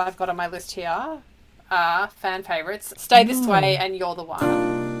B-sides I've got on my list here are fan favorites: "Stay This Way" and "You're the One."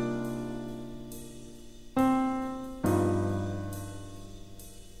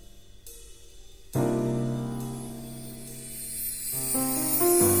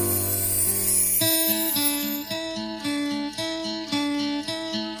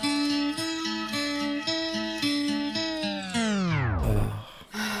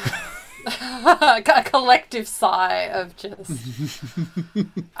 A collective sigh of just,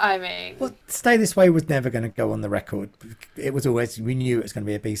 I mean... Well, "Stay This Way" was never going to go on the record. It was always, we knew it was going to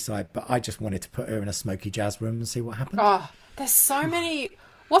be a B-side, but I just wanted to put her in a smoky jazz room and see what happened. Oh, there's so many...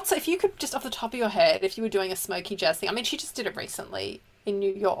 if you could just off the top of your head, if you were doing a smoky jazz thing, I mean, she just did it recently in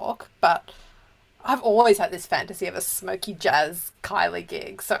New York, but I've always had this fantasy of a smoky jazz Kylie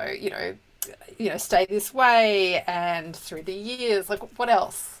gig. So, "Stay This Way" and "Through the Years." Like, what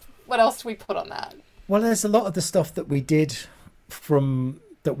else? What else do we put on that? Well, there's a lot of the stuff that we did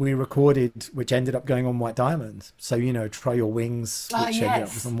that we recorded, which ended up going on White Diamonds. So, "Try Your Wings," which ended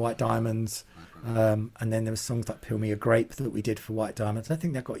up on White Diamonds. And then there were songs like "Peel Me a Grape" that we did for White Diamonds. I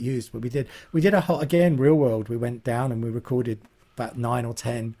think that got used, but we did again, Real World. We went down and we recorded about 9 or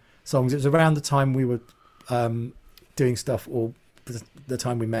 10 songs. It was around the time we were doing stuff, or the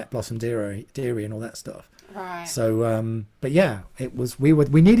time we met Blossom Dearie and all that stuff. Right. So, but yeah, it was. We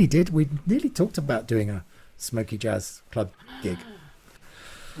nearly talked about doing a smoky jazz club gig.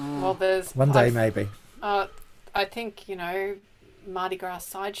 Well, there's one day maybe. I think Mardi Gras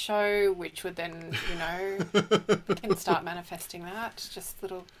sideshow, which would then we can start manifesting that. Just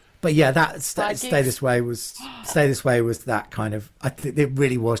little. But yeah, that Stay This Way was that kind of. I think it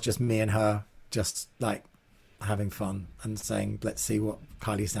really was just me and her, just like having fun and saying, let's see what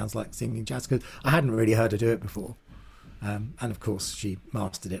Kylie sounds like singing jazz, because I hadn't really heard her do it before, and of course she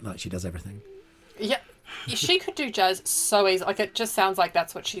mastered it like she does everything. Yeah, she could do jazz so easy. Like, it just sounds like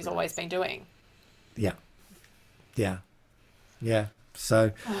that's what she's always been doing. Yeah.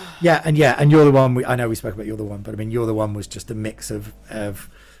 So and You're the One. I know we spoke about You're the One, but I mean, You're the One was just a mix of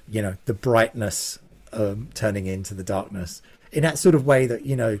the brightness turning into the darkness in that sort of way that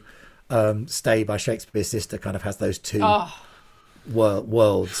Stay by Shakespears Sister kind of has those two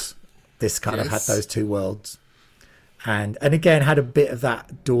worlds. This kind of had those two worlds, and again had a bit of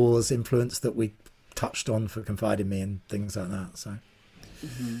that Doors influence that we touched on for Confide in Me and things like that. So,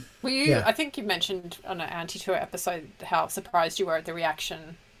 Were you? I think you mentioned on an Anti-Tour episode how surprised you were at the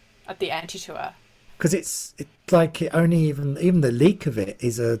reaction at the Anti-Tour. Because it's like even the leak of it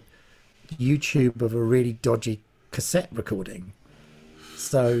is a YouTube of a really dodgy cassette recording.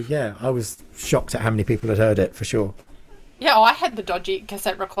 So, yeah, I was shocked at how many people had heard it, for sure. Yeah, I had the dodgy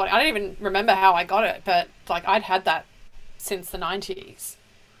cassette recording. I don't even remember how I got it, but, I'd had that since the 90s.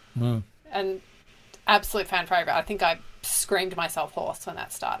 And absolute fan favourite. I think I screamed myself hoarse when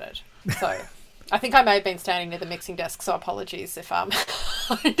that started. So, I think I may have been standing near the mixing desk, so apologies if I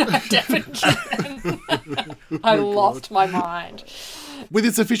deafened you. I lost my mind. With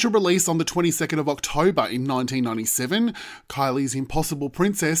its official release on the 22nd of October in 1997, Kylie's Impossible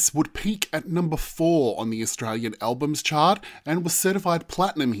Princess would peak at number 4 on the Australian albums chart and was certified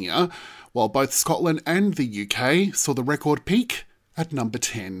platinum here, while both Scotland and the UK saw the record peak at number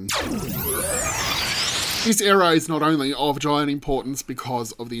 10. This era is not only of giant importance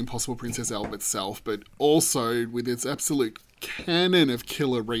because of the Impossible Princess album itself, but also with its absolute canon of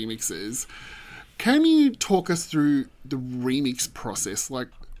killer remixes. Can you talk us through the remix process?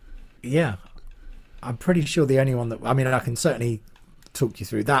 Yeah, I'm pretty sure the only one that... I mean, I can certainly talk you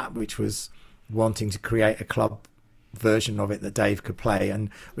through that, which was wanting to create a club version of it that Dave could play. And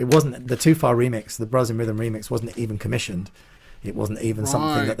it wasn't... The Too Far remix, the Brothers in Rhythm remix, wasn't even commissioned. It wasn't even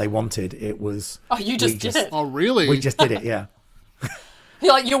something that they wanted. It was... Oh, you just did it. Oh, really? We just did it, yeah.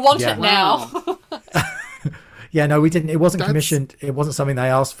 You're like, you want it now. Yeah, no, we didn't. It wasn't commissioned. It wasn't something they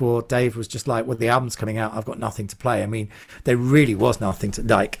asked for. Dave was just like, well, the album's coming out. I've got nothing to play. I mean, there really was nothing to...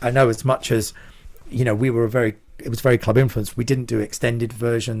 Like, I know as much as, you know, we were it was very club influenced. We didn't do extended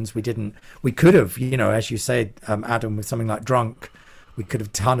versions. We could have, you know, as you said, Adam, with something like Drunk, we could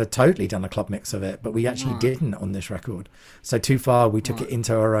have totally done a club mix of it, but we actually didn't on this record. So Too Far, we took it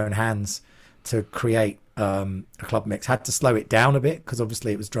into our own hands to create a club mix. Had to slow it down a bit because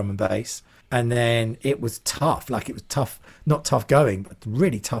obviously it was drum and bass. And then it was tough. Like, it was tough, not tough going, but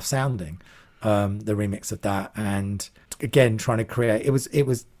really tough sounding, the remix of that. And again, trying to create, it was,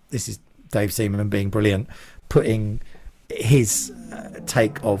 this is Dave Seaman being brilliant, putting his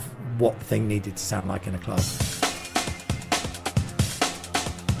take of what the thing needed to sound like in a club.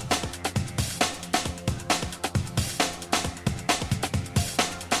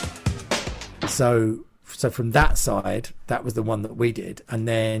 So from that side, that was the one that we did. And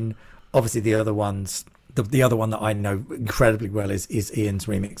then obviously the other ones, the other one that I know incredibly well is Ian's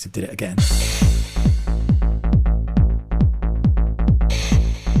remix of Did It Again.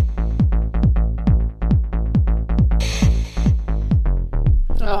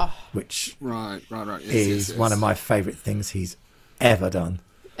 Oh. Which right. Yes, is one of my favourite things he's ever done.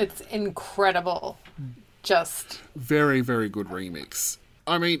 It's incredible. Just... Very, very good remix.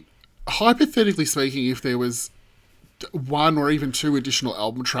 I mean, hypothetically speaking, if there was one or even two additional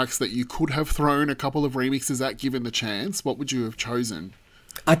album tracks that you could have thrown a couple of remixes at given the chance, what would you have chosen?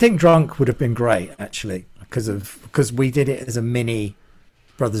 I think Drunk would have been great, actually, because we did it as a mini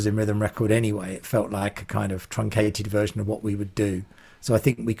Brothers in Rhythm record anyway. It felt like a kind of truncated version of what we would do. So I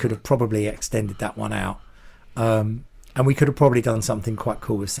think we could have probably extended that one out. And we could have probably done something quite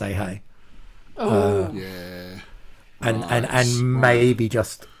cool with Say Hey. Yeah. And maybe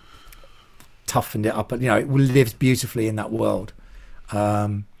just toughened it up. But, you know, it lives beautifully in that world. But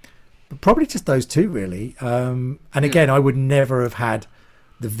probably just those two, really. And again, I would never have had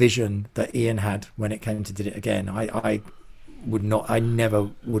the vision that Ian had when it came to Did It Again. I never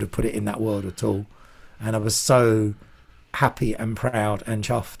would have put it in that world at all. And I was so happy and proud and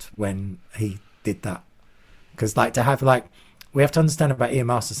chuffed when he did that. Because, like, to have, like, we have to understand about Ian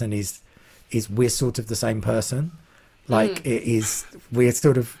Masterson is we're sort of the same person. Like, we're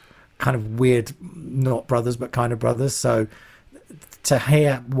sort of kind of weird, not brothers, but kind of brothers. So to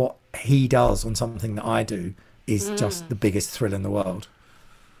hear what he does on something that I do is just the biggest thrill in the world.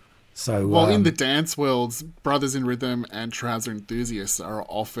 So, well, in the dance worlds, Brothers in Rhythm and Trouser Enthusiasts are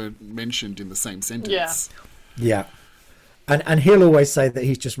often mentioned in the same sentence. Yeah. And he'll always say that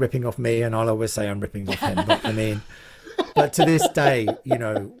he's just ripping off me, and I'll always say I'm ripping off him. But I mean, but to this day, you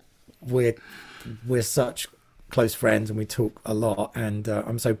know, we're such close friends and we talk a lot, and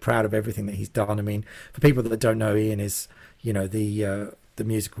I'm so proud of everything that he's done. I mean, for people that don't know, Ian is, you know, the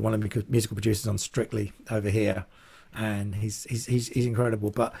musical, one of the musical producers on Strictly over here, and he's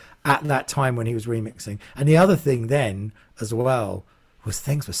incredible. But at that time when he was remixing, and the other thing then as well was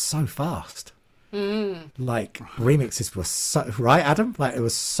things were so fast. Like, remixes were so, right, Adam? Like, it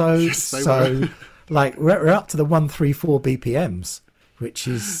was so like we're up to the 134 BPMs, which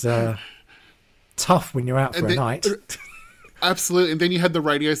is tough when you're out for a night. Absolutely. And then you had the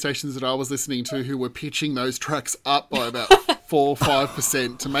radio stations that I was listening to who were pitching those tracks up by about 4 or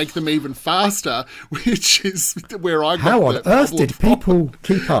 5% to make them even faster, which is where I got How on earth did people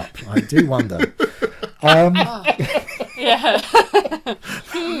keep up? I do wonder. Yeah.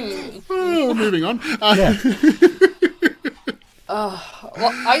 Moving on. Yeah. Well,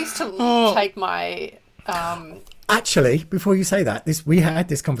 I used to take my... Actually, before you say that, we had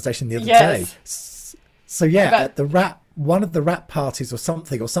this conversation the other Yes. day. So yeah, at the one of the rap parties or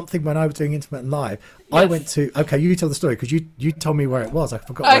something when I was doing Intimate and Live, I went to. Okay, you tell the story because you told me where it was. I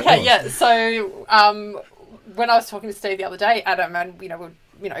forgot. Where it was. Yeah. So when I was talking to Steve the other day, Adam, and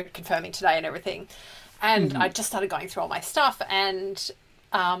we're confirming today and everything, And I just started going through all my stuff, and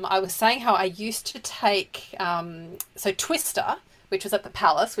I was saying how I used to take so Twister, which was at the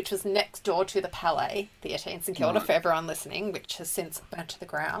Palace, which was next door to the Palais Theatre in St Kilda, for everyone listening, which has since burnt to the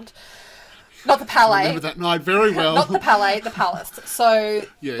ground. Not the Palais. I remember that night very well. Not the Palais, the Palace. So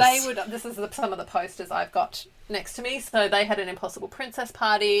Yes. they would, this is some of the posters I've got next to me. So they had an Impossible Princess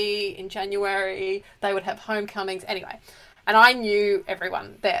party in January. They would have homecomings. Anyway, and I knew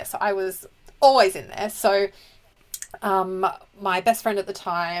everyone there. So I was always in there. So my best friend at the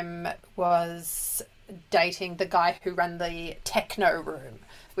time was dating the guy who ran the techno room,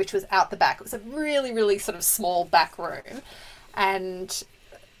 which was out the back. It was a really, really sort of small back room. And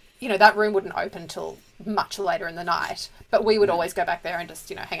you know, that room wouldn't open till much later in the night, but we would always go back there and just,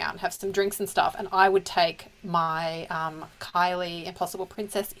 you know, hang out and have some drinks and stuff. And I would take my Kylie Impossible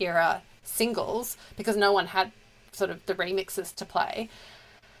Princess era singles because no one had sort of the remixes to play.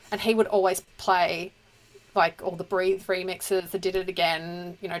 And he would always play like all the Breathe remixes, the Did It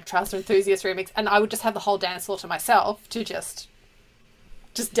Again, you know, Trouser Enthusiast remix. And I would just have the whole dance floor to myself to just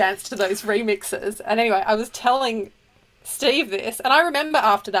dance to those remixes. And anyway, I was telling Steve this, and I remember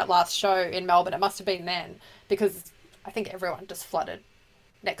after that last show in Melbourne, it must have been then, because I think everyone just flooded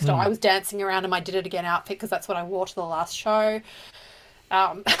next door. I was dancing around in my Did It Again outfit because that's what I wore to the last show.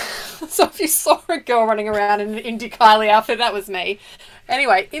 So if you saw a girl running around in an Indie Kylie outfit, that was me.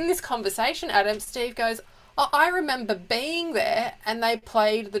 Anyway, in this conversation, Adam, Steve goes, "Oh, I remember being there and they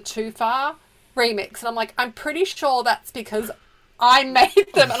played the Too Far remix." And I'm like, I'm pretty sure that's because I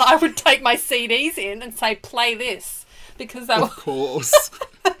made them and I would take my CDs in and say, play this. Because that Of was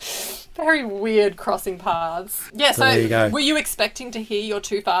course. very weird crossing paths. Yeah, so there you go. were you expecting to hear your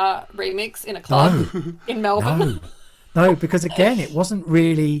Too Far remix in a club in Melbourne? No, because again, it wasn't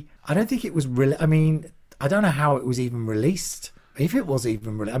really. I don't think it was really. I mean, I don't know how it was even released. If it was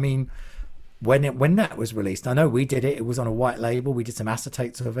even released, I mean, when that was released, I know we did it. It was on a white label. We did some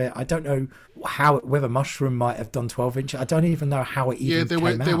acetates of it. I don't know whether Mushroom might have done 12-inch. I don't even know how it even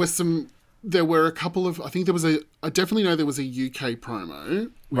came out. There were a couple of. I think there was I definitely know there was a UK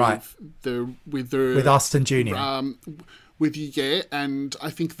promo, Right. With Austin Jr. With yeah, and I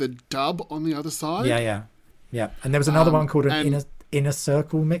think the dub on the other side. Yeah. And there was another one called an inner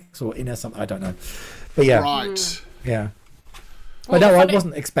circle mix or inner something. I don't know, but yeah, Right. yeah. Well, But no, the funny- I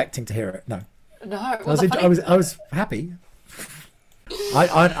wasn't expecting to hear it. No, No. I Well, was happy.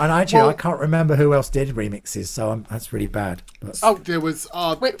 I can't remember who else did remixes, so that's really bad. But, There was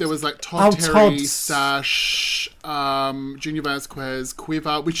Wait. there was like Todd Terry, Todd's. Sash, Junior Vasquez,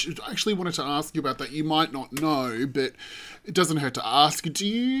 Quiver, which I actually wanted to ask you about that. You might not know, but it doesn't hurt to ask. Do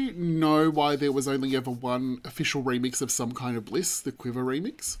you know why there was only ever one official remix of Some Kind of Bliss, the Quiver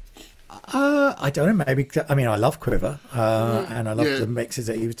remix? I don't know. Maybe I mean I love Quiver, and I love Yeah. the mixes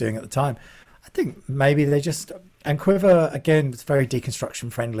that he was doing at the time. I think maybe they just and Quiver again was very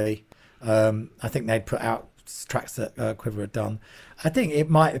deconstruction friendly. I think they'd put out tracks that Quiver had done. I think it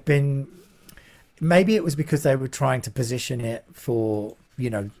might have been maybe it was because they were trying to position it for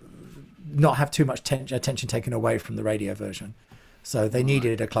not have too much attention taken away from the radio version. So they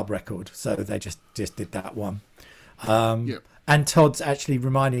needed a club record, so they just did that one. Yep. And Todd's actually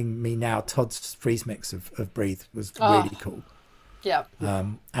reminding me now, Todd's freeze mix of Breathe was really cool. Yeah.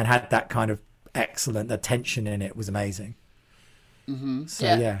 And had that kind of excellent attention in it, was amazing. Mm-hmm. So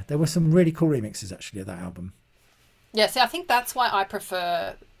yeah, there were some really cool remixes actually of that album. Yeah, see, I think that's why I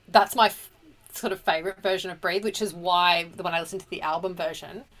prefer, that's my sort of favourite version of Breathe, which is why when I listen to the album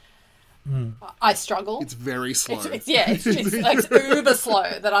version, I struggle. It's very slow. It's uber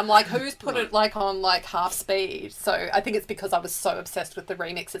slow that I'm like, who's put it like on like half speed? So I think it's because I was so obsessed with the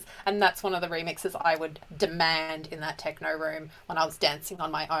remixes, and that's one of the remixes I would demand in that techno room when I was dancing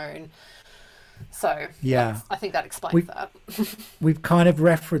on my own. So Yeah. I think that explains that. We've kind of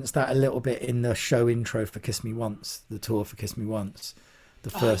referenced that a little bit in the show intro for Kiss Me Once, the tour for Kiss Me Once. The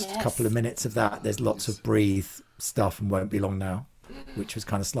first yes. couple of minutes of that, there's lots of Breathe stuff and Won't Be Long Now, which was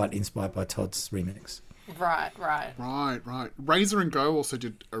kind of slightly inspired by Todd's remix. Right. Right. Razor and Go also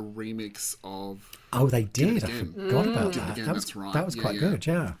did a remix of. Oh, they did. I Again. forgot about Did It that. Again, That was, that's right. that was Yeah, quite yeah. good,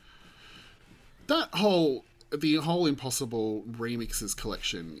 yeah. The whole Impossible remixes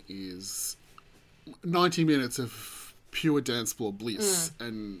collection is 90 minutes of pure dance floor bliss,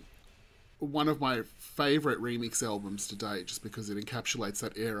 and one of my favourite remix albums to date, just because it encapsulates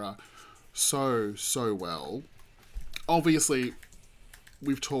that era so well. Obviously,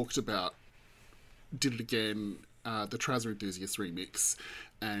 we've talked about Did It Again, the Trouser Enthusiast remix,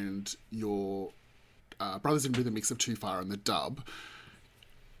 and your Brothers in Rhythm mix of Too Far and the dub.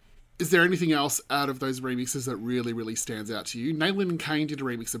 Is there anything else out of those remixes that really, really stands out to you? Naylin and Kane did a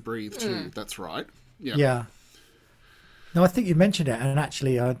remix of Breathe too, that's right. Yeah. No, I think you mentioned it, and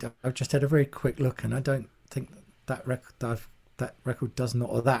actually, I've just had a very quick look, and I don't think that record does not,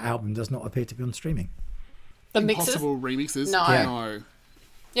 or that album does not appear to be on streaming. The mixes? Impossible remixes. No. Yeah. No.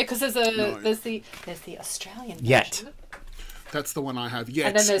 Yeah, because there's the Australian version. Yet. That's the one I have. Yet.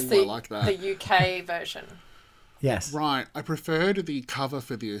 And then there's I like that. the UK version. Yes. Right. I preferred the cover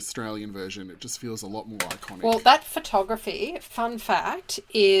for the Australian version. It just feels a lot more iconic. Well, that photography, fun fact,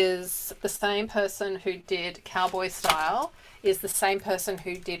 is the same person who did Cowboy Style, is the same person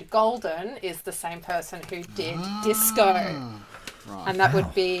who did Golden, is the same person who did Disco. Right. And that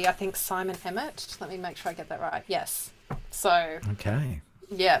would be, I think, Simon Emmett. Let me make sure I get that right. Yes. So, Okay.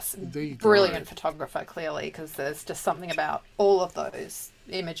 yes, There you go. brilliant photographer, clearly, because there's just something about all of those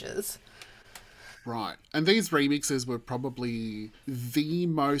images. Right. And these remixes were probably the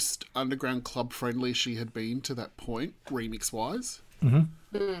most underground club friendly she had been to that point, remix wise.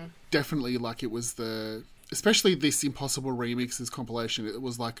 Definitely, like, it was especially this Impossible Remixes compilation, it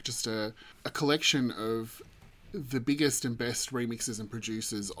was like just a collection of the biggest and best remixes and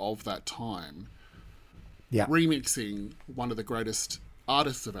producers of that time. Yeah. Remixing one of the greatest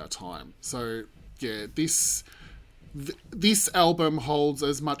artists of our time. So, yeah, this album holds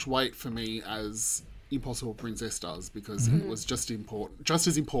as much weight for me as Impossible Princess does, because it was just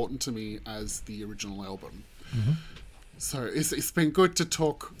as important to me as the original album. So it's been good to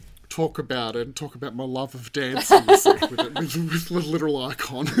talk about it and talk about my love of dancing with Literal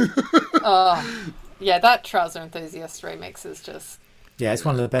Icon. Yeah, that Trouser Enthusiast remix is just... Yeah, it's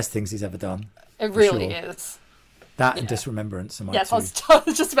one of the best things he's ever done. It really sure. is. That and Disremembrance are my Yes, two. I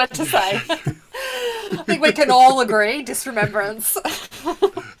was just about to say. I think we can all agree, Disremembrance.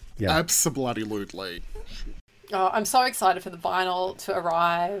 Yeah. Absolutely. Oh, I'm so excited for the vinyl to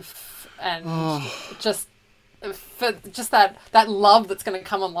arrive, and just for that love that's going to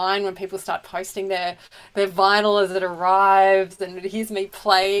come online when people start posting their vinyl as it arrives, and here's me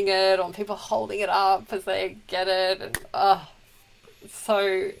playing it, or people holding it up as they get it, and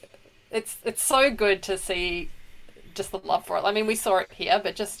so it's so good to see just the love for it. I mean, we saw it here,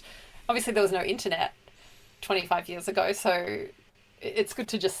 but just obviously there was no internet 25 years ago, so it's good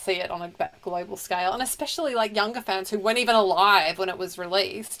to just see it on a global scale, and especially like younger fans who weren't even alive when it was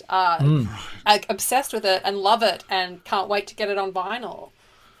released are obsessed with it and love it and can't wait to get it on vinyl.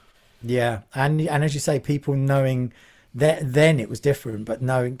 Yeah, and as you say, people knowing that then it was different, but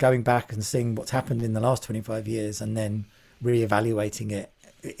going back and seeing what's happened in the last 25 years and then reevaluating it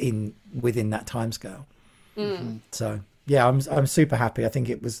within that timescale. So yeah, I'm super happy. I think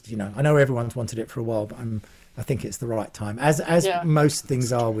it was, I know everyone's wanted it for a while, but I think it's the right time, as most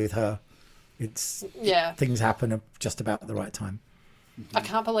things are with her. Things happen at just about the right time. I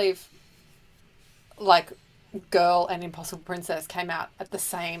can't believe like Girl and Impossible Princess came out at the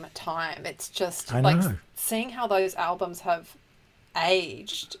same time. It's just I like know. seeing how those albums have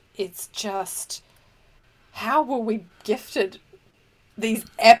aged. It's just, how were we gifted these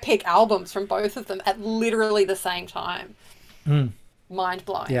epic albums from both of them at literally the same time? Mind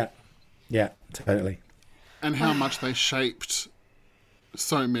blowing. Yeah, totally. And how much they shaped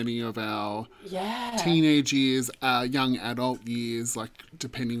so many of our Yeah. teenage years, our young adult years, like,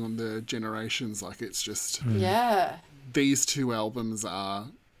 depending on the generations. Like, it's just, Yeah. these two albums are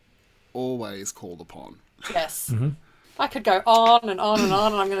always called upon. Yes. I could go on and on and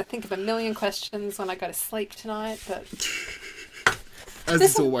on, and I'm going to think of a million questions when I go to sleep tonight, but As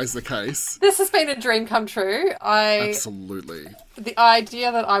is always the case. this has been a dream come true. Absolutely. The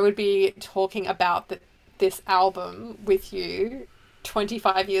idea that I would be talking about this album with you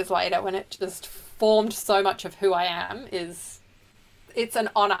 25 years later, when it just formed so much of who I am, it's an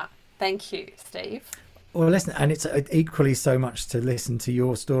honour. Thank you, Steve. Well, listen, and it's equally so much to listen to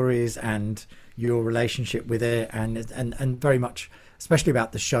your stories and your relationship with it, and very much, especially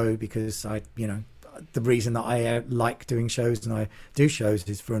about the show, because the reason that I like doing shows and I do shows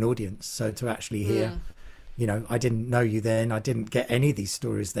is for an audience. So to actually hear, I didn't know you then, I didn't get any of these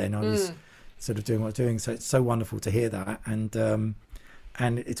stories then. I was sort of doing what I was doing. So it's so wonderful to hear that, and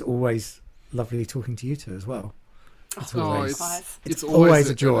it's always lovely talking to you two as well. It's always, it's always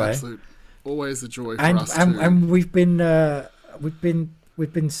a joy. Always a joy for and us and, too. and we've been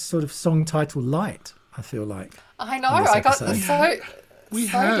sort of song title light, I feel like. I know. on this I got episode. We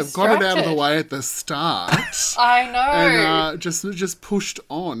so have got it out of the distracted. way at the start. I know. And just pushed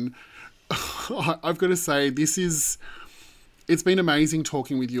on. I've got to say, it's been amazing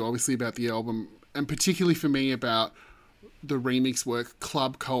talking with you, obviously, about the album, and particularly for me about the remix work,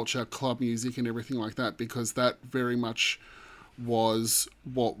 club culture, club music, and everything like that, because that very much was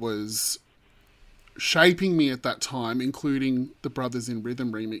what was shaping me at that time, including the Brothers in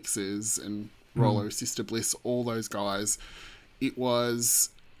Rhythm remixes and Rollo, Sister Bliss, all those guys. It was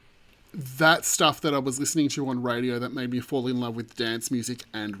that stuff that I was listening to on radio that made me fall in love with dance music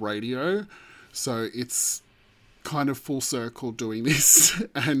and radio. So it's kind of full circle doing this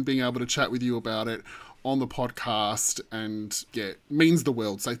and being able to chat with you about it on the podcast, and means the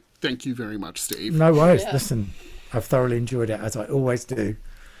world. So thank you very much, Steve. No worries. Listen, I've thoroughly enjoyed it, as I always do.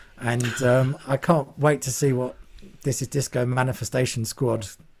 And I can't wait to see what This Is Disco Manifestation Squad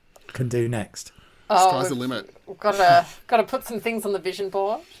can do next. Sky's the limit. We've got to put some things on the vision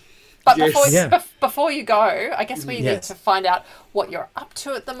board. But Yes. before you go, I guess we need to find out what you're up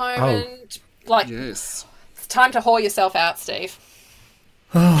to at the moment. Yes. It's time to whore yourself out, Steve.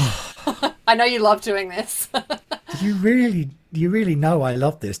 I know you love doing this. You really know I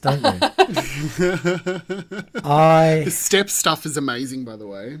love this, don't you? The step stuff is amazing, by the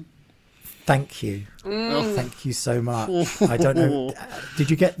way. Thank you. Thank you so much. I don't know.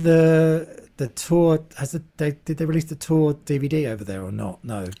 Did you get the tour? Did they release the tour DVD over there or not?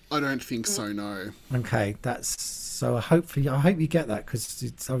 No. I don't think so. No. Okay, that's so. I hope you get that, because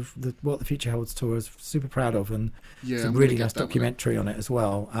it's what the Future Holds tour is super proud of, and it's a I'm really gonna get nice that one. documentary on it as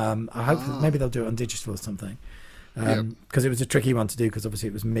well. I hope that maybe they'll do it on digital or something. Because it was a tricky one to do, because obviously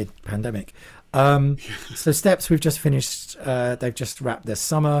it was mid-pandemic. So Steps, we've just finished. They've just wrapped their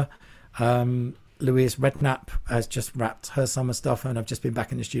summer. Louise Redknapp has just wrapped her summer stuff, and I've just been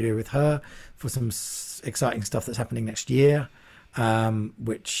back in the studio with her for some exciting stuff that's happening next year, and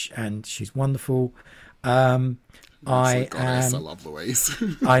she's wonderful. I love Louise.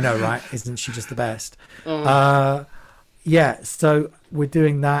 I know, right? Isn't she just the best? So we're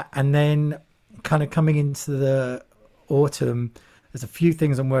doing that, and then kind of coming into the autumn, there's a few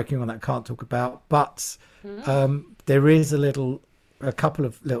things I'm working on that I can't talk about, but there is a couple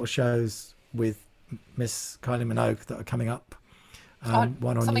of little shows with Miss Kylie Minogue that are coming up.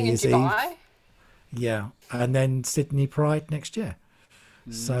 One on New Year's Eve. Yeah, and then Sydney Pride next year.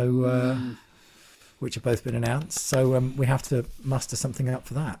 So, which have both been announced. So we have to muster something up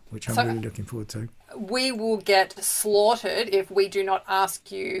for that, which I'm really looking forward to. We will get slaughtered if we do not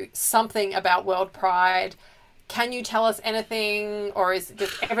ask you something about World Pride. Can you tell us anything, or is it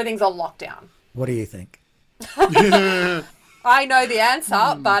just everything's on lockdown? What do you think? I know the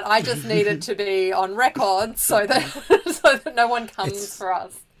answer, but I just need it to be on record so that no one comes for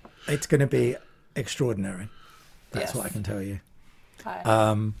us. It's going to be extraordinary. That's what I can tell you.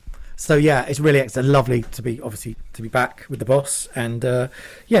 Okay. So yeah, it's really lovely to be back with the boss, and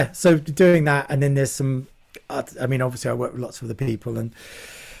so doing that, and then there's some. Obviously I work with lots of other people, and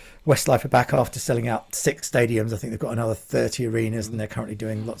Westlife are back after selling out 6 stadiums. I think they've got another 30 arenas, and they're currently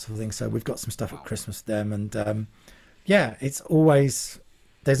doing lots of things. So we've got some stuff at Christmas with them, and there's always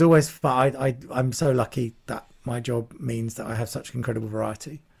fun. I'm so lucky that my job means that I have such incredible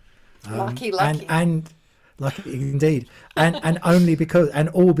variety. Lucky. And lucky indeed, and only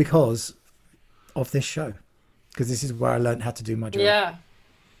because of this show, because this is where I learned how to do my job. Yeah.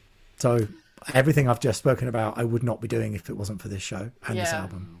 So everything I've just spoken about, I would not be doing if it wasn't for this show and this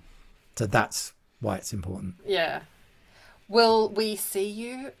album. So that's why it's important. Yeah. Will we see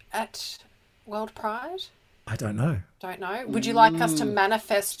you at World Pride? I don't know. Would you like us to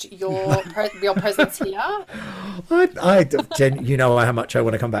manifest your presence here? You know how much I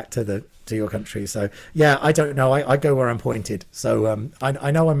want to come back to your country. So yeah, I don't know. I go where I'm pointed. So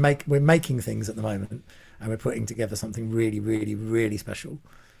I know we're making things at the moment, and we're putting together something really, really, really special.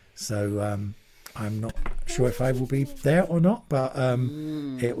 So I'm not sure if I will be there or not, but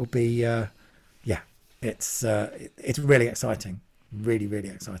it will be. It's really exciting. Really, really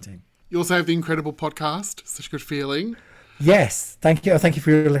exciting. You also have the incredible podcast. Such a good feeling. Yes, thank you. Thank you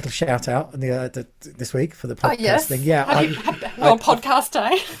for your little shout out this week for the podcast thing. Yeah, on podcast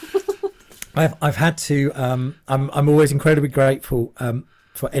day. I've had to. I'm always incredibly grateful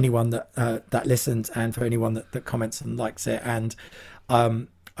for anyone that listens, and for anyone that comments and likes it. And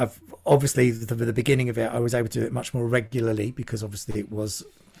I've obviously the beginning of it, I was able to do it much more regularly, because obviously it was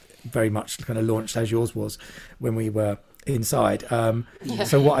very much kind of launched as yours was when we were inside.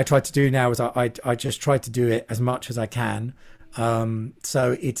 So what I try to do now is I just try to do it as much as I can.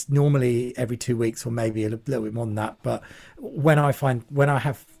 So it's normally every 2 weeks, or maybe a little bit more than that. But when I find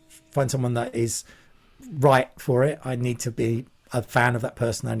someone that is right for it, I need to be a fan of that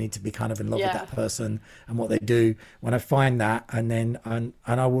person. I need to be kind of in love with that person and what they do. When I find that, and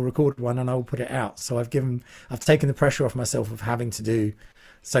I will record one and I will put it out. So I've taken the pressure off myself of having to do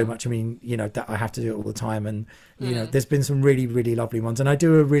so much. That I have to do it all the time, and there's been some really, really lovely ones, and I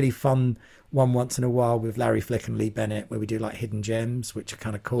do a really fun one once in a while with Larry Flick and Lee Bennett, where we do like hidden gems, which are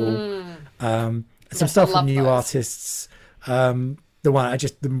kind of cool. Some stuff from new artists. the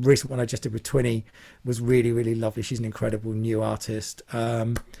recent one I just did with Twinny was really, really lovely. She's an incredible new artist.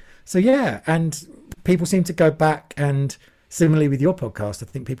 So yeah, and people seem to go back, and similarly with your podcast, I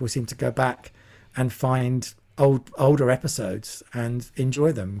think people seem to go back and find older episodes and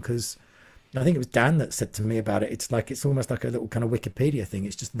enjoy them, because I think it was Dan that said to me about it. It's almost like a little kind of Wikipedia thing.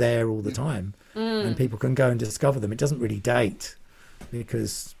 It's just there all the time, and people can go and discover them. It doesn't really date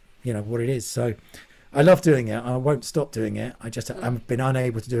because what it is. So I love doing it. I won't stop doing it. I've been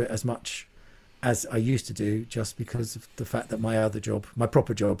unable to do it as much as I used to do, just because of the fact that my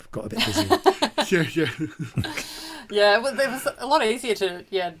proper job, got a bit busy. Yeah, well, it was a lot easier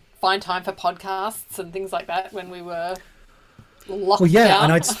to find time for podcasts and things like that when we were locked down.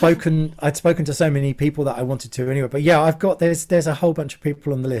 And I'd spoken to so many people that I wanted to anyway. But yeah, there's a whole bunch of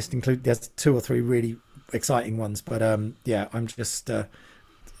people on the list, there's 2 or 3 really exciting ones. But I'm just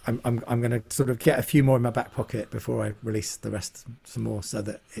I'm going to sort of get a few more in my back pocket before I release the rest some more, so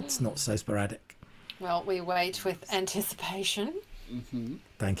that it's not so sporadic. Well, we wait with anticipation.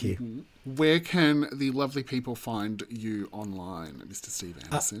 Thank you. Where can the lovely people find you online, Mr. Steve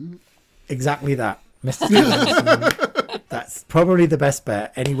Anderson? Exactly that, Mr. Steve Anderson. That's probably the best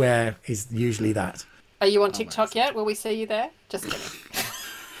bet. Anywhere is usually that. Are you on TikTok yet? Will we see you there? Just kidding.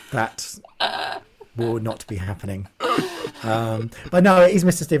 That will not be happening. But no, it is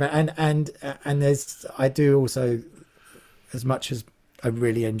Mr. Steve, and I do also, as much as I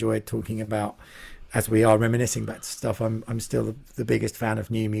really enjoyed talking about, as we are reminiscing back to stuff, I'm still the biggest fan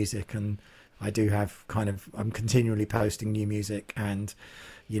of new music, and I do have I'm continually posting new music, and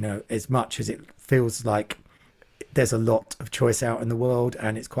as much as it feels like there's a lot of choice out in the world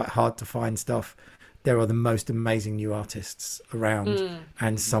and it's quite hard to find stuff, there are the most amazing new artists around,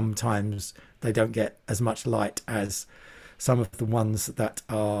 and sometimes they don't get as much light as some of the ones that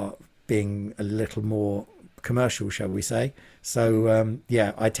are being a little more commercial, shall we say. So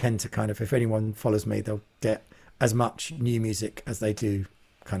I tend to if anyone follows me, they'll get as much new music as they do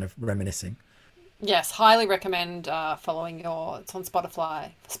reminiscing. Yes, highly recommend following it's on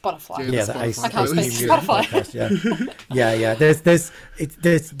Spotify. Yeah, the I can't speak Spotify. Podcast, yeah.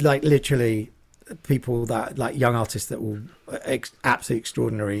 There's like literally people that, like, young artists that will absolutely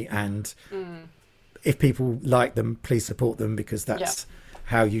extraordinary, and if people like them, please support them, because that's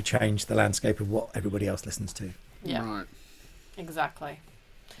how you change the landscape of what everybody else listens to. Yeah, right. Exactly.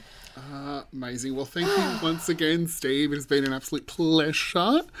 Amazing. Well, thank you once again, Steve. It has been an absolute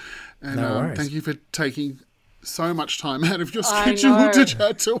pleasure. And No worries. thank you for taking so much time out of your schedule to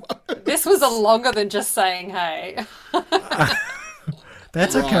chat to us. This was a longer than just saying hey.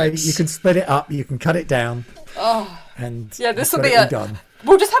 That's okay. Right. You can split it up. You can cut it down. And this will got be it all done.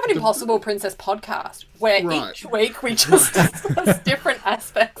 We'll just have an Impossible Princess podcast where Right. each week we just discuss different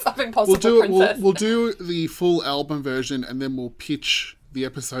aspects of Impossible Princess. We'll do the full album version, and then we'll pitch the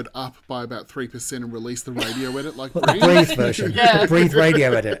episode up by about 3% and release the radio edit like The Breathe. Breathe version. Yeah. The Breathe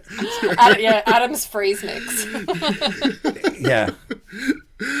radio edit. Adam's freeze mix. Yeah.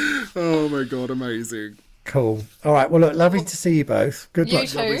 Oh my god, amazing. Cool. All right. Well, look, lovely to see you both. Good You luck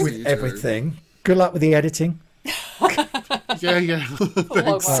too. with You too. everything. Good luck with the editing. Yeah.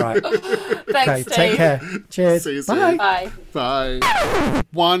 Thanks. All right. Thanks, Okay. Steve. Take care. Cheers. See you Bye. soon. Bye. Bye.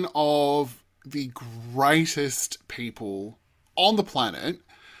 One of the greatest people on the planet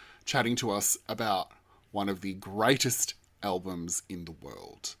chatting to us about one of the greatest albums in the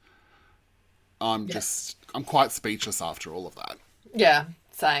world. I'm quite speechless after all of that. Yeah,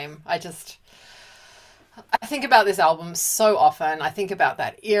 same. I think about this album so often. I think about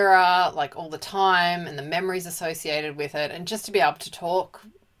that era, like, all the time, and the memories associated with it. And just to be able to talk,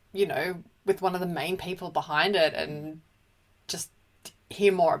 with one of the main people behind it, and just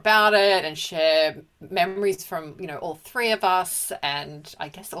hear more about it and share memories from, all 3 of us. And I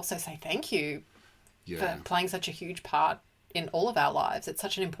guess also say thank you for playing such a huge part in all of our lives. It's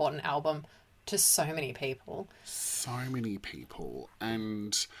such an important album to so many people. So many people.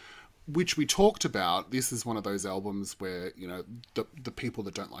 And which we talked about, this is one of those albums where, the people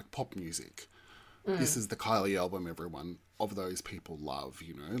that don't like pop music, this is the Kylie album everyone of those people love,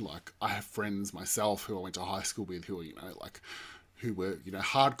 like I have friends myself who I went to high school with who are, who were,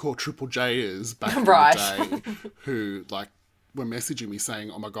 hardcore Triple Jers back in the day, who, were messaging me saying,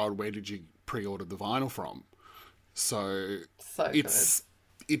 oh my God, where did you pre-order the vinyl from? So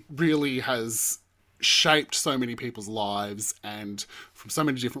it really has shaped so many people's lives and from so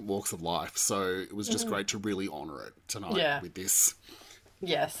many different walks of life. So it was just great to really honour it tonight with this.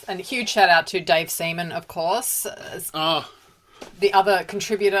 Yes, and a huge shout out to Dave Seaman, of course, as the other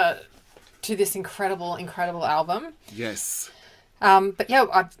contributor to this incredible, incredible album. Yes. But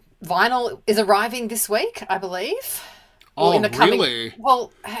vinyl is arriving this week, I believe. Oh, in the coming, really?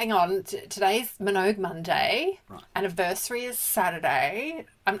 Well, hang on. Today's Minogue Monday. Right. Anniversary is Saturday.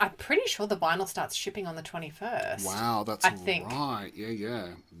 I'm pretty sure the vinyl starts shipping on the 21st. Wow, that's I think. right. Yeah.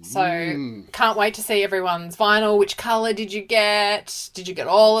 So can't wait to see everyone's vinyl. Which colour did you get? Did you get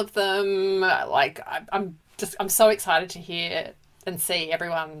all of them? Like, I'm so excited to hear and see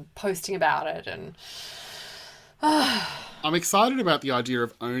everyone posting about it. And I'm excited about the idea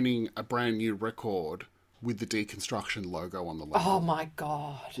of owning a brand new record with the Deconstruction logo on the label. oh my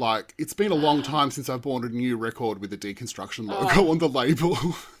God. Like, it's been a long time since I've bought a new record with the Deconstruction logo on the label.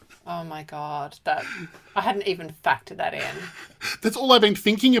 Oh my God. That I hadn't even factored that in. That's all I've been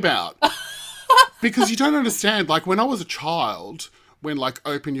thinking about. Because you don't understand, like, when I was a child, when, like,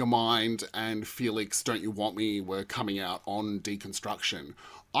 Open Your Mind and Felix, Don't You Want Me were coming out on Deconstruction,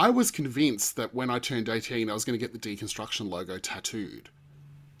 I was convinced that when I turned 18, I was going to get the Deconstruction logo tattooed.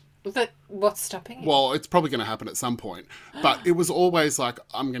 But what's stopping you? Well, it's probably going to happen at some point. But it was always like,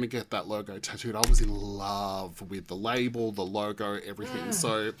 I'm going to get that logo tattooed. I was in love with the label, the logo, everything.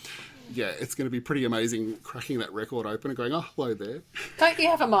 So, yeah, it's going to be pretty amazing cracking that record open and going, oh, hello there. Don't you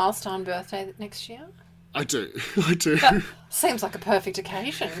have a milestone birthday next year? I do. I do. That seems like a perfect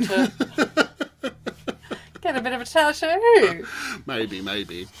occasion to get a bit of a tattoo.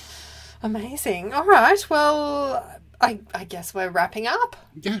 Maybe. Amazing. All right. Well, I guess we're wrapping up.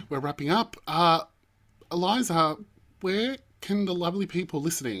 Yeah, we're wrapping up. Eliza, where can the lovely people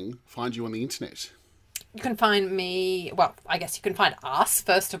listening find you on the internet? You can find me, well, I guess you can find us,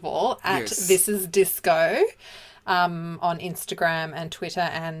 first of all, at Yes. This Is Disco on Instagram and Twitter,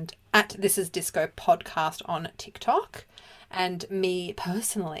 and at This Is Disco Podcast on TikTok. And me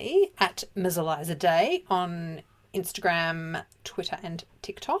personally at Ms. Eliza Day on Instagram, Twitter and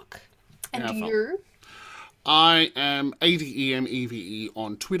TikTok. And Yeah, you? I am ADEMEVE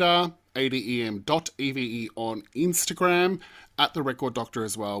on Twitter, ADEM.EVE on Instagram, at The Record Doctor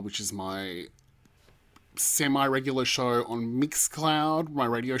as well, which is my semi-regular show on Mixcloud, my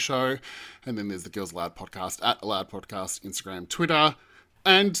radio show. And then there's the Girls Aloud podcast, at Aloud Podcast, Instagram, Twitter.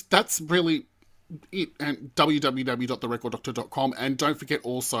 And that's really it. And www.therecorddoctor.com. And don't forget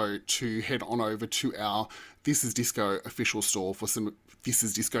also to head on over to our This Is Disco official store for some This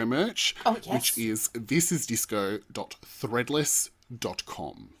Is Disco merch, Oh, yes. which is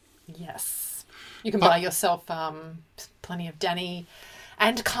thisisdisco.threadless.com. Yes. You can buy yourself plenty of Danny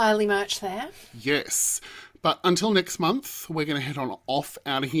and Kylie merch there. Yes. But until next month, we're going to head on off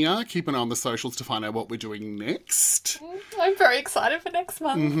out of here. Keep an eye on the socials to find out what we're doing next. I'm very excited for next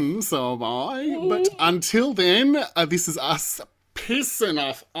month. So am I. But until then, this is us pissing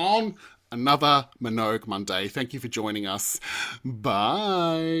off on another Minogue Monday. Thank you for joining us.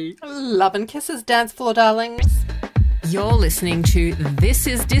 Bye. Love and kisses, dance floor darlings. You're listening to This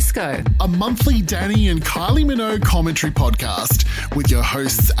Is Disco. A monthly Danny and Kylie Minogue commentary podcast with your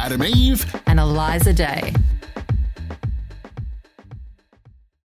hosts Adam Eve And Eliza Day.